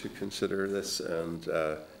to consider this, and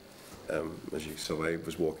as you saw, I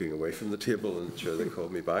was walking away from the table and sure they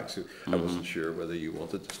called me back, so I wasn't sure whether you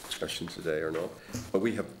wanted this discussion today or not. But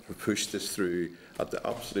we have pushed this through at the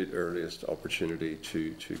absolute earliest opportunity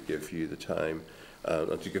to give you the time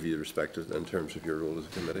and to give you the respect in terms of your role as a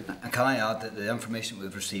committee. And can I add that the information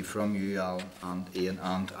we've received from you, Alan and Ian,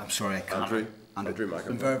 and I'm sorry I can't. Andrew it's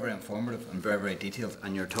been very, very informative and very, very detailed,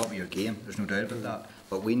 and you're top of your game, there's no doubt about that.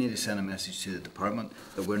 But we need to send a message to the department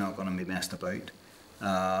that we're not going to be messed about.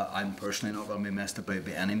 I'm personally not going to be messed about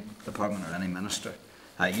by any department or any minister.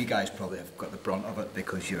 You guys probably have got the brunt of it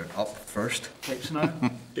because you're up first type scenario.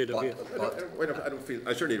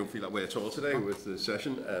 I certainly don't feel that way at all today with the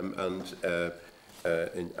session.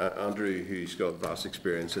 Andrew, who's got vast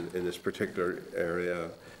experience in this particular area,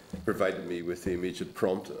 provided me with the immediate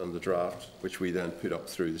prompt and the draft, which we then put up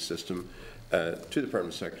through the system to the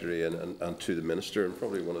Permanent Secretary and to the Minister, and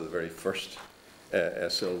probably one of the very first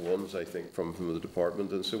SL1s, I think, from the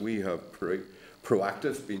department. And so we have been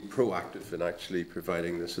proactive in actually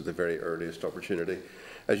providing this at the very earliest opportunity.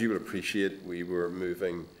 As you will appreciate, we were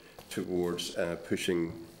moving towards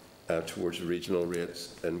pushing towards regional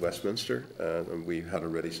rates in Westminster, and we had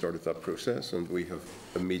already started that process, and we have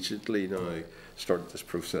immediately now started this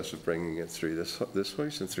process of bringing it through this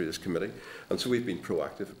House and through this committee. And so we've been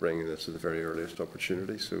proactive at bringing this at the very earliest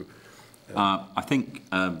opportunity. So I think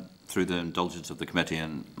through the indulgence of the committee,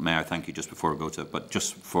 and may I thank you just before we go to it, but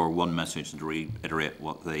just for one message and to reiterate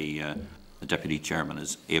what the Deputy Chairman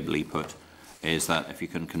has ably put, is that if you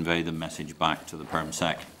can convey the message back to the Perm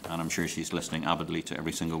Sec, and I'm sure she's listening avidly to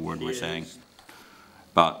every single word we're saying,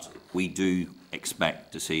 but we do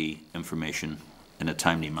expect to see information in a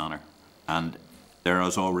timely manner, and there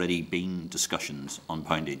has already been discussions on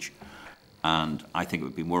poundage, and I think it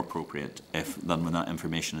would be more appropriate if, then when that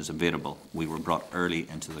information is available, we were brought early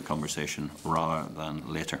into the conversation rather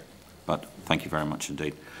than later. But thank you very much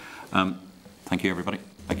indeed. Thank you, everybody.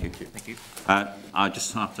 Thank you. Thank you. I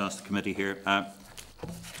just have to ask the committee here, I'll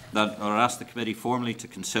ask the committee formally to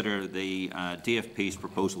consider the DFP's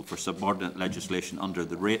proposal for subordinate legislation under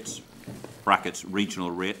the rates, brackets,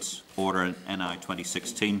 regional rates, order NI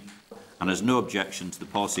 2016, and has no objection to the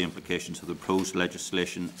policy implications of the proposed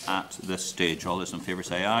legislation at this stage. All those in favour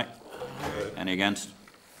say aye. Any against?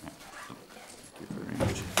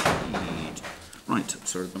 Right,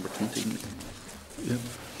 sorry, number 20. Yep.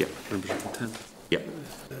 Yep. Number 10. Yep.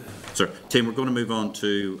 Sir, Tim, we're going to move on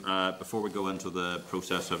to, before we go into the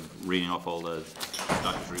process of reading off all the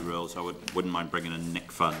statutory rules, I wouldn't mind bringing in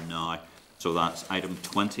NICVA now. So that's item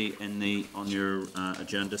 20 on your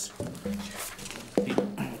agendas.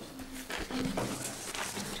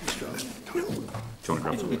 Do you want to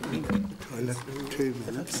grab something? Toilet, 2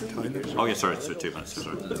 minutes. Toilet. Oh, yes, sorry, so 2 minutes.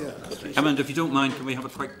 Sorry. Emma, if you don't mind, can we have a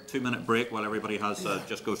quick 2-minute break while everybody has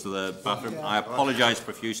just goes to the bathroom? I apologise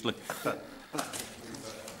profusely.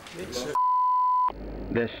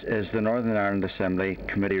 This is the Northern Ireland Assembly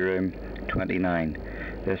Committee Room 29.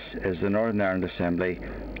 This is the Northern Ireland Assembly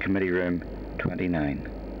Committee Room 29.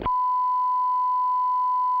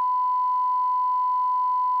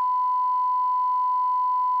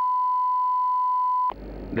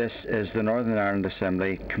 This is the Northern Ireland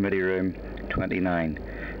Assembly Committee Room 29.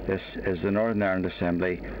 This is the Northern Ireland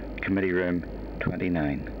Assembly Committee Room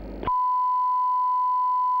 29.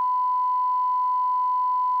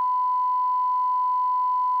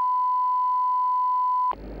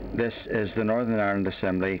 This is the Northern Ireland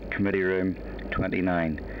Assembly Committee Room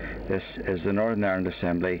 29. This is the Northern Ireland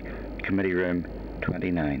Assembly Committee Room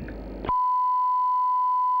 29.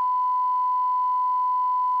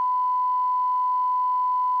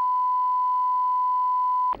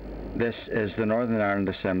 This is the Northern Ireland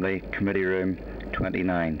Assembly Committee Room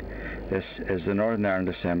 29. This is the Northern Ireland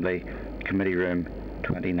Assembly Committee Room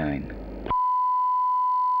 29.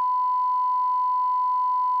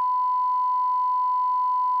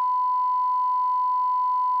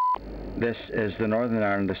 This is the Northern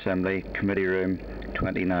Ireland Assembly Committee Room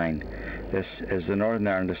 29. This is the Northern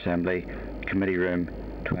Ireland Assembly Committee Room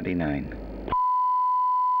 29.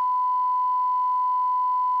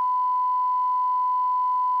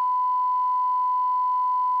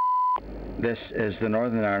 This is the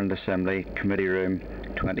Northern Ireland Assembly Committee Room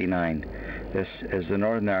 29. This is the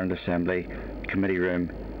Northern Ireland Assembly Committee Room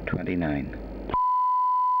 29.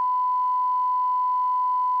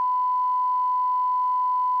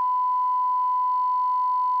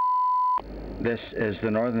 This is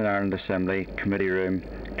the Northern Ireland Assembly Committee Room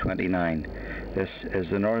 29. This is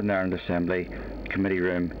the Northern Ireland Assembly Committee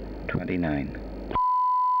Room 29.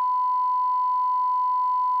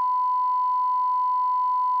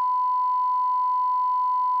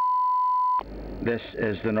 This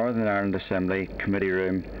is the Northern Ireland Assembly Committee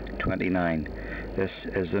Room 29. This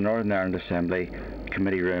is the Northern Ireland Assembly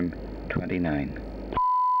Committee Room 29.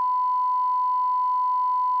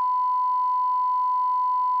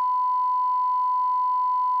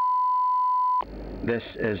 This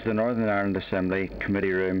is the Northern Ireland Assembly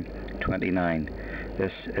Committee Room 29.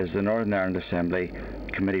 This is the Northern Ireland Assembly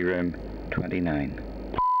Committee Room 29.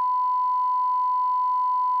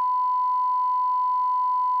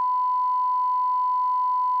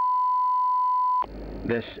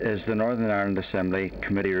 This is the Northern Ireland Assembly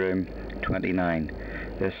Committee Room 29.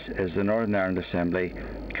 This is the Northern Ireland Assembly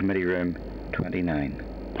Committee Room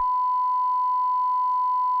 29.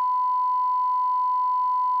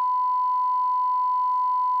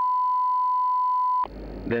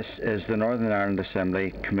 This is the Northern Ireland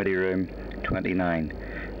Assembly Committee Room 29.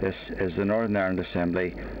 This is the Northern Ireland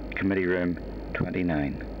Assembly Committee Room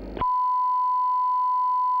 29.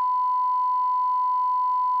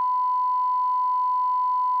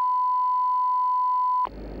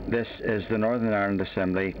 This is the Northern Ireland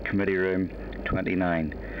Assembly Committee Room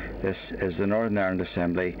 29. This is the Northern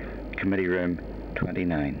Ireland Assembly Committee Room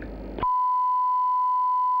 29.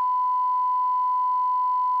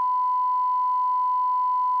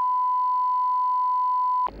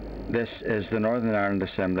 This is the Northern Ireland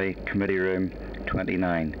Assembly Committee Room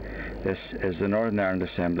 29. This is the Northern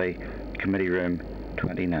Ireland Assembly Committee Room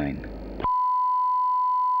 29.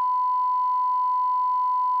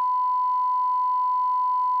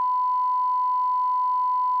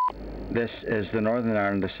 This is the Northern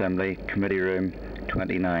Ireland Assembly Committee Room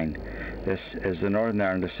 29.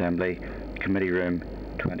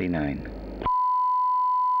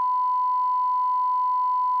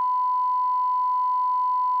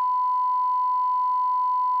 This is the Northern Ireland Assembly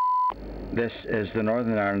Committee Room 29. This is the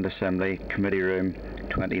Northern Ireland Assembly Committee Room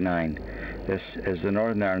 29. This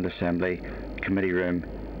is the Northern Ireland Assembly Committee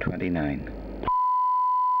Room 29.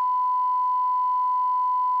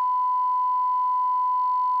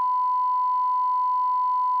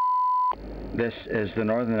 This is the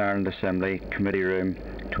Northern Ireland Assembly Committee Room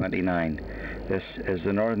 29. This is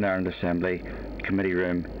the Northern Ireland Assembly Committee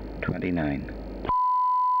Room 29.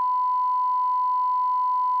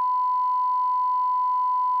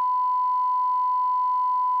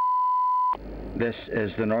 This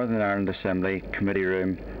is the Northern Ireland Assembly Committee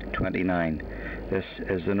Room 29. This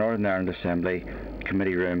is the Northern Ireland Assembly Committee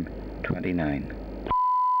Room 29.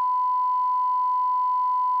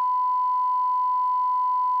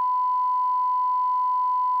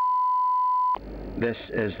 This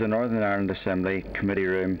is the Northern Ireland Assembly Committee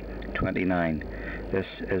Room 29. This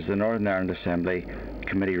is the Northern Ireland Assembly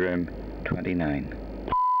Committee Room 29.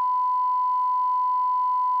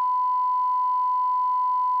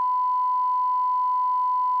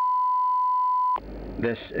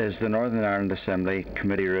 This is the Northern Ireland Assembly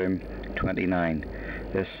Committee Room 29.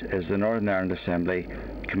 This is the Northern Ireland Assembly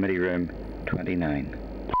Committee Room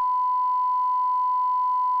 29.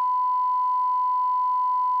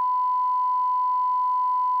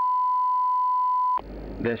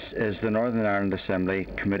 This is the Northern Ireland Assembly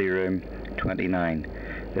Committee Room 29.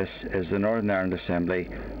 This is the Northern Ireland Assembly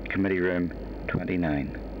Committee Room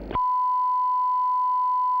 29.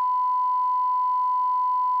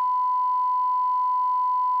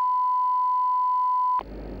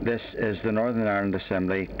 This is the Northern Ireland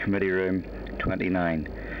Assembly Committee Room 29.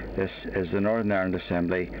 This is the Northern Ireland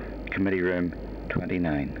Assembly Committee Room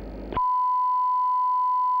 29.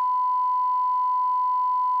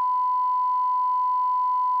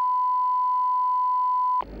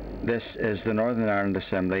 This is the Northern Ireland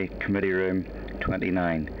Assembly Committee Room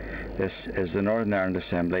 29. This is the Northern Ireland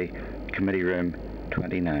Assembly Committee Room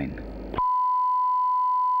 29.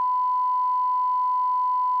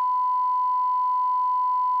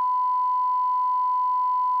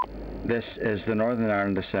 This is the Northern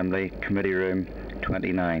Ireland Assembly Committee Room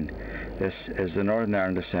 29. This is the Northern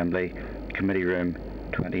Ireland Assembly Committee Room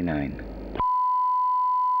 29.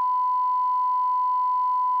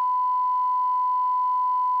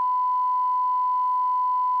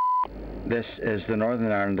 This is the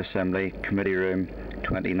Northern Ireland Assembly Committee Room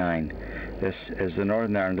 29. This is the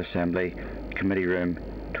Northern Ireland Assembly Committee Room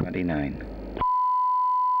 29.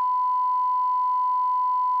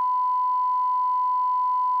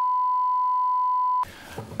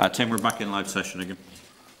 Tim, we're back in live session again.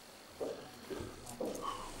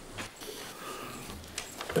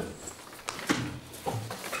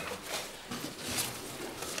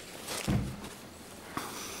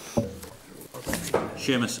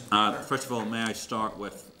 Seamus, first of all, may I start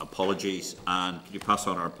with apologies, and could you pass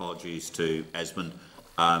on our apologies to Esmond?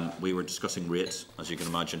 We were discussing rates, as you can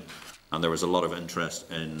imagine, and there was a lot of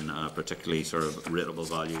interest in particularly sort of rateable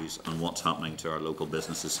values and what's happening to our local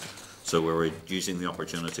businesses. So we were using the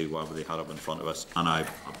opportunity while they had it in front of us, and I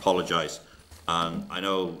apologise. And I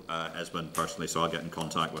know Esmond personally, so I'll get in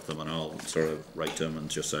contact with him and I'll sort of write to him and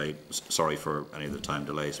just say sorry for any of the time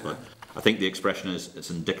delays. But I think the expression is it's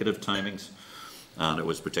indicative timings, and it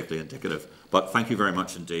was particularly indicative. But thank you very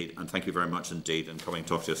much indeed, and thank you very much indeed in coming to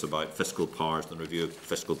talk to us about fiscal powers and review of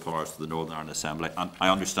fiscal powers to the Northern Ireland Assembly. And I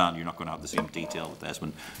understand you're not going to have the same detail with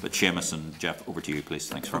Esmond, but Seamus and Jeff, over to you, please.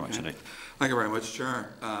 Thanks very much indeed. Thank you very much,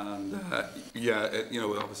 Chair. And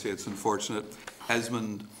obviously it's unfortunate.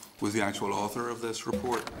 Esmond was the actual author of this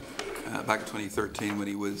report back in 2013 when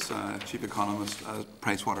he was Chief Economist at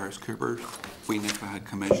PricewaterhouseCoopers. We NICVA had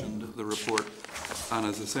commissioned the report. And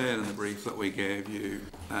as I said in the brief that we gave you,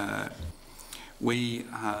 we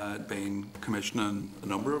had been commissioning a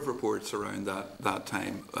number of reports around that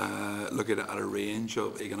time, looking at a range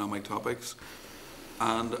of economic topics.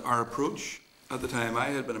 And our approach at the time, I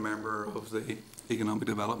had been a member of the Economic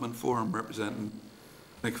Development Forum representing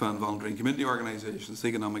NICVA and voluntary community organisations. The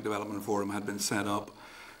Economic Development Forum had been set up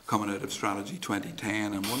coming out of Strategy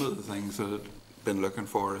 2010, and one of the things that I'd been looking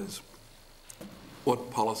for is what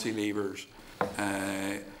policy levers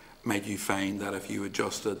might you find that if you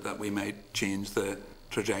adjusted that we might change the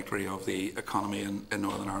trajectory of the economy in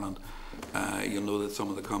Northern Ireland. You'll know that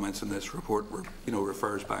some of the comments in this report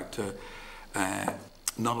refers back to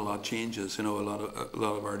not a lot changes. A lot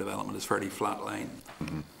of our development is fairly flat line,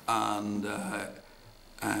 and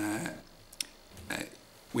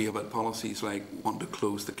we have had policies like wanting to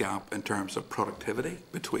close the gap in terms of productivity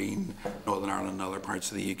between Northern Ireland and other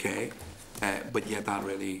parts of the UK, but yet that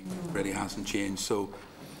really hasn't changed. So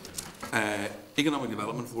Economic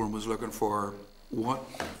Development Forum was looking for what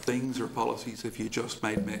things or policies, if you just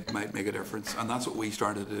might make a difference, and that's what we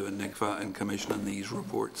started to do in NICVA and commissioning these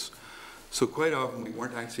reports. So quite often we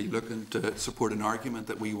weren't actually looking to support an argument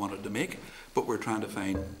that we wanted to make, but we're trying to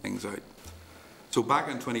find things out. So back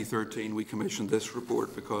in 2013 we commissioned this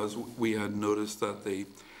report because we had noticed that the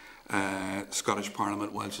Scottish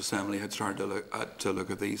Parliament, Welsh Assembly had started to look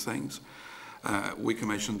at these things. We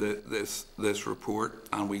commissioned this report,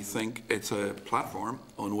 and we think it's a platform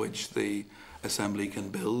on which the Assembly can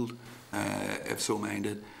build, if so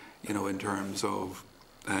minded, in terms of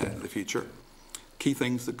the future. Key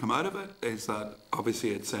things that come out of it is that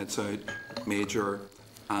obviously it sets out major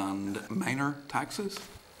and minor taxes.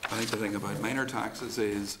 I think the thing about minor taxes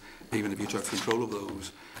is even if you took control of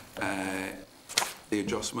those, the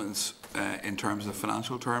adjustments in terms of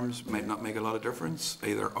financial terms might not make a lot of difference,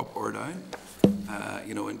 either up or down.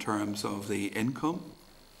 In terms of the income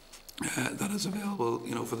that is available,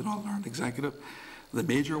 for the Northern Ireland Executive. The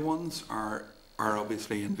major ones are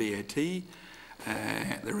obviously in VAT,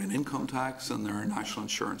 they're in income tax, and they're in national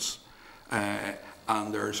insurance.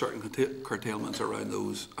 And there are certain curtailments around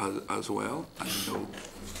those as well. As you know,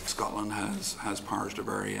 Scotland has powers to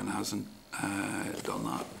vary and hasn't done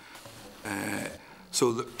that.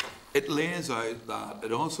 It lays out that.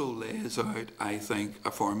 It also lays out, I think,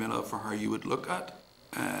 a formula for how you would look at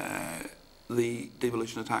the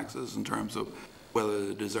devolution of taxes in terms of whether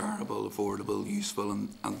they're desirable, affordable, useful,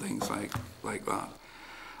 and things like that.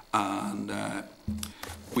 And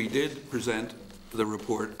we did present the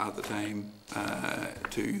report at the time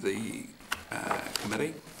to the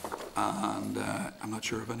committee, and I'm not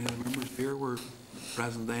sure if any of the members here were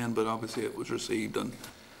present then, but obviously it was received, and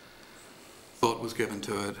thought was given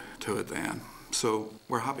to it then. So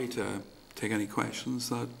we're happy to take any questions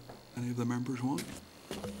that any of the members want.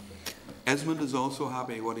 Esmond is also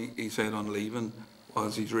happy. What he said on leaving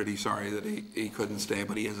was he's really sorry that he couldn't stay,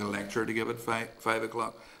 but he has a lecture to give at 5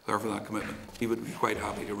 o'clock there for that commitment. He would be quite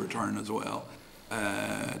happy to return as well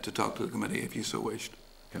to talk to the committee if you so wished.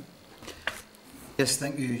 Okay. Yes,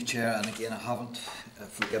 thank you, Chair. And again, I haven't,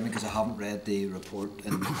 forgive me because I haven't read the report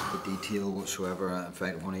in the detail whatsoever. In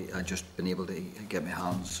fact, I've just been able to get my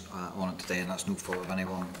hands on it today, and that's no fault of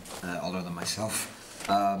anyone other than myself.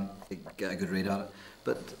 To get a good read at it.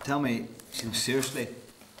 But tell me, seriously,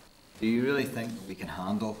 do you really think we can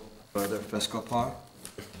handle further fiscal power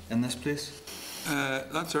in this place?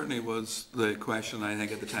 That certainly was the question, I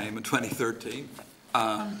think, at the time in 2013.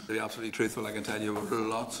 To be absolutely truthful, I can tell you,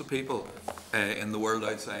 lots of people in the world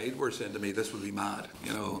outside were saying to me, "This would be mad,"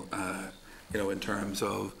 you know, in terms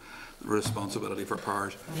of responsibility for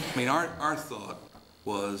powers. I mean, our thought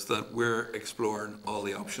was that we're exploring all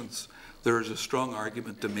the options. There is a strong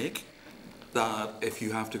argument to make that if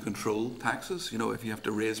you have to control taxes, you know, if you have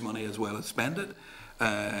to raise money as well as spend it,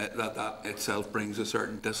 that itself brings a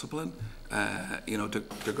certain discipline, you know,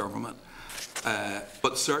 to government.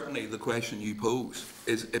 But certainly the question you pose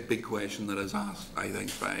is a big question that is asked, I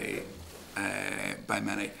think, by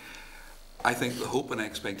many. I think the hope and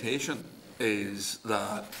expectation is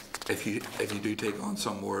that if you do take on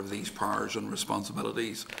some more of these powers and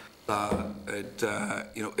responsibilities, that it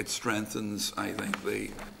you know, it strengthens, I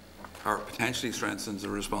think, or potentially strengthens the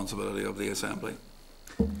responsibility of the Assembly.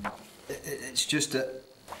 It's just that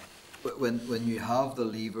when you have the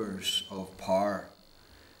levers of power,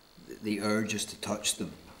 the urge is to touch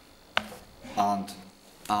them,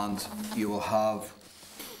 and you will have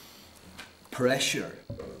pressure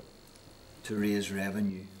to raise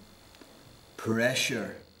revenue,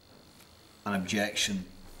 pressure and objection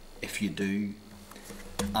if you do,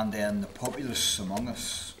 and then the populace among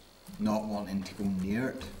us not wanting to go near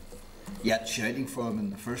it, yet shouting for them in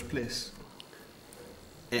the first place.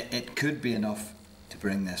 It could be enough to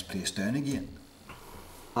bring this place down again,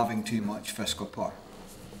 having too much fiscal power.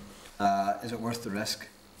 Is it worth the risk?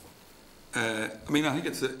 I mean, I think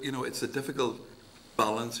it's a difficult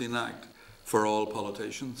balancing act for all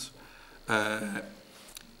politicians.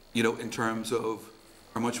 You know, in terms of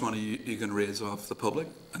how much money you can raise off the public,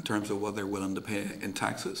 in terms of what they're willing to pay in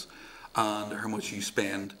taxes, and how much you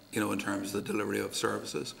spend, you know, in terms of the delivery of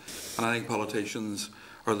services. And I think politicians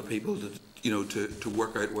are the people to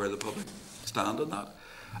work out where the public stand on that.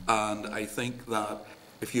 And I think that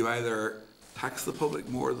if you either tax the public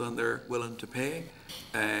more than they're willing to pay,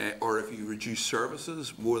 or if you reduce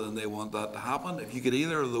services more than they want that to happen, if you get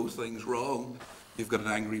either of those things wrong, you've got an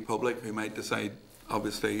angry public who might decide,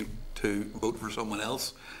 obviously, to vote for someone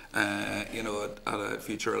else, you know, at a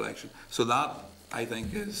future election. So that, I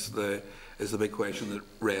think, is the big question that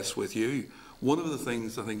rests with you. One of the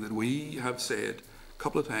things I think that we have said a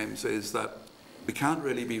couple of times is that we can't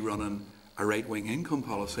really be running a right-wing income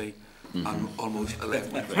policy and almost a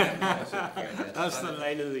left-wing policy. That's the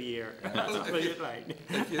line of the year. That's a brilliant line.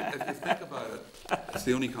 If you think about it, it's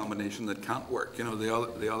the only combination that can't work. You know,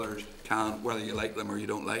 the others can, whether you like them or you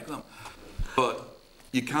don't like them. But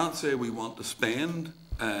you can't say we want to spend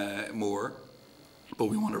more, but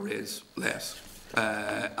we want to raise less.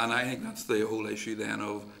 And I think that's the whole issue then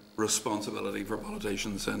of responsibility for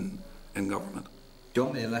politicians in government. Do you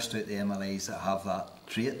want me to list out the MLAs that have that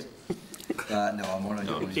trait? No, I'm only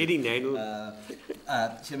joking. 89.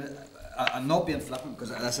 I'm not being flippant because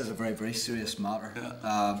this is a very, very serious matter.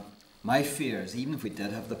 Yeah. My fear is, even if we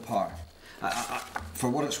did have the power, for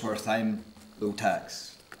what it's worth, I'm low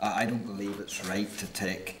tax. I don't believe it's right to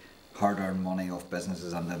take hard-earned money off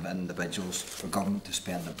businesses and individuals for government to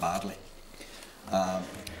spend it badly.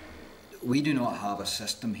 We do not have a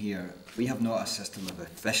system here. We have not a system of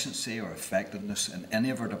efficiency or effectiveness in any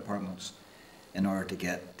of our departments in order to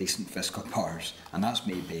get decent fiscal powers, and that's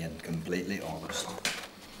me being completely honest.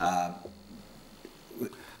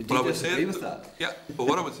 Do you disagree with that? Yeah, but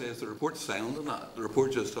what I would say is the report's silent on that. The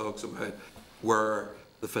report just talks about where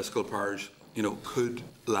the fiscal powers, you know, could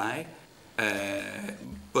lie.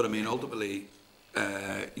 But I mean, ultimately,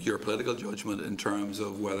 your political judgment in terms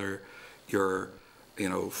of whether you're, you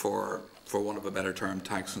know, for want of a better term,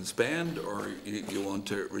 tax and spend, or you want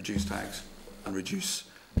to reduce tax and reduce,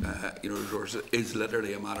 you know, resources, is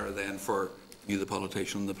literally a matter then for you, the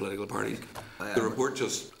politician, and the political parties. The report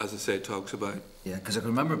just, as I say, talks about. Yeah, because I can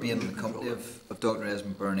remember being in the company of Dr.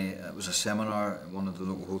 Esmond Burney. It was a seminar at one of the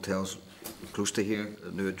local hotels close to here.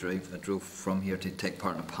 I knew I drove from here to take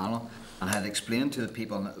part in a panel, and I had explained to the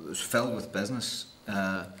people, and it was filled with business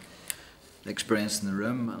experience in the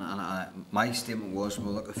room, and my statement was,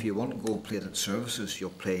 well, look, if you want gold-plated services, you'll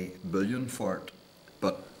pay billion for it,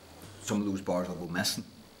 but some of those bars will go missing.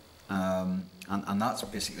 And that's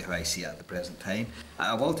basically how I see it at the present time.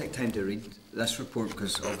 I will take time to read this report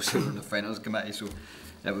because obviously we're in the Finance Committee, so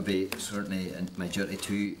it would be certainly my duty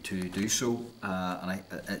to do so. And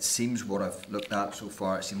it seems what I've looked at so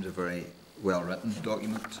far, it seems a very well-written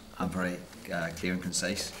document and very clear and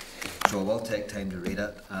concise. So I will take time to read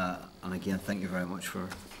it. And again, thank you very much for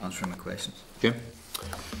answering my questions. Jim?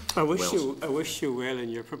 I wish you well in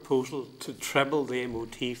your proposal to treble the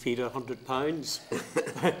MOT fee to £100.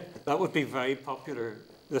 That would be very popular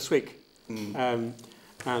this week. And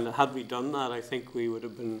had we done that, I think we would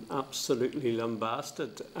have been absolutely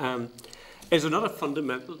lambasted. Is there not a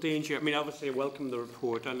fundamental danger? I mean, obviously, I welcome the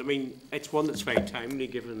report, and I mean, it's one that's very timely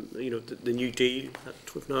given, you know, the New Deal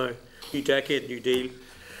that we've now, new decade, New Deal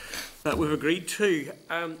that we've agreed to.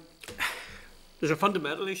 There's a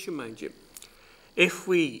fundamental issue, mind you. If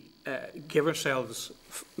we give ourselves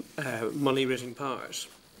money-raising powers,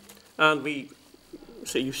 and we,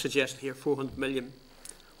 so you suggested here 400 million,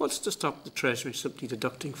 what's to stop the Treasury simply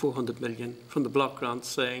deducting 400 million from the block grant,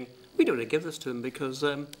 saying we don't want to give this to them because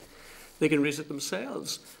they can raise it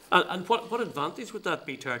themselves? And what advantage would that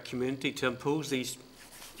be to our community to impose these?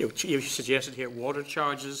 You've suggested here water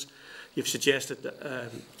charges, you've suggested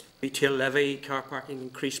retail levy, car parking,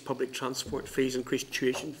 increased public transport fees, increased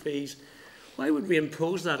tuition fees. Why would we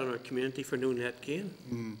impose that on our community for no net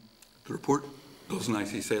gain? The report doesn't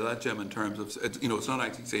actually say that, Jim, in terms of, it's not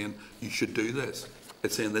actually saying you should do this.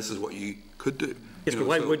 It's saying this is what you could do. Yes, but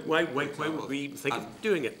why would we think of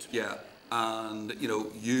doing it? Yeah, and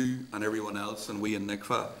you and everyone else, and we in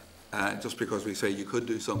NICVA, just because we say you could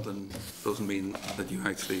do something doesn't mean that you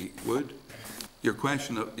actually would. Your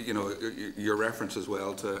question, your reference as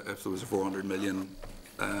well to if there was a 400 million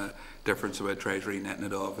difference about Treasury netting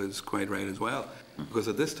it off is quite right as well. Because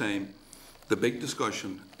at this time, the big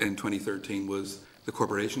discussion in 2013 was the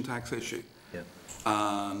corporation tax issue. Yeah.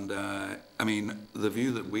 And I mean, the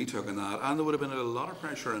view that we took on that, and there would have been a lot of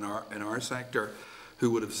pressure in our sector, who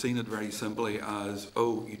would have seen it very simply as,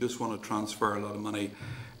 oh, you just want to transfer a lot of money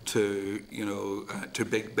to to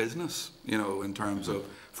big business, in terms of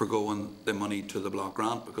forgoing the money to the block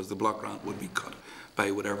grant, because the block grant would be cut by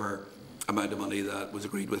whatever amount of money that was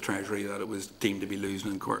agreed with Treasury that it was deemed to be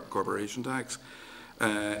losing in corporation tax.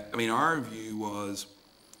 I mean, our view was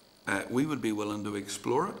we would be willing to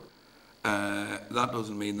explore it. That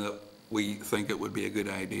doesn't mean that we think it would be a good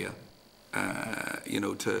idea,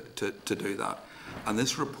 to do that. And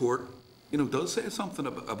this report, does say something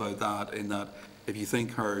about that, in that if you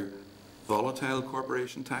think how volatile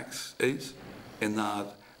corporation tax is, in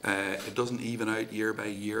that it doesn't even out year by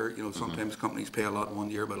year. Sometimes companies pay a lot one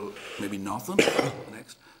year, but maybe nothing the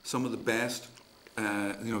next. Some of the best,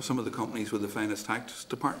 some of the companies with the finest tax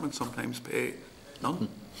department sometimes pay none,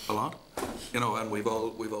 a lot. And we've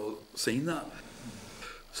all seen that.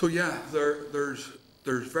 So yeah, there's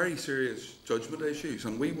very serious judgment issues,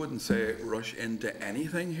 and we wouldn't say rush into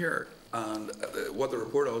anything here. And what the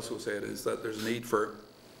report also said is that there's a need for,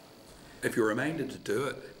 if you're reminded to do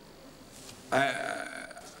it,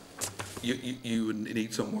 you would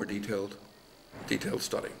need some more detailed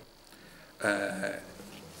study.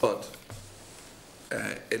 But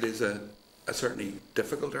it is a certainly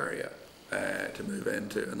difficult area to move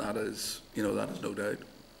into, and that is no doubt.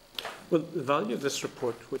 Well, the value of this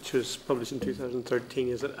report, which was published in 2013,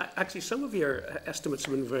 is that actually some of your estimates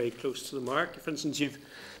have been very close to the mark. For instance, you've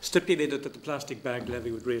stipulated that the plastic bag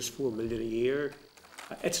levy would raise 4 million a year.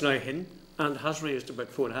 It's now in and has raised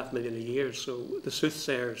about 4.5 million a year, so the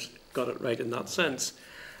soothsayers got it right in that sense.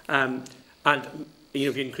 And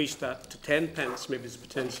if you increase that to 10 pence, maybe there's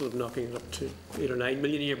potential of knocking it up to 8 or 9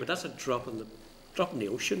 million a year, but that's a drop in the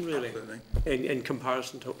ocean, really, in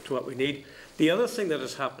comparison to what we need. The other thing that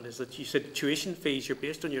has happened is that you said tuition fees, you're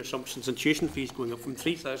based on your assumptions, and tuition fees going up from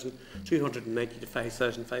 3,290 to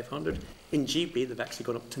 5,500. In GB, they've actually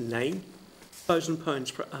gone up to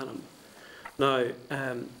 £9,000 per annum. Now,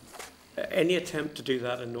 any attempt to do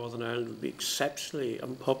that in Northern Ireland would be exceptionally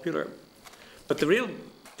unpopular. But the real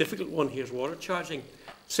difficult one here is water charging.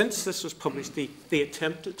 Since this was published, they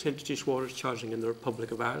attempted to introduce water charging in the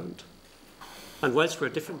Republic of Ireland. And whilst we're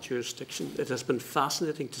a different jurisdiction, it has been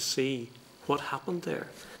fascinating to see what happened there.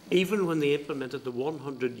 Even when they implemented the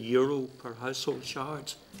 €100 per household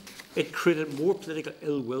charge, it created more political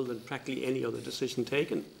ill will than practically any other decision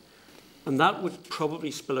taken. And that would probably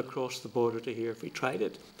spill across the border to here if we tried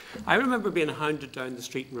it. I remember being hounded down the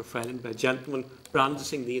street in Rathfarnham by a gentleman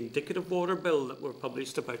brandishing the indicative water bill that were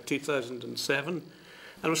published about 2007.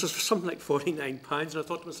 and it was just something like £49. And I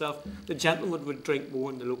thought to myself, the gentleman would drink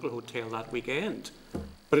more in the local hotel that weekend.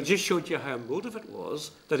 But it just showed you how emotive it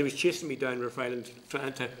was, that he was chasing me down River Island,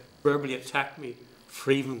 trying to verbally attack me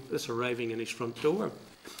for even this arriving in his front door.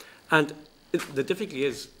 And the difficulty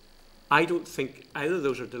is, I don't think either of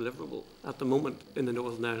those are deliverable at the moment in the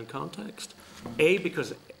Northern Ireland context. A,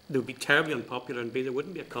 because they would be terribly unpopular, and B, there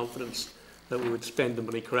wouldn't be a confidence that we would spend the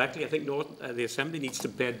money correctly. I think the Assembly needs to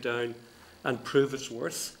bed down and prove its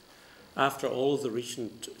worth after all of the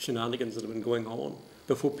recent shenanigans that have been going on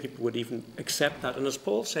before people would even accept that. And as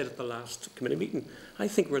Paul said at the last committee meeting, I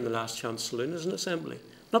think we're in the last chance saloon as an Assembly,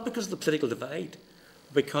 not because of the political divide,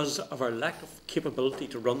 but because of our lack of capability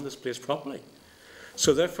to run this place properly.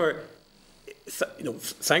 So therefore,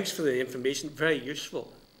 thanks for the information, very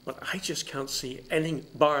useful, but I just can't see anything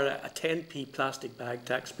bar a 10p plastic bag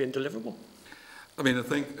tax being deliverable. I mean,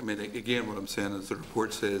 again, what I'm saying is the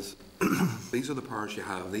report says these are the powers you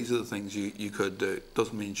have, these are the things you could do,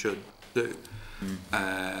 doesn't mean should do,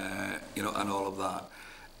 and all of that.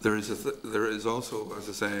 There is also, as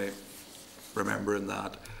I say, remembering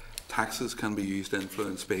that taxes can be used to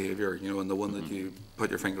influence behaviour, and the one that you put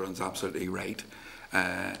your finger on is absolutely right.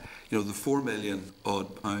 The £4 million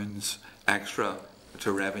odd pounds extra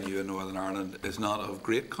to revenue in Northern Ireland is not of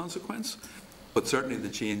great consequence, but certainly the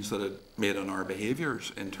change that it made on our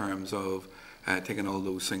behaviours in terms of taking all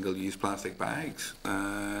those single-use plastic bags,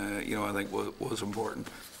 I think was important.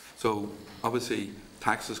 So obviously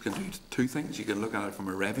taxes can do two things. You can look at it from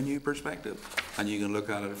a revenue perspective, and you can look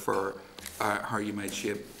at it for how you might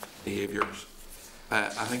shape behaviours. I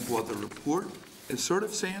think what the report is sort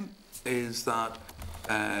of saying is that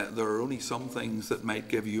there are only some things that might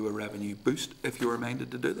give you a revenue boost if you were minded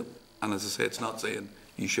to do them. And as I say, it's not saying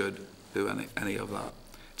you should do any of that.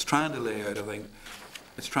 It's trying to lay out, I think,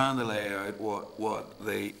 what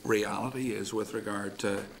the reality is with regard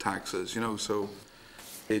to taxes. So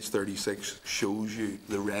page 36 shows you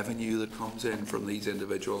the revenue that comes in from these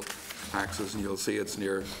individual taxes, and you'll see it's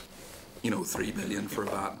near 3 billion for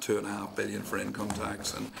VAT, 2.5 billion for income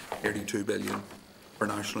tax, and nearly 2 billion for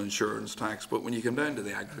national insurance tax. But when you come down to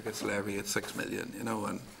the aggregates levy, it's 6 million,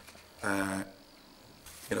 and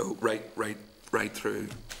right through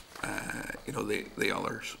the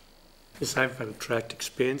others. Yes, I've had a direct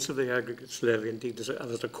experience of the aggregates levy. Indeed, I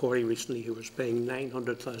was at a quarry recently who was paying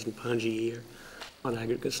 £900,000 a year on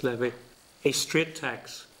aggregates levy, a straight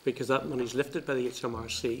tax, because that money is lifted by the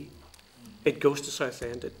HMRC. It goes to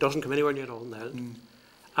Southend. It doesn't come anywhere near Northern Ireland.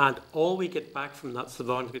 And all we get back from that's the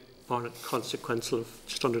Barnett consequential of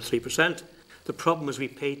just under 3%. The problem is we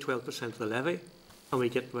pay 12% of the levy, and we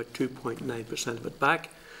get about 2.9% of it back.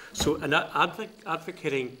 So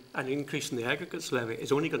advocating an increase in the aggregates levy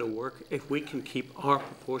is only going to work if we can keep our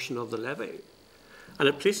proportion of the levy. And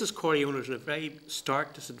it places quarry owners in a very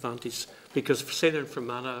stark disadvantage, because say they're in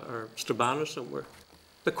Fermanagh or Strabane or somewhere,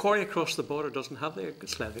 the quarry across the border doesn't have the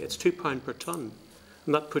aggregates levy. It's £2 per tonne,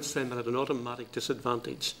 and that puts them at an automatic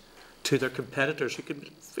disadvantage to their competitors who could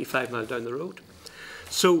be 5 miles down the road.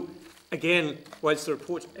 So again, whilst the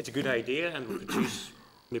report, it's a good idea and will produce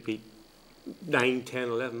maybe 9, 10,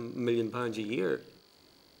 11 million pounds a year,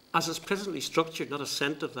 as it's presently structured, not a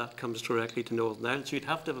cent of that comes directly to Northern Ireland. So you'd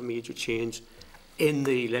have to have a major change in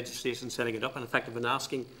the legislation setting it up. And in fact, I've been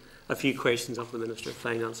asking a few questions of the Minister of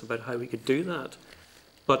Finance about how we could do that.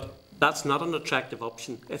 But that's not an attractive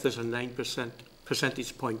option if there's a 9%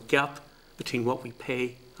 percentage point gap between what we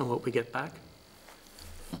pay and what we get back.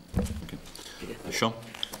 Okay. Sean?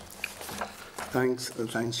 Thanks,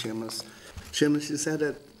 Seamus. Seamus, you said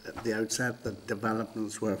at the outset that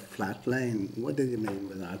developments were flatline. What did you mean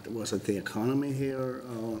by that? Was it the economy here?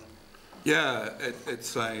 Or? Yeah,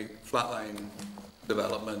 it's like flatline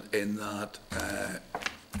development in that,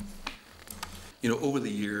 over the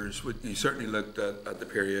years, you certainly looked at the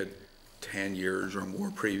period 10 years or more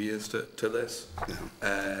previous to this.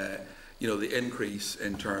 Yeah. The increase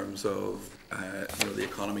in terms of, the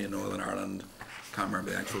economy in Northern Ireland, can't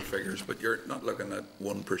remember the actual figures, but you're not looking at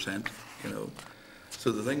 1%,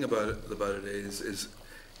 So the thing about it is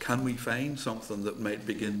can we find something that might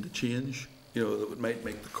begin to change, that might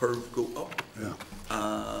make the curve go up, yeah,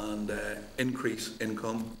 and increase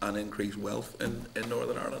income and increase wealth in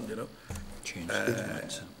Northern Ireland, Change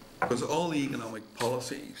because all the economic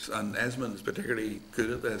policies, and Esmond is particularly good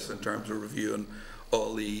at this in terms of reviewing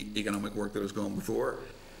all the economic work that has gone before,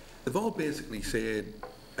 they've all basically said,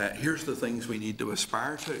 here's the things we need to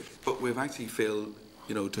aspire to, but we've actually failed,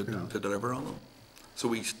 to deliver on them. So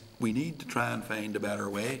we need to try and find a better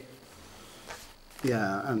way.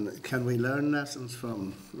 Yeah, and can we learn lessons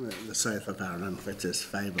from the south of Ireland, which is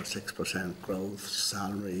 5 or 6% growth,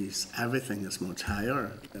 salaries, everything is much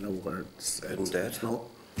higher, where it's not,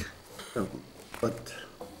 but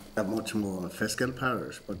have much more fiscal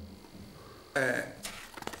powers. But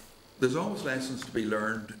there's always lessons to be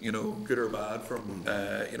learned, good or bad from,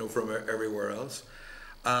 from everywhere else.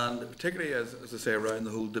 And particularly, as I say, around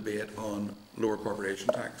the whole debate on lower corporation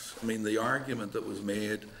tax. I mean, the argument that was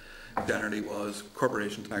made generally was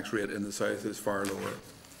corporation tax rate in the south is far lower,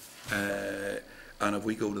 and if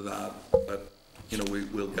we go to that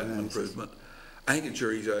we'll get an improvement. I think the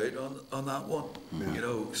jury's out on that one.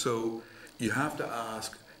 So you have to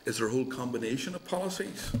ask: is there a whole combination of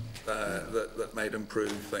policies that might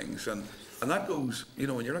improve things? And that goes,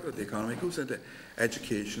 when you're looking at the economy, it goes into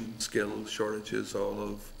education, skills, shortages,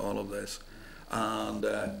 all of this. And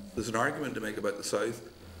there's an argument to make about the south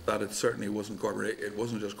that it certainly wasn't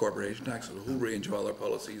just corporation tax, it was a whole range of other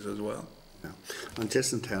policies as well. Yeah. And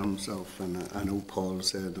just in terms of, and I know Paul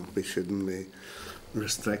said we shouldn't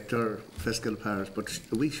restrict our fiscal powers, but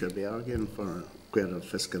we should be arguing for greater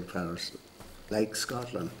fiscal powers, like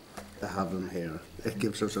Scotland, to have them here. It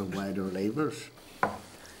gives us a wider levers.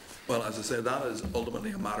 Well, as I said, that is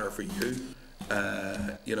ultimately a matter for you,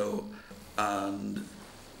 and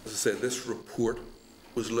as I said, this report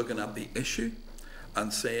was looking at the issue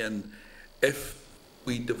and saying, if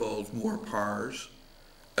we devolved more powers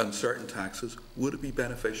on certain taxes, would it be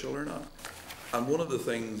beneficial or not? And one of the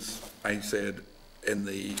things I said in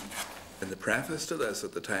the preface to this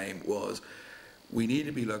at the time was, we need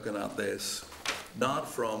to be looking at this not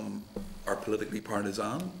from our politically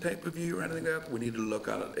partisan type of view or anything like that. We need to look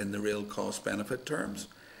at it in the real cost-benefit terms.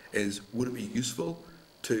 Would it be useful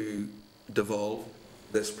to devolve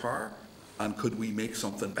this power, and could we make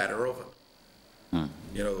something better of it?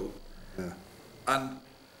 And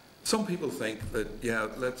some people think that,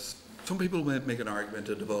 some people may make an argument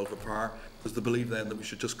to devolve a power because they believe then that we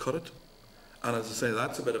should just cut it. And as I say,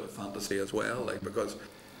 that's a bit of a fantasy as well, because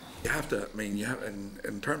you have to,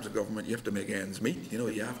 in terms of government, you have to make ends meet. You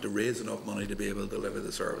have to raise enough money to be able to deliver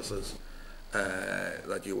the services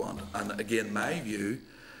that you want. And again, my view,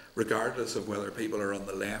 regardless of whether people are on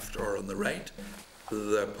the left or on the right,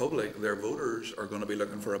 the public, their voters, are going to be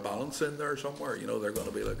looking for a balance in there somewhere. They're going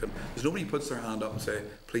to be looking, because nobody puts their hand up and say,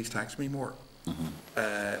 please tax me more.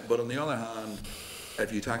 But on the other hand,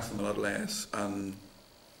 if you tax them a lot less and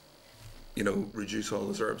reduce all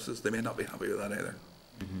the services, they may not be happy with that either.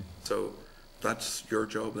 So that's your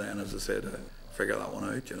job then, as I said, to figure that one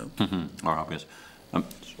out. Or obvious.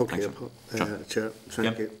 Okay, Chair,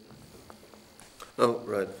 thank you. Oh,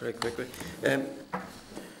 right, very quickly.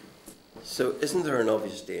 So isn't there an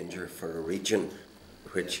obvious danger for a region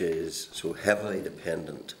which is so heavily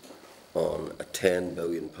dependent on a £10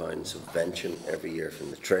 billion subvention every year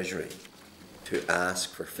from the Treasury to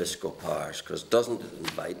ask for fiscal powers? Because doesn't it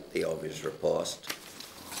invite the obvious riposte?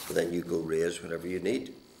 Then you go raise whatever you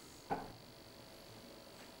need.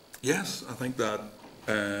 Yes, I think that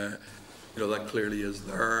that clearly is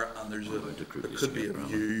there, and there could be a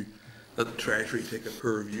view that the Treasury take a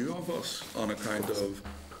poor view of us on account of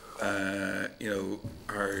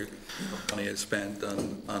how money is spent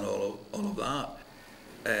and all of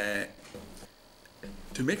that.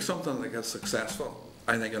 To make something like that successful,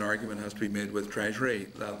 I think an argument has to be made with Treasury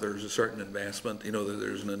that there's a certain investment, that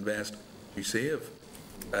there's an invest you save,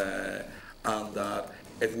 and that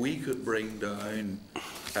if we could bring down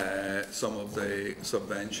some of the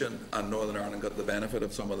subvention and Northern Ireland got the benefit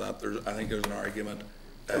of some of that, I think there's an argument.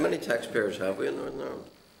 How many taxpayers have we in Northern Ireland?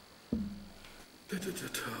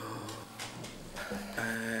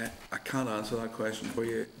 I can't answer that question for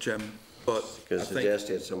you, Jim, but because I suggest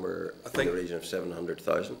it's somewhere in the region of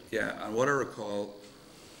 700,000. Yeah, and what I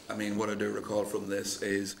do recall from this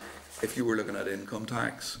is, if you were looking at income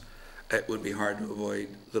tax, it would be hard to avoid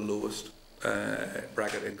the lowest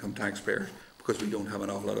bracket income taxpayers, because we don't have an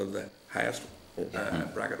awful lot of the highest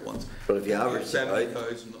bracket ones. But if you average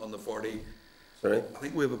 70,000 on the 40, sorry, I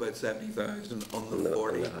think we have about 70,000 on the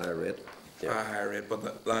 40. On the higher rate. Yeah. A higher rate,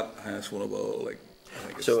 but that highest one of all,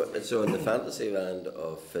 So in the fantasy land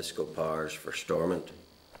of fiscal powers for Stormont,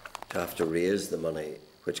 to have to raise the money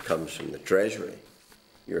which comes from the Treasury,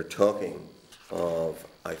 you're talking of,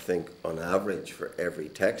 I think, on average for every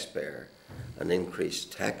taxpayer, an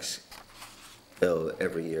increased tax bill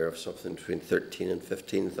every year of something between £13,000 and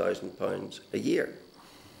 £15,000 a year.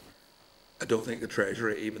 I don't think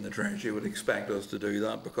even the Treasury would expect us to do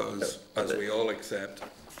that, because, as we all accept,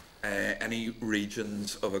 any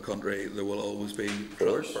regions of a country, there will always be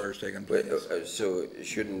transfers taking place. So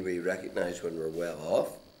shouldn't we recognise when we're well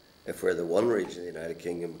off if we're the one region in the United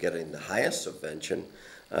Kingdom getting the highest subvention,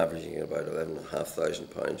 averaging about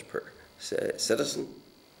 £11,500 per citizen,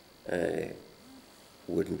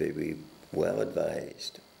 wouldn't be well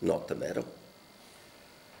advised not to meddle?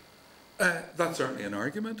 That's certainly an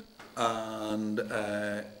argument, and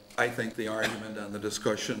I think the argument and the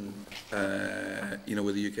discussion,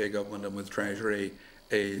 with the UK government and with Treasury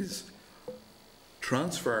is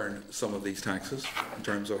transferring some of these taxes in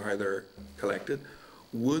terms of how they're collected.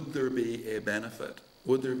 Would there be a benefit?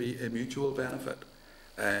 Would there be a mutual benefit?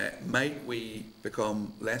 Might we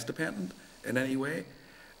become less dependent in any way?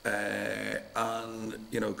 And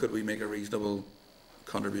could we make a reasonable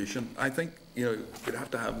contribution? I think you'd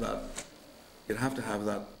have to have that. You'd have to have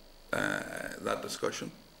that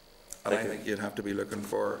discussion, and I think you'd have to be looking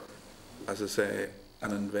for, as I say,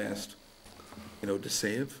 an invest, to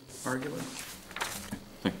save argument.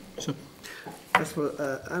 Yes,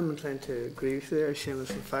 well, I'm inclined to agree with you there,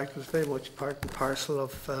 Seamus. In fact, it's very much part and parcel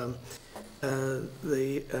of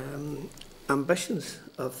the ambitions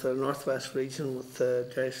of the North West region with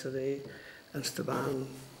Derry City and Stavan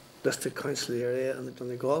District Council area and the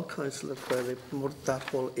Donegal Council, where they promoted that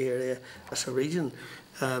whole area as a region,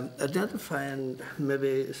 identifying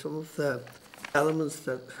maybe some of the elements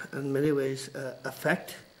that in many ways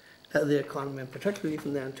affect the economy, and particularly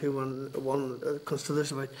even then too one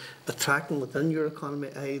considers about attracting within your economy,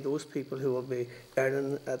 i.e. those people who will be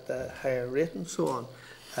earning at the higher rate and so on,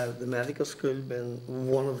 the medical school being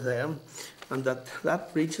one of them, and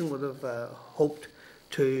that region would have hoped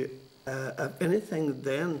to, if anything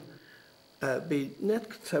then, be net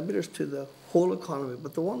contributors to the whole economy.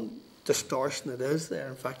 But the one distortion that is there,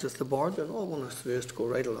 in fact, is the border, and all one has to do is to go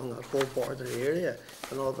right along that whole border area,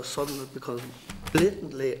 and all of a sudden it becomes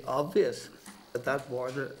blatantly obvious that that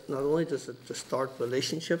border, not only does it distort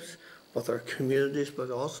relationships with our communities, but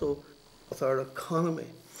also with our economy.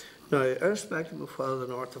 Now, irrespective of whether the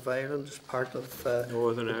north of Ireland is part of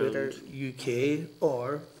Northern the greater UK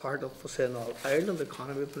or part of, say, an all-Ireland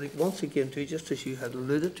economy, but once again, too, just as you had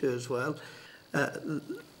alluded to as well,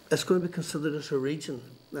 it's going to be considered as a region,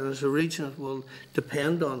 and as a region it will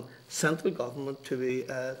depend on central government to be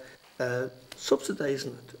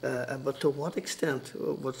subsidising it. But to what extent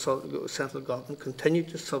would central government continue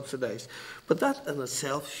to subsidise? But that in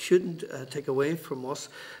itself shouldn't take away from us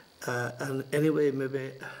in any way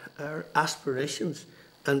maybe our aspirations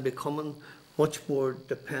and becoming much more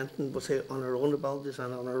dependent, we'll say, on our own abilities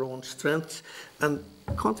and on our own strengths. And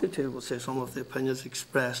contrary to, we'll say, some of the opinions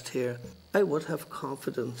expressed here, I would have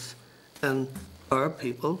confidence in our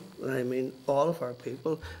people, and I mean all of our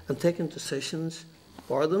people, in taking decisions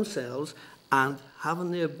for themselves and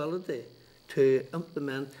having the ability to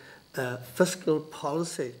implement fiscal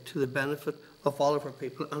policy to the benefit of all of our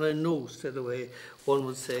people. And I know straight away one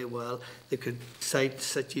would say, well, they could cite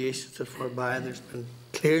situations whereby there's been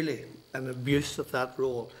clearly an abuse of that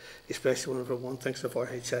role, especially whenever one thinks of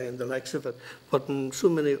RHI and the likes of it. But in so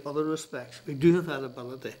many other respects, we do have that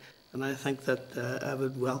ability. And I think that I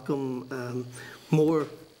would welcome more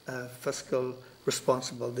fiscal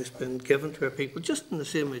responsibilities being given to our people, just in the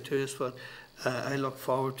same way too as what I look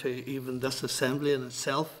forward to even this Assembly in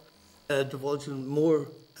itself divulging more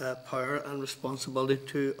power and responsibility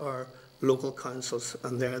to our local councils,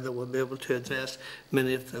 and there they will be able to address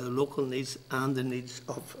many of the local needs and the needs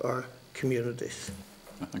of our communities.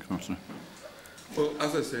 Thanks, Martin. Well,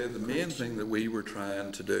 as I said, the main thing that we were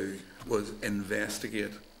trying to do was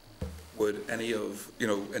investigate, would any of,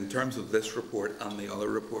 in terms of this report and the other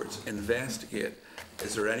reports, investigate,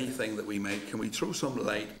 is there anything that can we throw some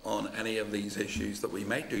light on any of these issues that we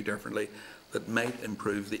might do differently that might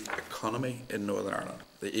improve the economy in Northern Ireland,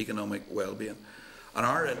 the economic well-being. And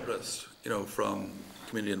our interest, from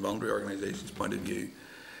community and voluntary organisations' point of view,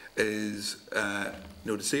 is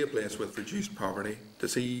to see a place with reduced poverty, to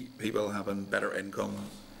see people having better incomes,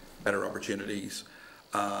 better opportunities,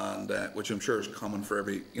 and which I'm sure is common for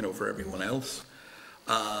everyone else.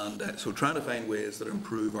 And so trying to find ways that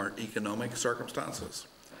improve our economic circumstances.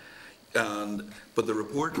 But the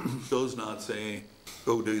report does not say,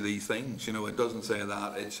 go do these things. It doesn't say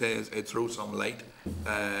that. It says it throws some light,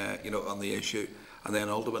 on the issue. And then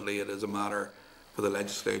ultimately it is a matter for the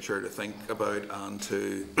legislature to think about and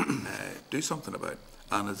to do something about.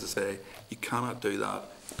 And as I say, you cannot do that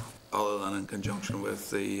other than in conjunction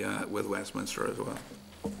with with Westminster as well.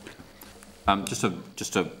 Just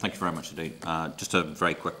to thank you very much indeed. Just a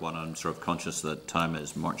very quick one. I'm sort of conscious that time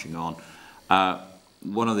is marching on.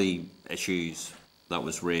 One of the issues that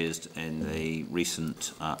was raised in the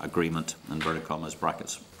recent agreement, inverted commas,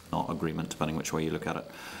 brackets, not agreement, depending which way you look at it,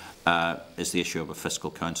 is the issue of a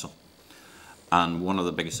fiscal council. And one of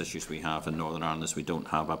the biggest issues we have in Northern Ireland is we don't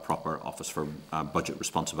have a proper Office for Budget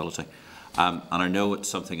Responsibility. And I know it's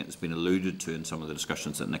something that's been alluded to in some of the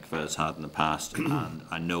discussions that NICVA has had in the past, and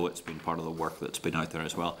I know it's been part of the work that's been out there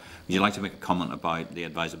as well. Would you like to make a comment about the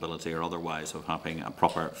advisability or otherwise of having a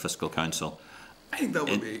proper fiscal council? I think that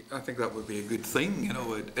would be a good thing. You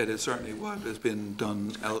know, it is certainly what has been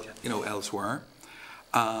done, elsewhere.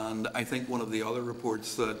 And I think one of the other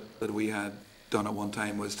reports that we had done at one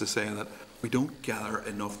time was to say that we don't gather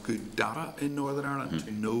enough good data in Northern Ireland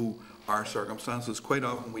to know our circumstances. Quite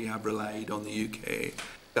often we have relied on the UK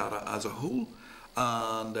data as a whole,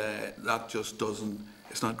 and that just doesn't,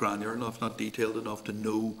 it's not granular enough, not detailed enough to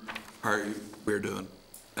know how we're doing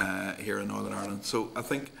here in Northern Ireland. So I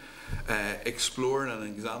think exploring and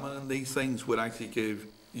examining these things would actually give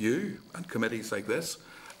you and committees like this,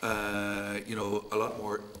 a lot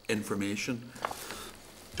more information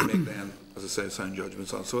to make then, as I say, sound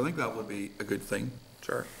judgments on. So I think that would be a good thing.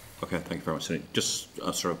 Sure. Okay, thank you very much. Just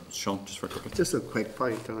Sean, just for a quick. Just a quick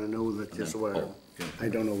point, and I know that just where I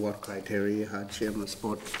don't know what criteria you had, Seamus,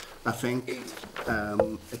 but I think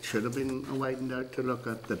it should have been widened out to look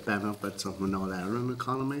at the benefits of an all-Ireland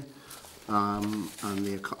economy and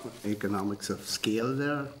the economics of scale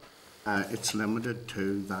there. It's limited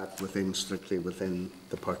to that strictly within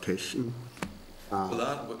the partition.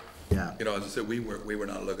 Yeah. You know, as I said, we were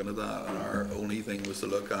not looking at that, and our only thing was to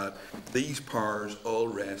look at these powers all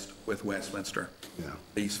rest with Westminster. Yeah.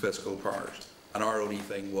 These fiscal powers, and our only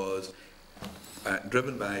thing was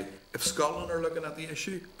driven by if Scotland are looking at the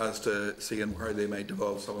issue as to seeing how they might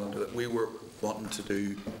devolve some of that, we were wanting to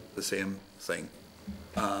do the same thing,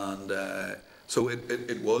 and so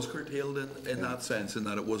it was curtailed in that sense, in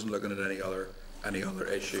that it wasn't looking at any other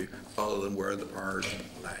issue other than where the powers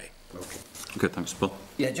lie. Okay, thanks, Paul.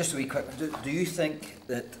 Yeah, just a wee quick. Do you think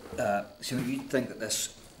that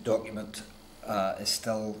this document is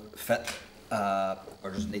still fit,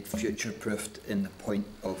 or does it need future-proofed in the point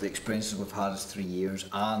of the experiences we've had as 3 years,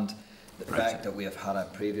 and the fact that we have had a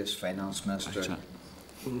previous finance minister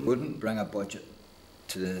wouldn't bring a budget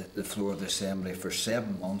to the floor of the Assembly for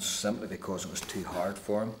 7 months simply because it was too hard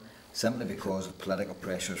for him, simply because of political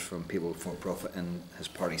pressures from people for profit in his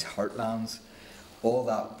party's heartlands, all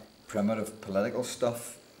that primitive political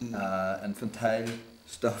stuff, infantile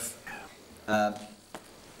stuff.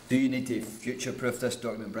 Do you need to future-proof this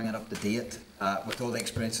document, bring it up to date with all the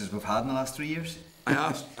experiences we've had in the last 3 years? I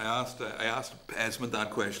asked Esmond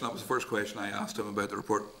that question. That was the first question I asked him about the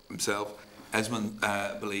report himself. Esmond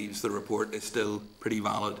believes the report is still pretty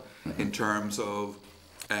valid in terms of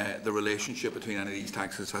the relationship between any of these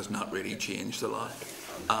taxes has not really changed a lot,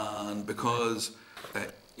 and because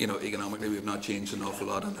economically we've not changed an awful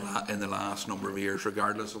lot in the last number of years,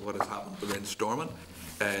 regardless of what has happened within Stormont.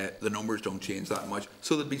 The numbers don't change that much,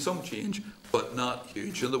 so there'd be some change, but not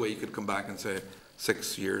huge. The way you could come back and say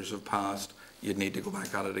 6 years have passed, you'd need to go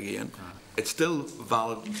back at it again. It's still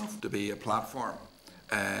valid enough to be a platform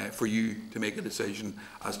for you to make a decision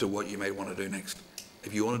as to what you might want to do next.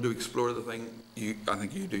 If you wanted to explore the thing, I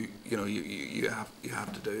think you do. You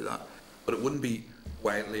have to do that, but it wouldn't be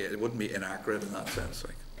it wouldn't be inaccurate in that sense.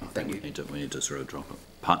 I think we need to sort of drop it.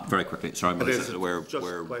 Pat, very quickly. Sorry, Melissa, we're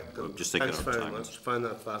just taking our time. I find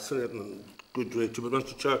that fascinating and good to read you. But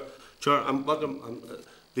Mr. Chair,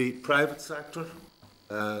 the private sector.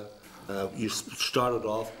 You started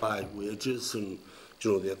off by wages and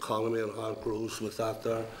the economy and how it grows with that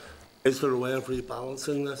there. Is there a way of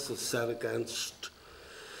rebalancing this as set against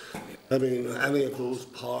any of those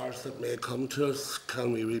powers that may come to us?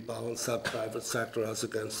 Can we rebalance that private sector as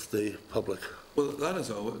against the public? Well, that's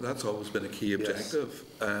always been a key objective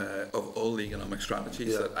of all the economic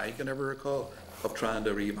strategies that I can ever recall, of trying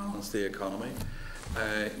to rebalance the economy.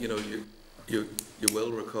 You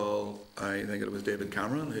will recall, I think it was David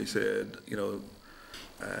Cameron who said,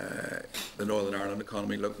 the Northern Ireland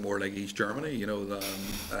economy looked more like East Germany, than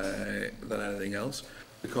anything else,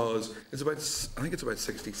 because it's about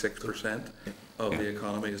 66% of the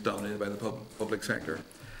economy is dominated by the public sector.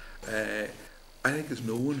 I think there's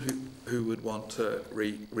no one who would want to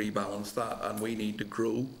rebalance that, and we need to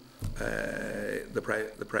grow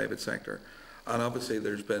the private sector. And obviously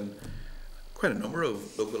there's been quite a number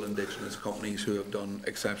of local indigenous companies who have done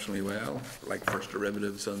exceptionally well, like First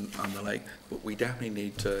Derivatives and the like, but we definitely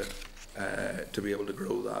need to be able to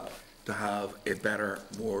grow that, to have a better,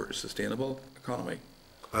 more sustainable economy.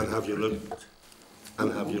 And have you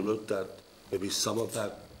looked at maybe some of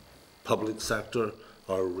that public sector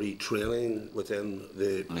or retraining within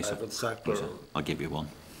the private sector? I'll give you one.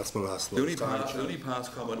 That's my last one. The only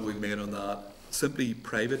past comment we've made on that simply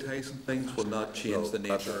privatising things will not change the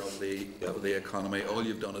nature of the economy. All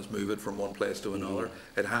you've done is move it from one place to another.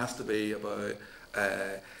 It has to be about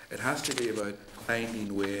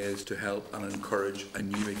finding ways to help and encourage a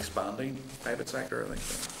new expanding private sector, I think.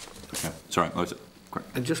 Okay. Sorry, what was it? Quick.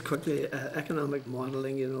 And just quickly, economic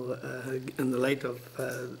modelling, in the light of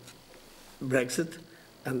Brexit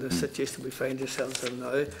and the situation we find ourselves in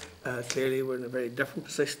now, clearly we're in a very different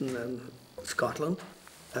position than Scotland,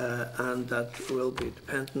 and that will be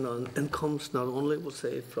dependent on incomes, not only, we'll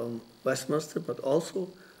say, from Westminster, but also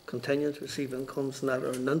continuing to receive incomes that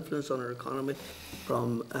are an influence on our economy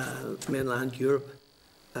from mainland Europe.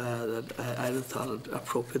 That I thought it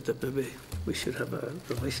appropriate that maybe we should have a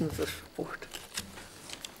revision of this report.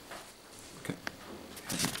 Okay.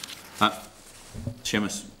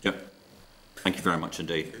 Seamus, yep. Thank you very much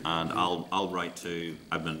indeed, and I'll write to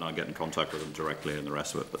admin and I'll get in contact with them directly and the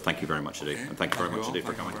rest of it. But thank you very much indeed, and thank you very much indeed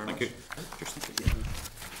for coming. Thank you.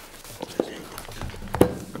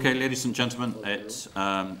 Okay, ladies and gentlemen, it's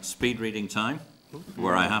speed reading time,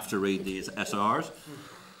 where I have to read these SRs.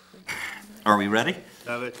 Are we ready?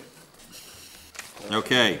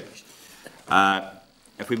 Okay.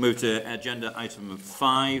 If we move to agenda item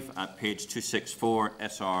 5 at page 264,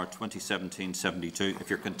 SR 2017-72. If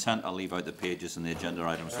you're content, I'll leave out the pages and the agenda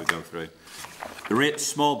items we go through. The rate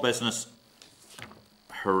small business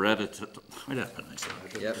hereditament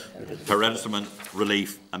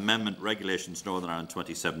relief amendment regulations Northern Ireland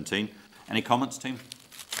 2017. Any comments, team?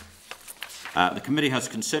 The committee has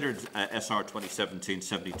considered SR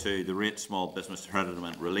 2017-72, the rate small business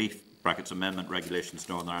hereditament relief (amendment regulations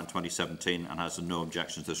Northern Ireland 2017), and has no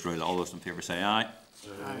objections to this rule. All those in favour say aye.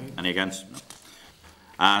 Aye. Any against?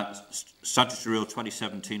 No. Statutory Rule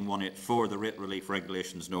 2017-184, the rate relief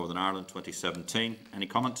regulations Northern Ireland 2017. Any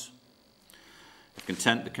comments? If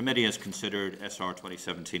content, the committee has considered SR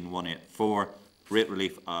 2017-184, rate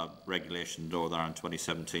relief regulation Northern Ireland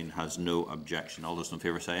 2017, has no objection. All those in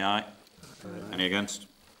favour say aye. Aye. Any against?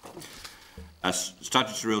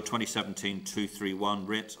 Statutory Rule 2017-231,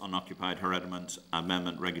 rates on occupied hereditament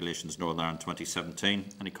amendment regulations Northern Ireland 2017.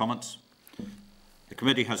 Any comments? The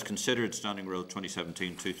committee has considered Standing Rule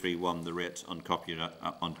 2017-231, the rates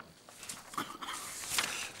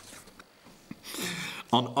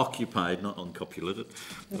unoccupied, not uncopulated,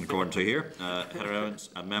 according to here, hereditament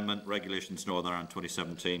amendment regulations Northern Ireland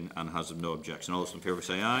 2017, and has no objection. All those in favour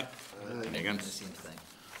say aye. Aye. Any against?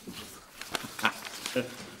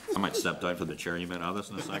 I might step down from the chair. You might have this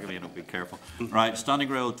in a second. You know, be careful. Right, Standing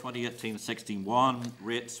Rule 2018-61,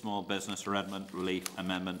 rate small business hereditament relief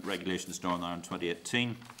amendment regulations Northern Ireland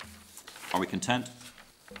 2018. Are we content?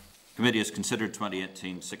 Committee has considered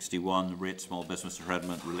 2018-61, rate small business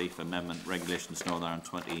hereditament relief amendment regulations Northern Ireland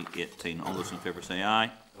 2018. All those in favour say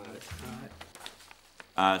aye.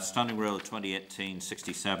 Aye. Standing Rule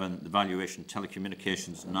 2018-67, the valuation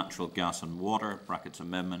telecommunications, natural gas and water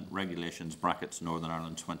 (amendment regulations Northern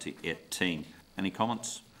Ireland 2018). Any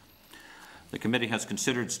comments? The committee has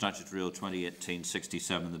considered Statutory Rule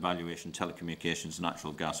 2018-67, the valuation telecommunications,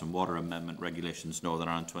 natural gas and water amendment regulations Northern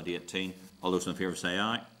Ireland 2018. All those in favour say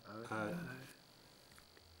aye. Aye.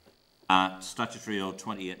 Statutory Rule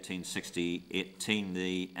 2018-18,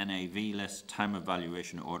 the NAV list time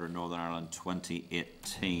evaluation order Northern Ireland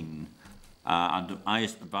 2018. And I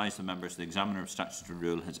advise the members the examiner of statutory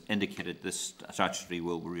rule has indicated this statutory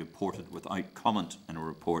will be reported without comment in a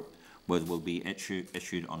report, which will be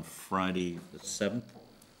issued on Friday the 7th.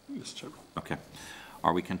 Yes, Chairman. Okay.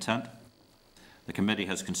 Are we content? The committee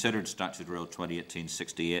has considered Statutory Rule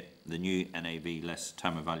 2018-68, the new NAV list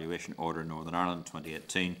time evaluation order Northern Ireland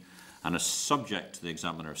 2018, and is subject to the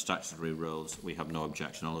examiner of statutory rules. We have no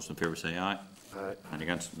objection. All those in favour say aye. Aye. Any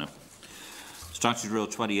against? No. Statutory Rule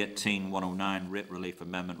 2018-109, rate relief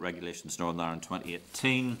amendment regulations Northern Ireland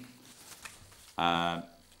 2018.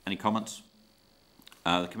 Any comments?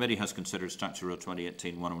 The committee has considered Statutory Rule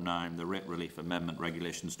 2018-109, the rate relief amendment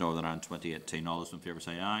regulations Northern Ireland 2018. All those in favour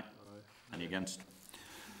say aye. Aye. Any against?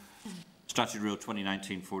 Statutory Rule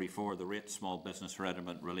 2019-44, the rate small business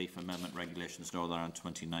hereditament relief amendment regulations Northern Ireland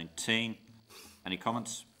 2019. Any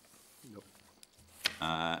comments? No.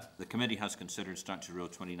 The committee has considered Statutory Rule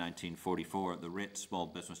 2019-44, the rate small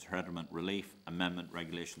business hereditament relief amendment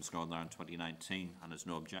regulations Northern Ireland 2019, and has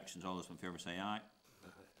no objections. All those in favour say aye. Aye.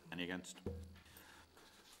 Any against?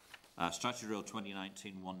 Statutory Rule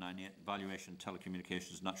 2019-198, valuation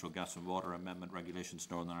telecommunications, natural gas and water amendment regulations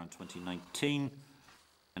Northern Ireland 2019.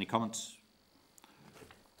 Any comments?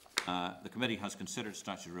 The committee has considered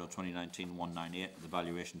Statutory Rule 2019-198, the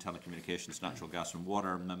valuation telecommunications, natural gas and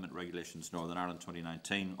water amendment regulations Northern Ireland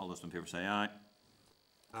 2019. All those in favour say aye.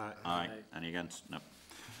 Aye. Aye. Any against? No.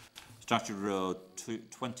 Statute Rule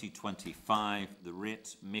 2025, the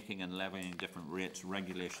rates, making and levying different rates,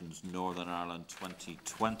 regulations, Northern Ireland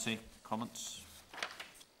 2020. Comments?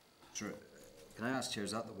 Sure. Can I ask, Chair,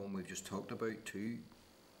 is that the one we've just talked about too?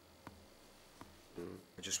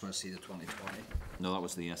 I just want to see the 2020. No, that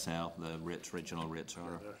was the SL, the rates, regional rates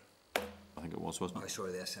order. I think it was, wasn't it? Oh,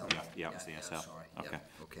 sorry, the SL. Yeah, it was the SL. Sorry. Okay.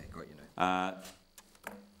 Yeah. Okay, got you now.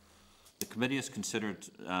 The committee has considered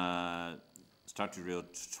Statute Rule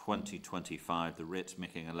 2025, the rates,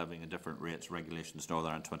 making and levying different rates, regulations,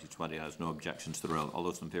 Northern Ireland 2020, has no objections to the rule. All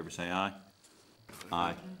those in favour say aye.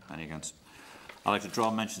 Aye. Any against? I'd like to draw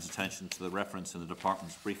mention's attention to the reference in the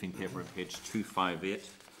Department's briefing paper on page 258,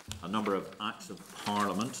 a number of Acts of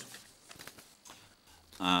Parliament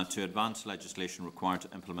to advance legislation required to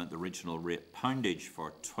implement the regional rate poundage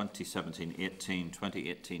for 2017-18,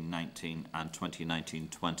 2018-19 and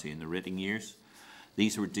 2019-20 in the rating years.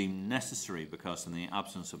 These were deemed necessary because in the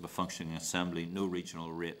absence of a functioning assembly, no regional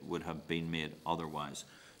rate would have been made otherwise.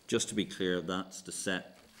 Just to be clear, that's to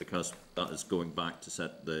set, because that is going back to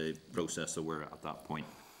set the process that we're at that point.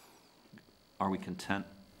 Are we content?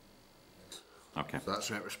 Okay. So that's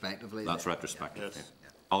retrospectively? That's retrospectively. Yes.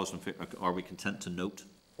 Yeah. All those in favor, are we content to note?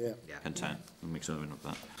 Yeah. Content. We'll make sure we note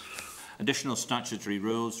that. Additional statutory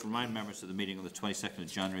rules. Remind members of the meeting on the 22nd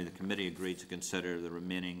of January, the committee agreed to consider the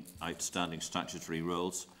remaining outstanding statutory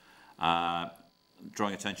rules.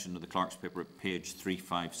 Drawing attention to the clerk's paper at page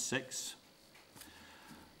 356.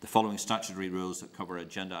 The following statutory rules that cover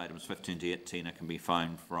agenda items 15 to 18 can be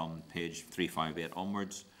found from page 358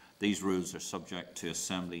 onwards. These rules are subject to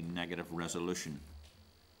Assembly negative resolution.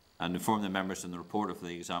 And inform the members in the report of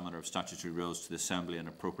the Examiner of Statutory Rules to the Assembly and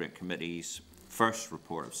appropriate committees first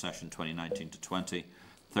report of session 2019-20,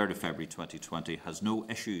 3rd of February 2020, has no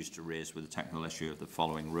issues to raise with the technical issue of the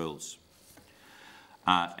following rules.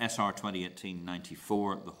 SR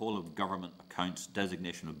 2018-94, the whole of government accounts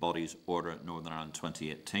designation of bodies order Northern Ireland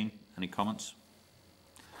 2018. Any comments?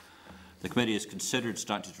 The committee has considered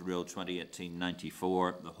Statutory Rule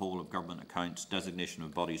 2018-94, the whole of government accounts designation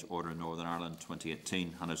of bodies order Northern Ireland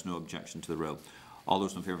 2018, and has no objection to the rule. All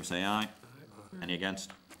those in favour say aye. Any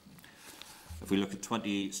against? If we look at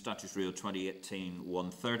Statutory Rule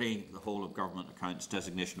 2018-130, the whole of government accounts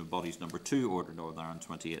designation of bodies number 2, Order Northern Ireland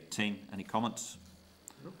 2018. Any comments?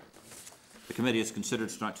 No. The committee has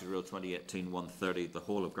considered Statutory Rule 2018-130, the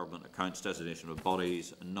whole of government accounts designation of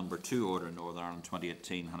bodies, number 2, Order Northern Ireland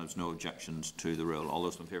 2018, and has no objections to the rule. All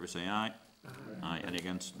those in favour say aye. Aye. Any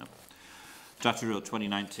against? No. Statutory Rule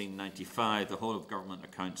 2019-95, the whole of government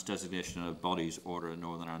accounts designation of bodies, Order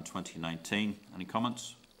Northern Ireland 2019. Any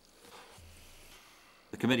comments?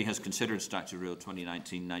 The committee has considered Statutory Rule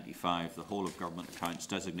 2019-95, the whole of government accounts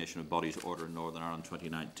designation of bodies order in Northern Ireland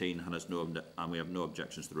 2019, and we have no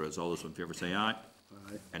objections to the rules. All those in favour say aye.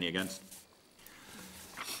 Aye. Any against?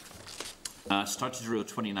 Statutory Rule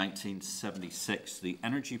 2019-76, the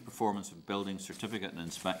Energy Performance of Buildings Certificate and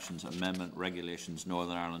Inspections Amendment Regulations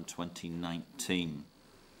Northern Ireland 2019.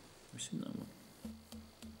 Have we seen that one?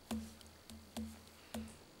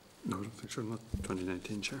 No, I don't think so. Not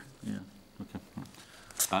 2019, Chair. Yeah. Okay.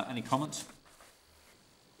 Any comments?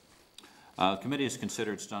 The committee has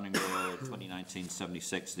considered Standing Rule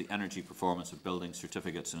 2019-76, the Energy Performance of Buildings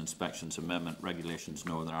Certificates and Inspections Amendment Regulations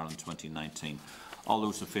Northern Ireland 2019. All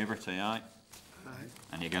those in favour say aye. Aye.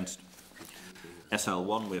 Any against?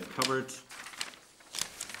 SL1 we have covered.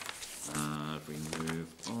 If we move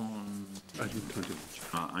on.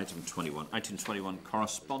 Item 21. Item 21,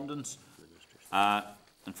 correspondence.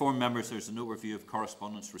 Inform members there's an overview of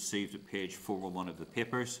correspondence received at page 411 of the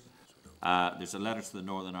papers. There's a letter to the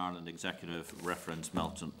Northern Ireland Executive reference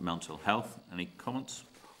mental health. Any comments?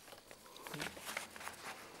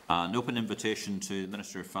 An open invitation to the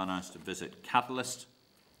Minister of Finance to visit Catalyst.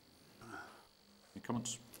 Any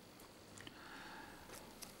comments?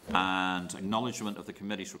 And acknowledgement of the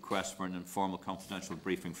committee's request for an informal confidential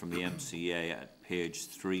briefing from the MCA at page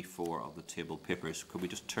 3-4 of the table papers. Could we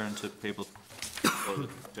just turn to table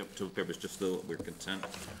papers just so that we're content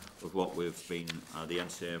with what we've been, the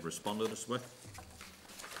MCA have responded us with?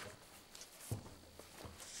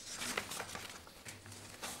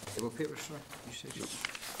 Table papers, sir? You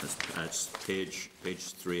said it's page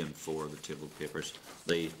 3 and 4 of the table papers.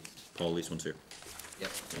 Paul, these ones here.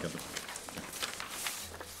 Yep. You got them?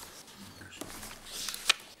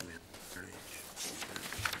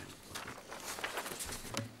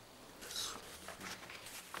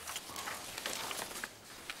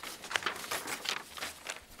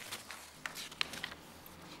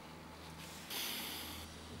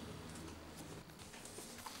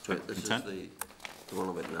 This is the one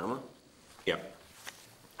about NAMA? Yep.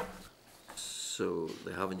 So so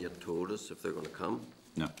they haven't yet told us if they're going to come.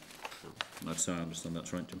 No. That's, I understand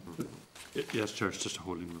that's right, Jim. Yes, Chair, it's just a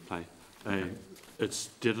holding reply. It's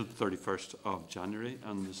dated 31st of January,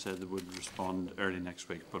 and they said they would respond early next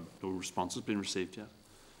week, but no response has been received yet.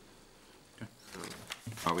 Okay.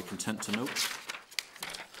 Are we content to note?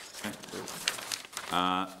 Okay.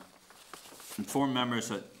 Inform members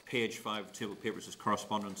that page 5 of table papers is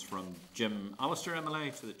correspondence from Jim Allister,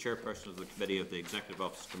 MLA, to the chairperson of the committee of the Executive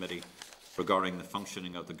Office Committee regarding the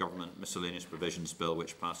functioning of the Government Miscellaneous Provisions Bill,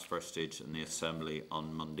 which passed first stage in the Assembly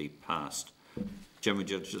on Monday past. Jim, would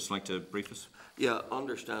you just like to brief us? Yeah,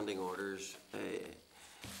 understanding orders.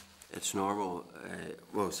 It's normal.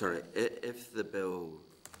 If the bill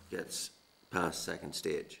gets past second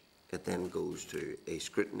stage, it then goes to a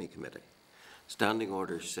scrutiny committee. Standing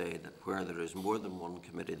orders say that where there is more than one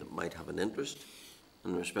committee that might have an interest,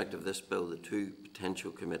 in respect of this bill, the two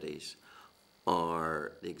potential committees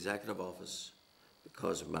are the Executive Office,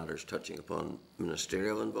 because of matters touching upon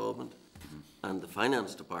ministerial involvement, and the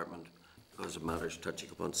Finance Department, because of matters touching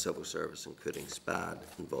upon civil service, including SPAD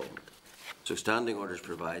involvement. So standing orders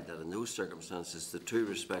provide that in those circumstances, the two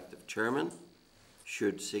respective chairmen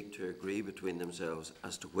should seek to agree between themselves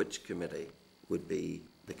as to which committee would be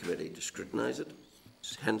the committee to scrutinise it.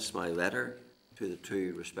 Hence my letter to the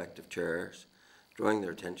two respective chairs, drawing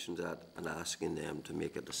their attention to that and asking them to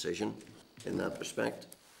make a decision in that respect.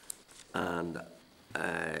 And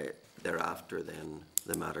thereafter then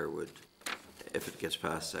the matter would, if it gets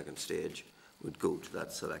past second stage, would go to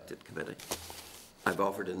that selected committee. I've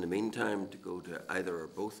offered in the meantime to go to either or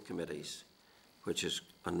both committees, which is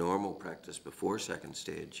a normal practice before second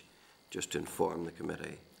stage, just to inform the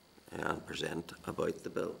committee and present about the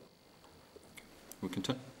bill. We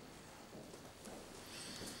content?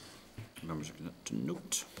 Members are content to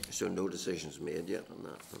note. So no decisions made yet on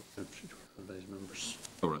that. No? Members.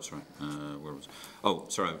 Oh, that's right. Where was? Oh,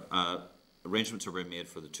 sorry. Arrangements are being made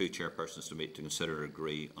for the two chairpersons to meet to consider and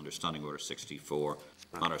agree under Standing Order 64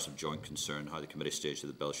 matters of joint concern, how the committee stage of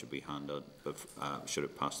the bill should be handled should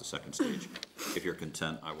it pass the second stage. If you're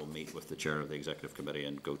content, I will meet with the chair of the Executive Committee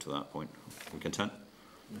and go to that point. Are we content?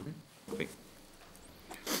 Mm-hmm. Okay.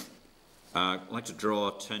 I'd like to draw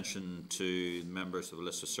attention to members of the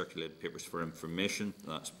list of circulated papers for information.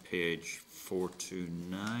 That's page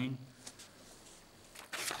 429.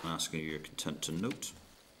 I'm asking you your content to note.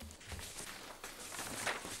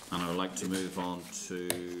 And I would like to move on to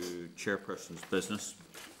chairperson's business.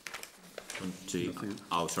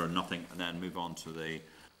 Nothing. And then move on to the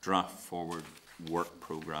draft forward work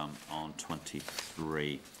programme on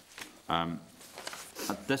 23.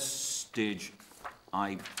 At this stage,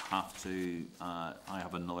 I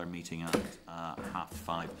have another meeting at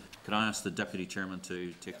 5:30. Could I ask the deputy chairman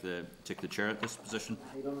to take the chair at this position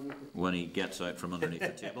when he gets out from underneath the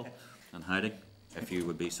table and hiding, if you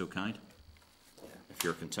would be so kind? If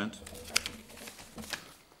you're content. There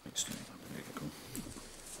you go.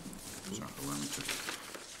 Sorry, allow me to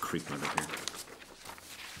creep out of here.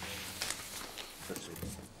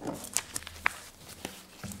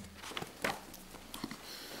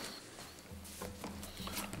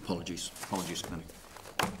 Apologies, committee.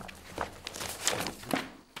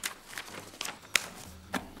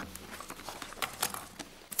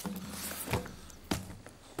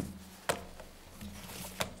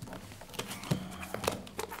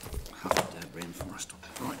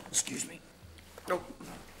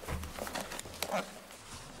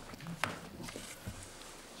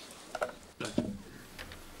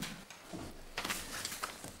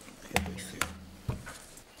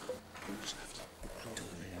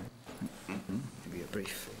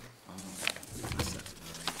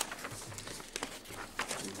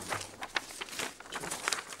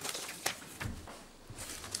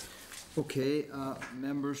 Okay,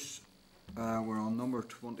 members, we're on number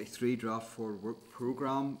 23, draft forward work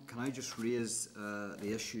programme. Can I just raise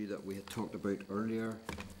the issue that we had talked about earlier,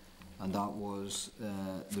 and that was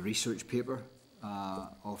the research paper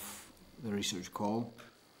of the research call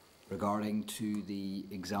regarding to the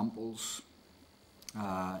examples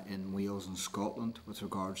in Wales and Scotland with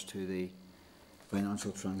regards to the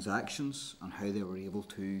financial transactions and how they were able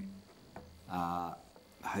to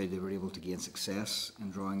gain success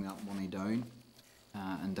in drawing that money down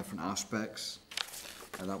in different aspects.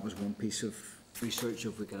 That was one piece of research.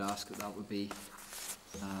 If we could ask that would be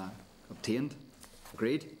obtained.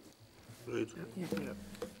 Agreed? Agreed. Yeah.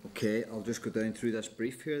 Okay, I'll just go down through this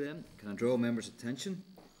brief here then. Can I draw members' attention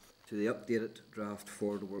to the updated draft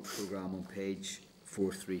forward work programme on page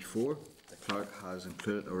 434. The clerk has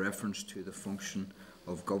included a reference to the function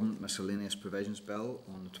of Government Miscellaneous Provisions Bill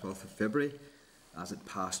on the 12th of February as it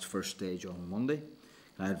passed first stage on Monday.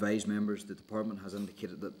 Can Can I advise members the Department has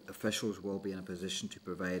indicated that officials will be in a position to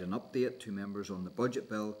provide an update to members on the budget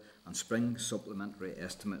bill and spring supplementary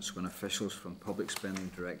estimates when officials from Public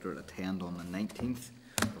Spending Directorate attend on the 19th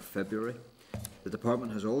of February. The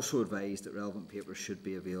Department has also advised that relevant papers should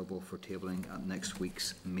be available for tabling at next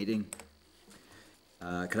week's meeting.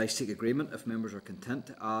 Can I seek agreement if members are content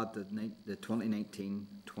to add the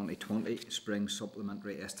 2019-2020 Spring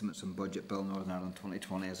Supplementary Estimates and Budget Bill Northern Ireland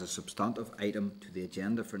 2020 as a substantive item to the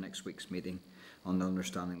agenda for next week's meeting, on the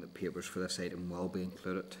understanding that papers for this item will be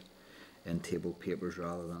included in tabled papers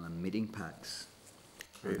rather than in meeting packs?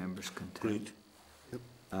 Are members content?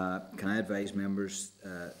 Can I advise members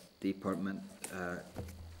departments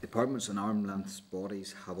and arm's length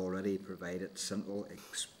bodies have already provided Central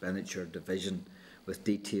Expenditure Division with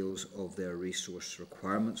details of their resource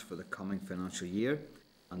requirements for the coming financial year,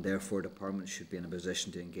 and therefore departments should be in a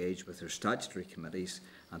position to engage with their statutory committees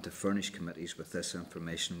and to furnish committees with this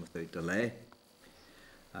information without delay.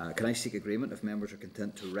 Can I seek agreement if members are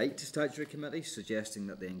content to write to statutory committees suggesting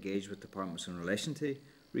that they engage with departments in relation to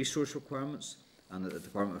resource requirements, and that the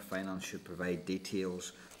Department of Finance should provide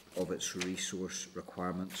details of its resource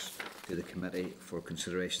requirements to the committee for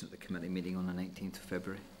consideration at the committee meeting on the 19th of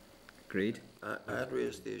February? Agreed? I had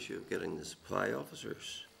raised the issue of getting the supply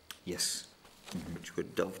officers. Yes. Which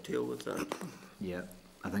would dovetail with that. Yeah,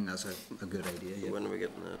 I think that's a good idea. Yeah. When are we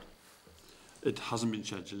getting that? It hasn't been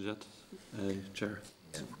scheduled yet, Chair.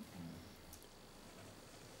 Yeah.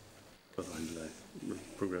 But I'll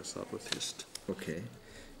progress that with haste. Okay.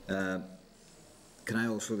 Can I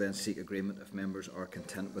also then seek agreement if members are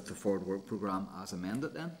content with the forward work programme as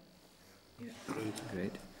amended then? Yeah.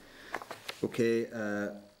 Great. Okay.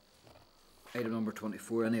 Item number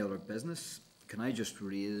 24, any other business? Can I just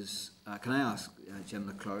raise, can I ask Jim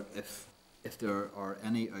the Clerk if there are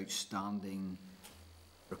any outstanding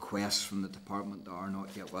requests from the Department that are not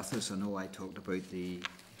yet with us? I know I talked about the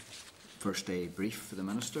first day brief for the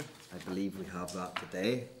Minister. I believe we have that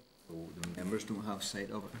today, so the members don't have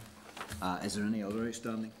sight of it. Is there any other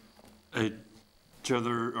outstanding? Chair,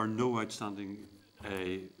 there are no outstanding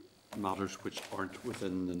matters which aren't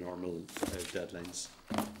within the normal deadlines.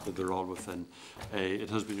 So they're all within. It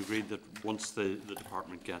has been agreed that once the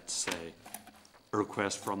Department gets a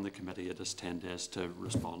request from the committee, it has 10 days to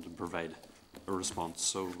respond and provide a response.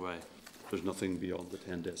 So there's nothing beyond the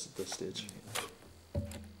 10 days at this stage.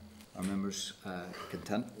 Are members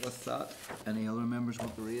content with that? Any other members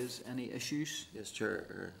want to raise any issues? Yes,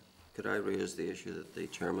 Chair. Could I raise the issue that the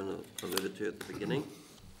Chairman alluded to at the beginning?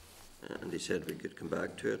 And he said we could come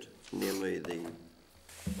back to it, namely the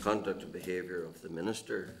conduct and behaviour of the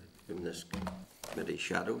Minister whom this committee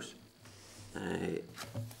shadows.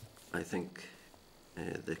 I think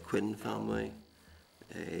the Quinn family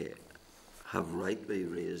have rightly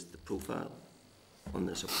raised the profile on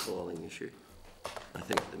this appalling issue. I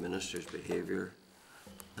think the Minister's behaviour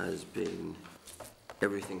has been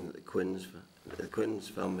everything that the Quinn's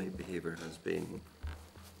family behaviour has been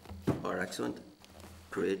are excellent,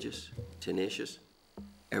 courageous, tenacious,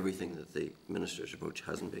 everything that the Minister's approach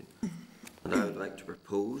hasn't been. And I would like to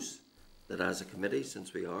propose that as a committee,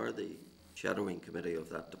 since we are the shadowing committee of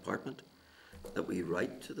that department, that we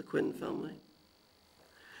write to the Quinn family,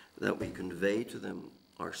 that we convey to them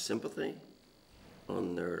our sympathy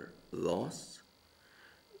on their loss,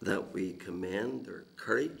 that we commend their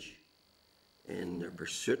courage in their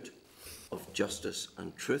pursuit of justice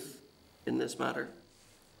and truth in this matter,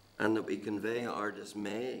 and that we convey our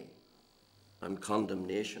dismay and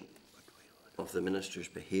condemnation of the Minister's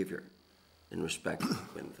behaviour in respect to the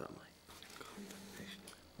Quinn family.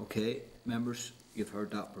 Okay, members, you've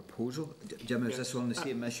heard that proposal. Jim, is this on the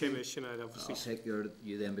same issue? Same issue, I'd obviously... I'll take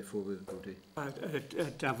you then before we go to...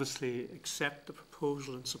 I'd obviously accept the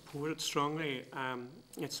proposal and support it strongly.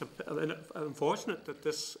 It's unfortunate that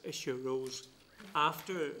this issue arose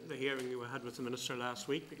after the hearing we had with the Minister last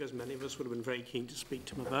week, because many of us would have been very keen to speak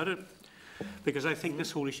to him about it. Because I think this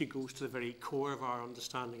whole issue goes to the very core of our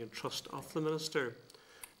understanding and trust of the Minister.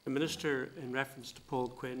 The Minister, in reference to Paul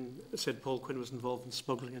Quinn, said Paul Quinn was involved in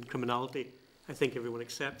smuggling and criminality. I think everyone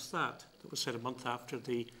accepts that. That was said a month after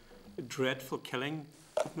the dreadful killing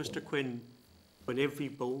of Mr. Quinn, when every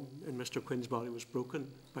bone in Mr. Quinn's body was broken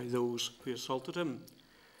by those who assaulted him.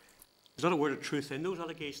 There's not a word of truth in those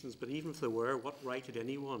allegations, but even if there were, what right had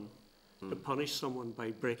anyone to punish someone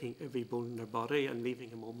by breaking every bone in their body and leaving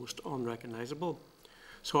him almost unrecognisable?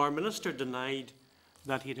 So our Minister denied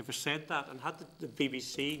that he had ever said that, and had the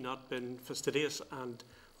BBC not been fastidious and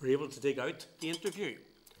were able to dig out the interview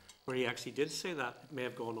where he actually did say that, it may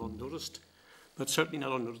have gone unnoticed, but certainly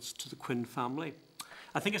not unnoticed to the Quinn family.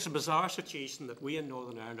 I think it's a bizarre situation that we in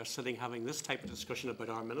Northern Ireland are sitting having this type of discussion about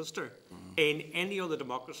our minister. In any other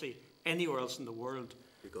democracy, anywhere else in the world,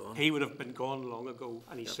 he would have been gone long ago,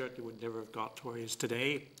 and he certainly would never have got to where he is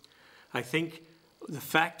today. I think the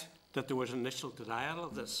fact that there was initial denial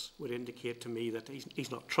of this would indicate to me that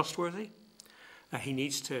he's not trustworthy. He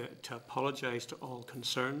needs to apologise to all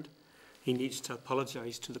concerned. He needs to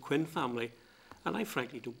apologise to the Quinn family, and I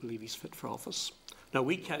frankly don't believe he's fit for office. Now,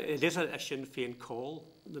 it is a Sinn Féin call,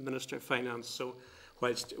 the Minister of Finance, so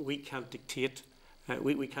whilst we can't dictate,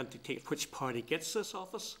 we can't dictate which party gets this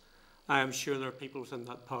office, I am sure there are people within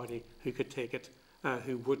that party who could take it,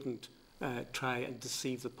 who wouldn't try and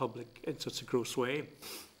deceive the public in such a gross way.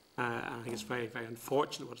 I think it's very, very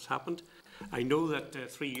unfortunate what has happened. I know that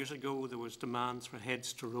 3 years ago there was demands for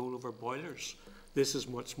heads to roll over boilers. This is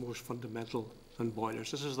much more fundamental than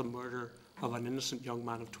boilers. This is the murder of an innocent young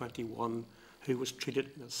man of 21 who was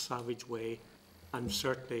treated in a savage way, and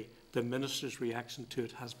certainly the Minister's reaction to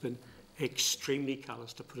it has been extremely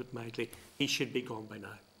callous, to put it mildly. He should be gone by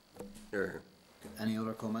now. Sure. Any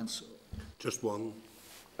other comments? Just one.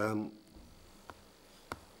 I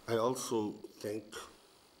also think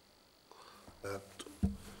that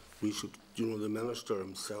we should, the Minister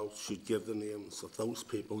himself should give the names of those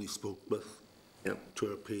people he spoke with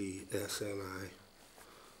to our PSNI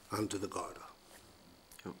and to the Garda.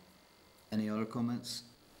 Any other comments?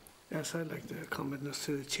 Yes, I'd like to comment this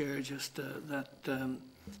to the Chair, just that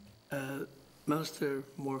Minister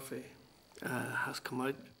Murphy has come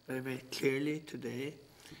out very, very clearly today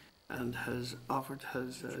and has offered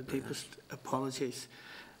his deepest apologies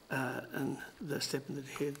in the statement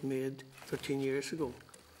that he had made 13 years ago,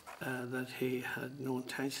 that he had no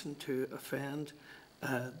intention to offend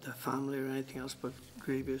the family or anything else, but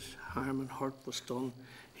grievous harm and hurt was done.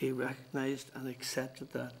 He recognised and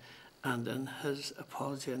accepted that. And in his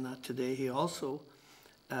apology on that today, he also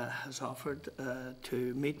has offered to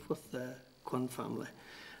meet with the Quinn family,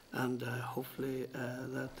 and hopefully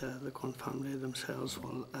that the Quinn family themselves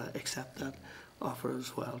will accept that offer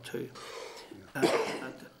as well too.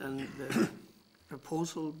 And the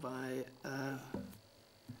proposal by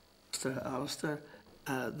Mr. Alistair,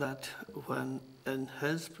 that when in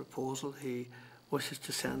his proposal he wishes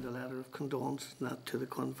to send a letter of condolence to the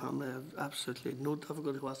Quinn family, I have absolutely no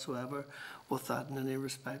difficulty whatsoever with that in any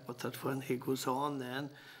respect, but that when he goes on then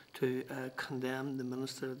to condemn the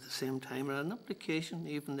Minister at the same time, or an implication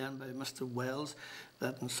even then by Mr. Wells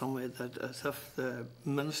that in some way, that as if the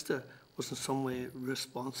Minister was in some way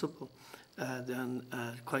responsible, then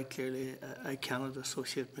quite clearly I cannot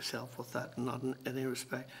associate myself with that, not in any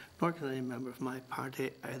respect, nor can any member of my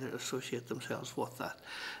party either associate themselves with that.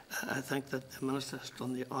 I think that the Minister has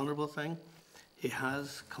done the honourable thing. He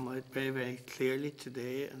has come out very, very clearly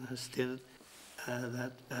today and has stated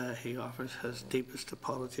that he offers his deepest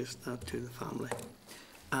apologies to the family,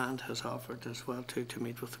 and has offered as well to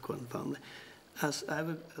meet with the Quinn family. As I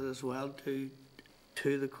would as well do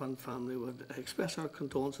to the Quinn family, would express our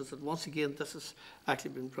condolences that once again this has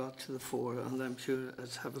actually been brought to the fore, and I'm sure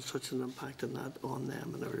it's having such an impact on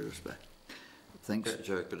them in every respect. Thanks.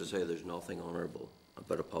 Chair, could I say there's nothing honourable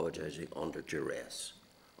about apologising under duress,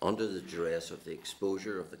 under the duress of the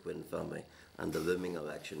exposure of the Quinn family and the looming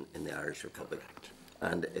election in the Irish Republic.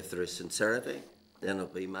 And if there is sincerity, then it'll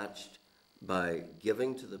be matched by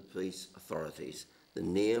giving to the police authorities the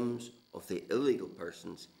names of the illegal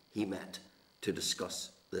persons he met to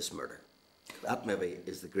discuss this murder. That maybe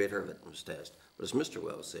is the greater litmus test. But as Mr.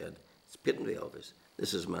 Wells said, it's patently obvious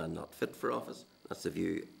this is a man not fit for office. That's the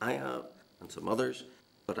view I have and some others.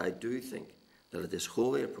 But I do think that it is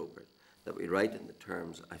wholly appropriate that we write in the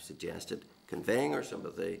terms I've suggested, conveying our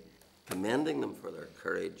sympathy, commending them for their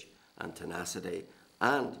courage and tenacity,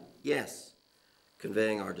 and, yes,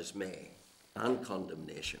 conveying our dismay and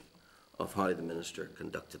condemnation of how the Minister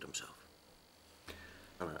conducted himself.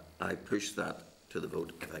 And I push that to the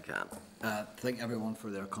vote if I can. Thank everyone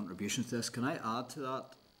for their contributions to this. Can I add to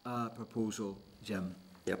that proposal, Jim?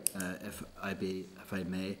 Yep. If I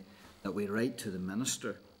may, that we write to the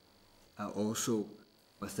Minister also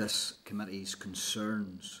with this committee's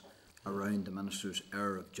concerns around the Minister's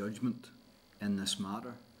error of judgment in this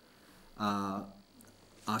matter,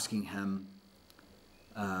 asking him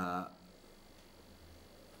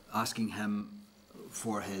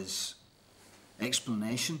for his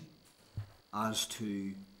explanation as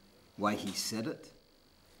to why he said it,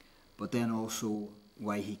 but then also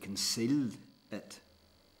why he concealed it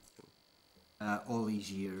all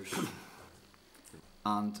these years,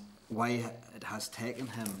 and why it has taken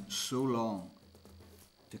him so long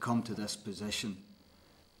to come to this position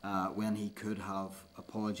when he could have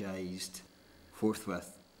apologised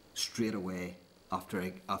forthwith, straight away,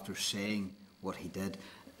 after saying what he did.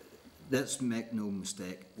 Let's make no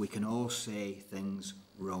mistake, we can all say things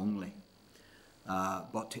wrongly,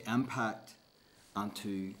 but to impact and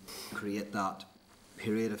to create that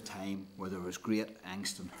period of time where there was great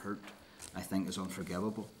angst and hurt, I think is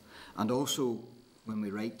unforgivable. And also, when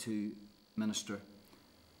we write to Minister,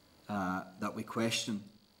 that we question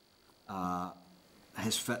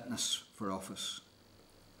his fitness for office,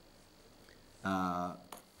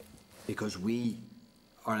 because we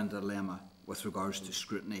are in a dilemma with regards to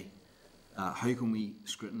scrutiny. How can we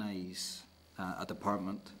scrutinise a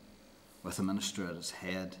department with a minister at its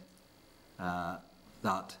head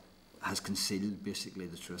that has concealed basically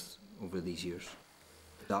the truth over these years?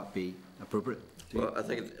 Would that be appropriate? Well, I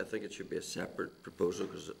think it should be a separate proposal,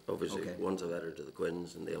 because obviously one's a letter to the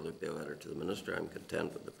Quins and the other be a letter to the minister. I'm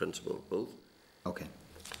content with the principle of both. Okay.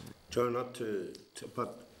 Chair, not to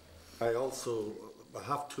but I also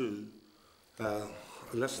have to,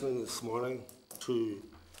 listening this morning to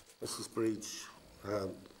Mrs. Breach,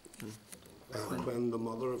 Quinn, the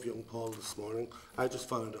mother of young Paul, this morning, I just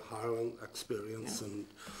found it a harrowing experience, and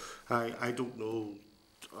I don't know.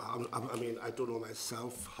 I mean, I don't know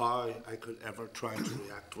myself how I could ever try to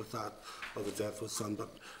react with that, or the death of his son,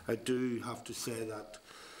 but I do have to say that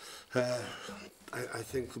I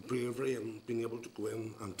think the bravery and being able to go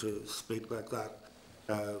in and to speak like that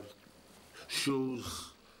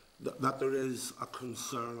shows that there is a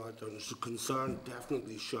concern out there. There's a concern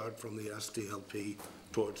definitely shared from the SDLP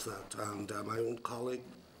towards that, and my own colleague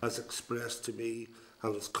has expressed to me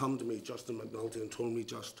and has come to me, Justin McNulty, and told me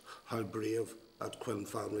just how brave that Quinn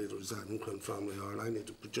family, the residing Quinn family are, and I need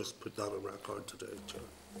to just put that on record today, Chair.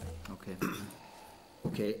 Okay.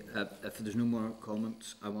 Okay, if there's no more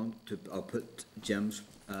comments, I'll put Jim's,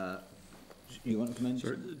 you want to come in?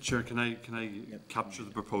 Sure, Chair, can I capture the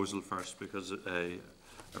proposal first, because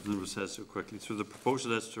everything was said so quickly. So the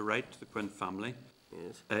proposal is to write to the Quinn family,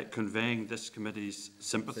 yes, conveying this committee's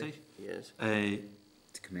sympathy, yes,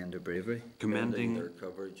 to commend their bravery, commending their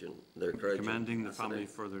courage and their courage, commending the family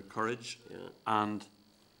for their courage, yeah, and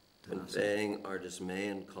conveying our dismay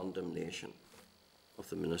and condemnation of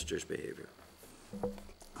the minister's behaviour.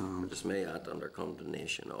 Dismay at and our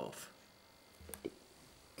condemnation of.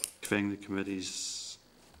 Conveying the committee's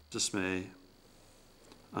dismay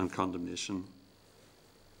and condemnation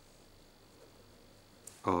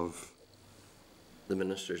of the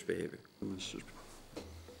minister's behaviour. The minister's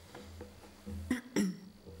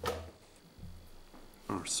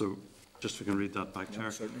so, just if we can read that back,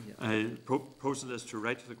 Chair. Certainly, Proposal is to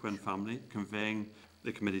write to the Quinn family, conveying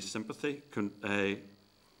the committee's sympathy,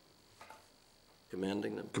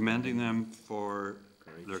 commending them for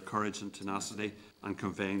their courage and tenacity, and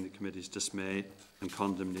conveying the committee's dismay and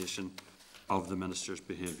condemnation of the minister's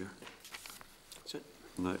behaviour. That's it.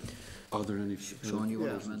 Now, are there any? Sean, you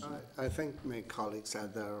want to mention? I think my colleague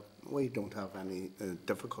said there, we don't have any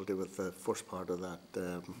difficulty with the first part of that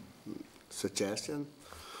suggestion.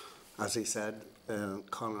 As he said,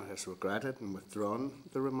 Conor has regretted and withdrawn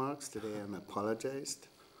the remarks today and apologised.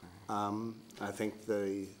 I think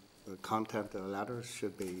the content of the letters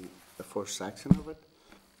should be the first section of it,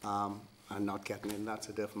 and not getting in, that's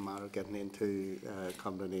a different matter, getting into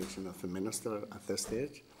condemnation of the minister at this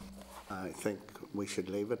stage. I think we should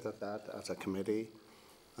leave it at that as a committee,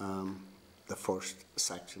 the first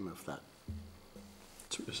section of that.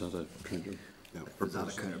 Is that a counter? Yeah. Is that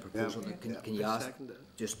a counter proposal? Yeah. Can you ask,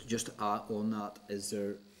 just on that, is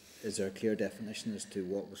there a clear definition as to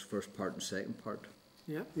what was first part and second part?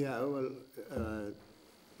 Yeah. Yeah, well,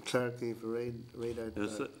 Clerk, can you read out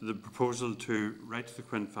the proposal to write to the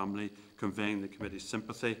Quinn family, conveying the committee's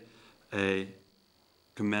sympathy,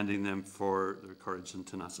 commending them for their courage and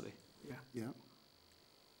tenacity. Yeah. Yeah.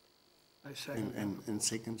 I second and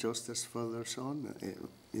seeking justice for their son,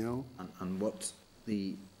 you know. And what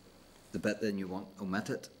the bit then you want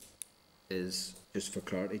omitted is, just for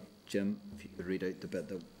clarity, Jim, if you could read out the bit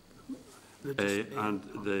that. And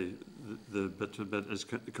the bit is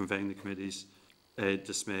conveying the committee's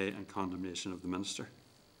dismay and condemnation of the minister.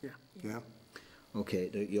 Yeah. Yeah. Okay,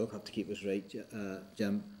 you'll have to keep us right,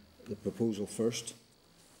 Jim. The proposal first,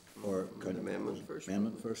 or amendment first.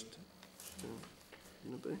 Amendment first.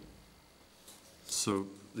 Yeah. So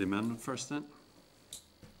the amendment first, then.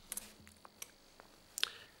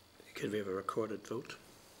 Could we have a recorded vote?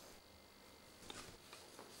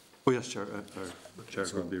 Oh yes, Chair. Chair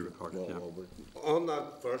will be recorded. Yeah. On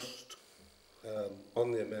that first,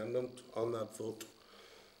 on the amendment, on that vote,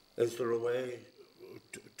 is there a way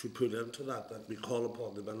to put into that we call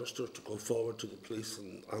upon the minister to go forward to the police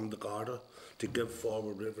and the Garda to give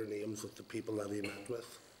forward river names of the people that he met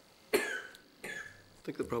with? I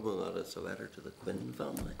think the problem with that is a letter to the Quinn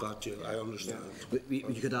family. Got you, I understand.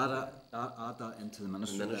 You could add that into the The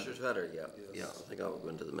minister's minister's letter, yeah, I think I would go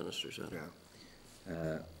into the minister's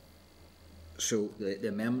letter. So the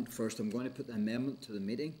amendment first, I'm going to put the amendment to the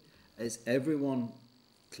meeting. Is everyone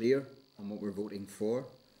clear on what we're voting for?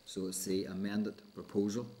 So it's the amended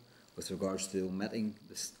proposal with regards to omitting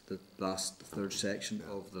the third section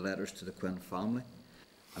of the letters to the Quinn family.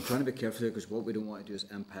 I'm trying to be careful here because what we don't want to do is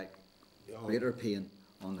impact greater pain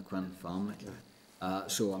on the Quinn family.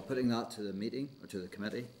 So I'm putting that to the meeting, or to the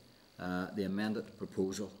committee, the amended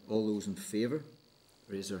proposal. All those in favour,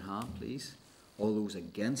 raise their hand, please. All those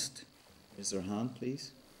against, raise their hand,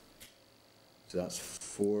 please. So that's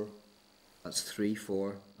 3,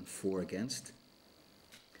 4, and 4 against.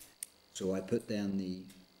 So I put then the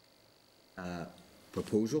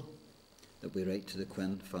proposal that we write to the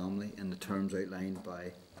Quinn family in the terms outlined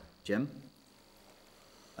by Jim.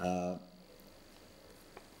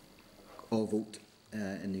 All vote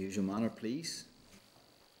in the usual manner, please.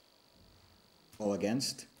 All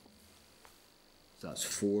against. So that's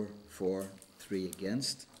 4 for, 3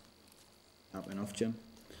 against. Happy enough, Jim?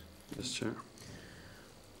 Yes, Chair.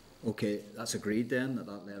 Okay, that's agreed then,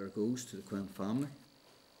 that letter goes to the Quinn family.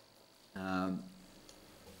 Can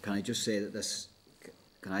I just say that this,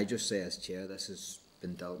 as Chair, this has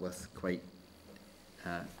been dealt with quite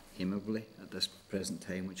amiably at this present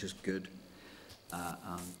time, which is good.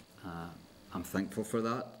 I'm thankful for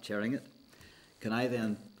that, chairing it. Can I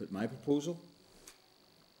then put my proposal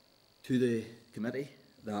to the committee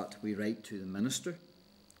that we write to the Minister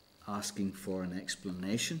asking for an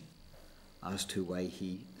explanation as to why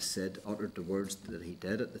he uttered the words that he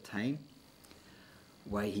did at the time,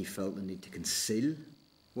 why he felt the need to conceal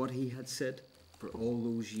what he had said for all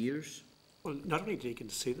those years? Well, not only did he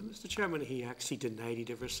conceal them, Mr. Chairman, he actually denied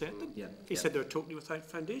he'd ever said them. Yeah, he said they were totally without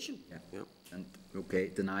foundation. And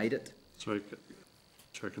denied it. Sorry,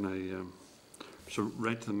 Chair, can I so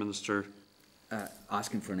write to the Minister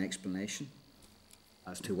asking for an explanation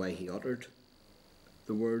as to why he uttered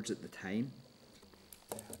the words at the time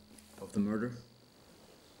of the murder.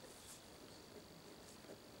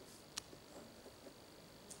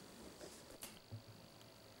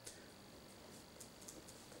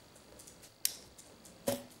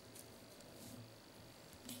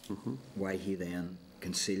 Why he then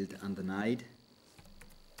concealed and denied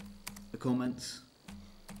the comments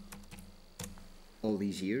all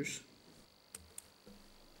these years.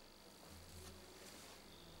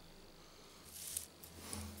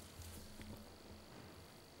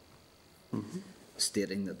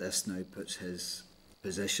 Stating that this now puts his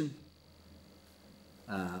position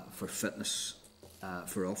for fitness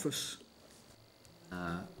for office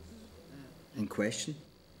in question.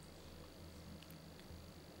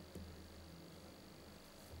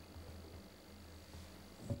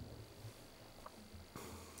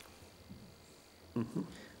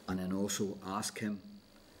 And then also ask him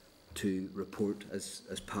to report, as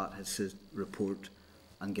Pat has said, report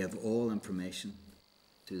and give all information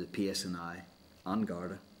to the PSNI and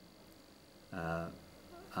Garda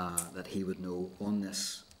that he would know on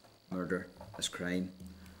this murder, this crime,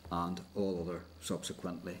 and all other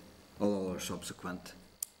subsequent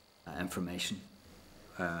information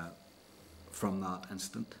from that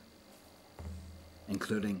instant,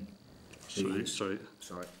 including Sorry.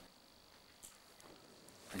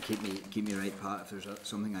 And keep me right, Pat, if there's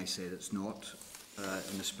something I say that's not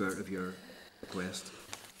in the spirit of your request.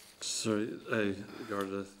 Sorry,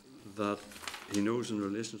 Garda, that he knows in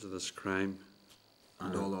relation to this crime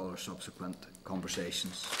and all other subsequent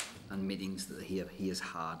conversations and meetings that he has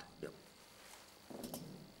had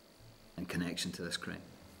in connection to this crime.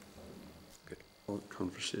 Good. All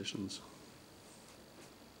conversations.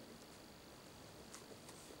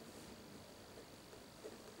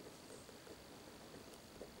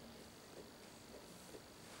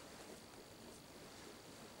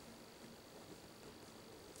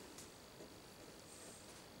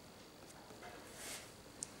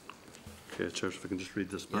 Okay, Chair, if I can just read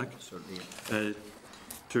this back. Certainly.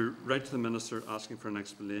 To write to the Minister asking for an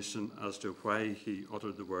explanation as to why he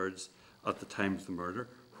uttered the words at the time of the murder,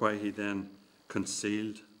 why he then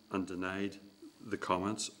concealed and denied the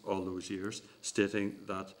comments all those years, stating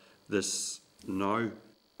that this now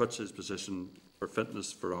puts his position for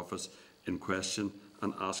fitness for office in question,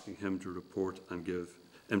 and asking him to report and give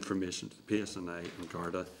information to the PSNI and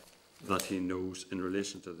Garda that he knows in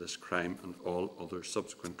relation to this crime and all other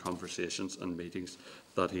subsequent conversations and meetings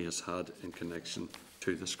that he has had in connection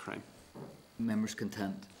to this crime. Members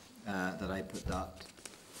content that I put that?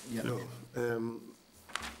 Yep. No,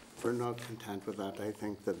 we're not content with that. I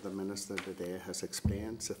think that the Minister today has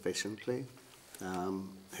explained sufficiently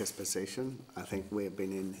his position. I think we've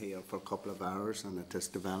been in here for a couple of hours and it has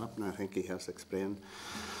developed, and I think he has explained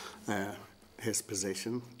his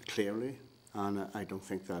position clearly, and I don't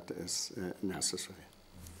think that is necessary.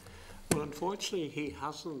 Well, unfortunately, he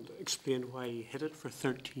hasn't explained why he hid it for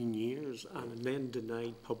 13 years and then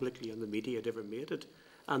denied publicly in the media he'd ever made it,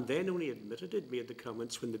 and then only admitted he'd made the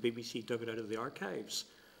comments when the BBC dug it out of the archives.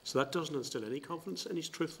 So that doesn't instill any confidence in his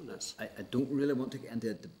truthfulness. I don't really want to get into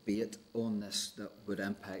a debate on this that would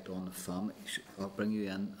impact on the family. I'll bring you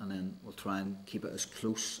in and then we'll try and keep it as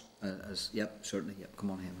close as, yep, certainly, yep, come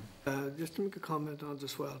on, Heyman. Just to make a comment on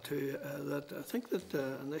as well too, that I think that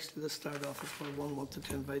initially this started off as one wanted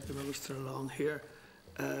to invite the Minister along here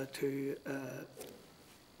to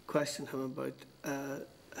question him about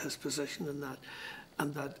his position in that,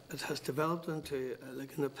 and that it has developed into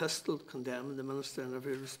like an epistle condemning the Minister in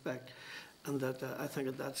every respect, and that I think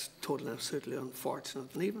that that's totally and absolutely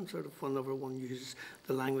unfortunate, and even sort of whenever one uses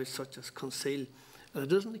the language such as conceal. And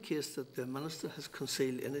it isn't the case that the Minister has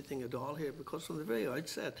concealed anything at all here, because from the very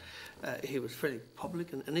outset he was fairly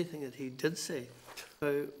public in anything that he did say.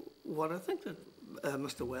 Now, what I think that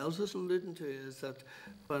Mr Wells is alluding to is that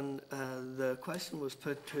when the question was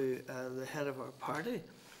put to the head of our party,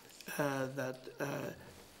 that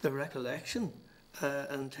the recollection,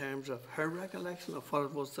 in terms of her recollection of what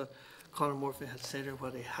it was that Conor Murphy had said or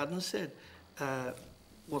what he hadn't said,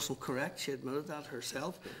 wasn't correct. She admitted that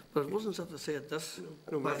herself, but it wasn't as if to say at this.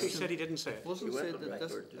 No, Murphy said he didn't say it. It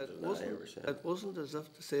wasn't as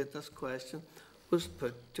if to say that this question was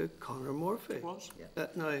put to Conor Murphy. It was.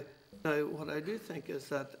 Now, what I do think is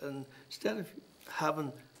that instead of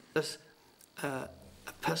having this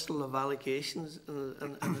epistle of allegations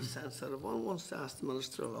in the sense that if one wants to ask the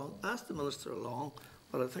Minister along,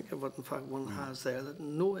 but I think of what in fact one has there, that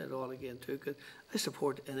no way at all again could I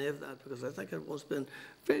support any of that, because I think it was been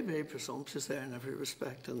very, very presumptuous there in every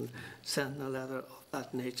respect, and sending a letter of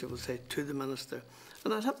that nature, will say, to the Minister.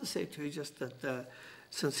 And I'd have to say too, just that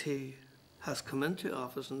since he has come into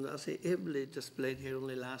office, and as he ably displayed here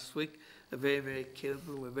only last week, a very, very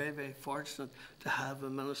capable, we're very, very fortunate to have a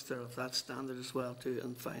Minister of that standard as well too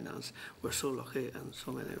in finance. We're so lucky in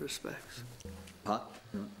so many respects. Pat?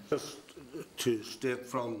 Just to state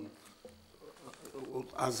from,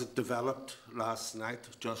 as it developed last night,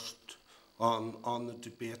 just on the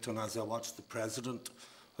debate, and as I watched the President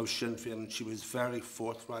of Sinn Féin, and she was very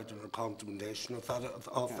forthright in her condemnation of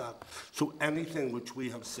that. So anything which we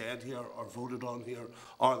have said here or voted on here,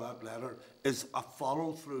 or that letter, is a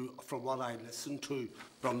follow-through from what I listened to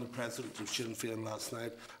from the President of Sinn Féin last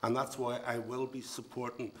night, and that's why I will be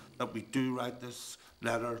supporting that we do write this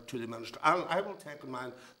letter to the Minister. And I will take in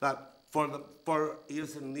mind that for he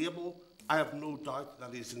is an able, I have no doubt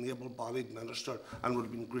that he's an able-bodied Minister and would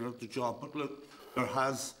have been great at the job. But look, there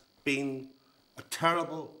has been a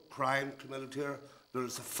terrible crime committed here. There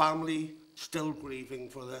is a family still grieving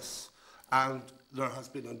for this, and there has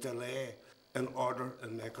been a delay in order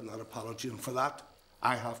in making that apology. And for that,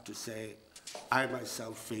 I have to say, I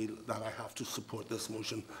myself feel that I have to support this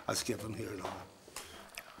motion as given here now.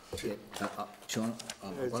 Sean,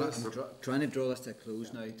 I'm trying to draw this to a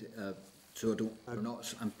close now, so we're not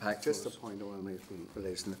impactful. Just a point I want to make in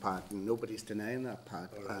relation to Pat, and nobody's denying that, Pat.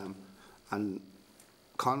 And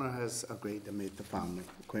Conor has agreed to meet the family,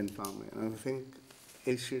 the Quinn family, and I think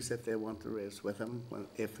issues that they want to raise with him,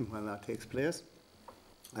 if and when that takes place,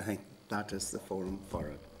 I think that is the forum for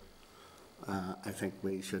it. I think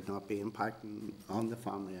we should not be impacting on the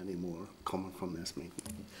family anymore coming from this meeting.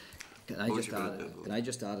 Can I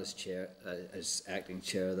just add as chair, as acting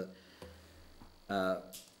chair, that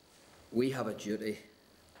we have a duty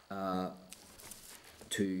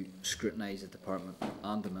to scrutinise the department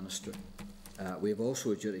and the Minister. We have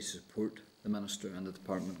also a duty to support the Minister and the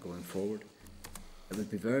department going forward. It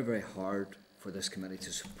would be very, very hard for this committee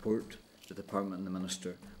to support the department and the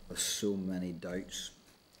Minister with so many doubts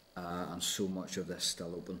and so much of this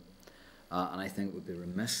still open. And I think it would be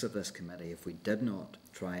remiss of this committee if we did not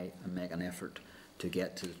try and make an effort to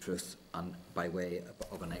get to the truth, and by way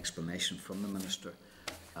of an explanation from the Minister,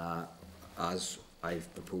 as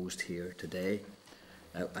I've proposed here today.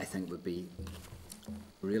 I think would be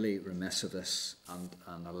really remiss of this and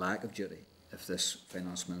a lack of duty if this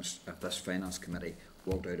finance committee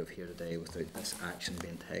walked out of here today without this action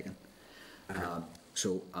being taken.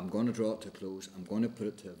 So I'm going to draw it to a close. I'm going to put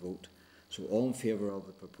it to a vote. So all in favour of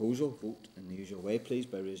the proposal, vote in the usual way, please,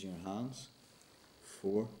 by raising your hands.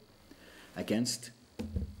 4. Against?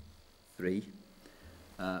 3.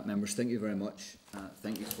 Members, thank you very much.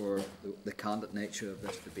 Thank you for the candid nature of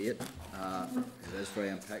this debate. It is very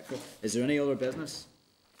impactful. Is there any other business?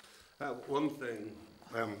 One thing,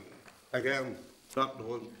 again, Not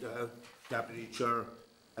knowing, Deputy Chair,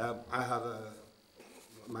 I had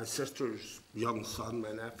my sister's young son,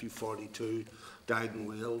 my nephew, 42, died in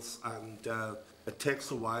Wales, and it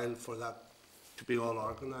takes a while for that to be all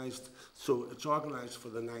organised. So it's organised for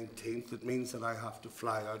the 19th. It means that I have to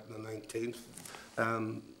fly out on the 19th.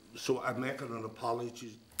 So I'm making an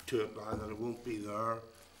apology to it now that it won't be there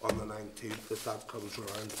on the 19th if that comes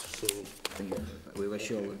around. So we wish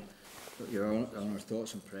you all on our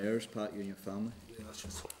thoughts and prayers, Pat, you and your family.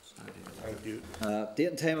 Yes, thank you. Date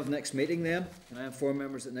and time of next meeting then. Can I inform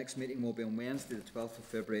members that next meeting will be on Wednesday the 12th of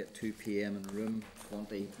February at 2 p.m. in room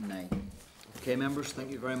 29. Okay members,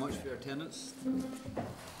 thank you very much for your attendance.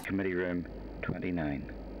 Committee room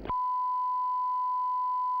 29.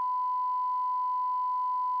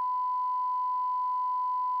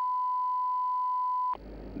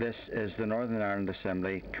 This is the Northern Ireland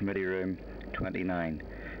Assembly Committee room 29.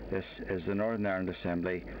 This is the Northern Ireland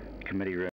Assembly Committee room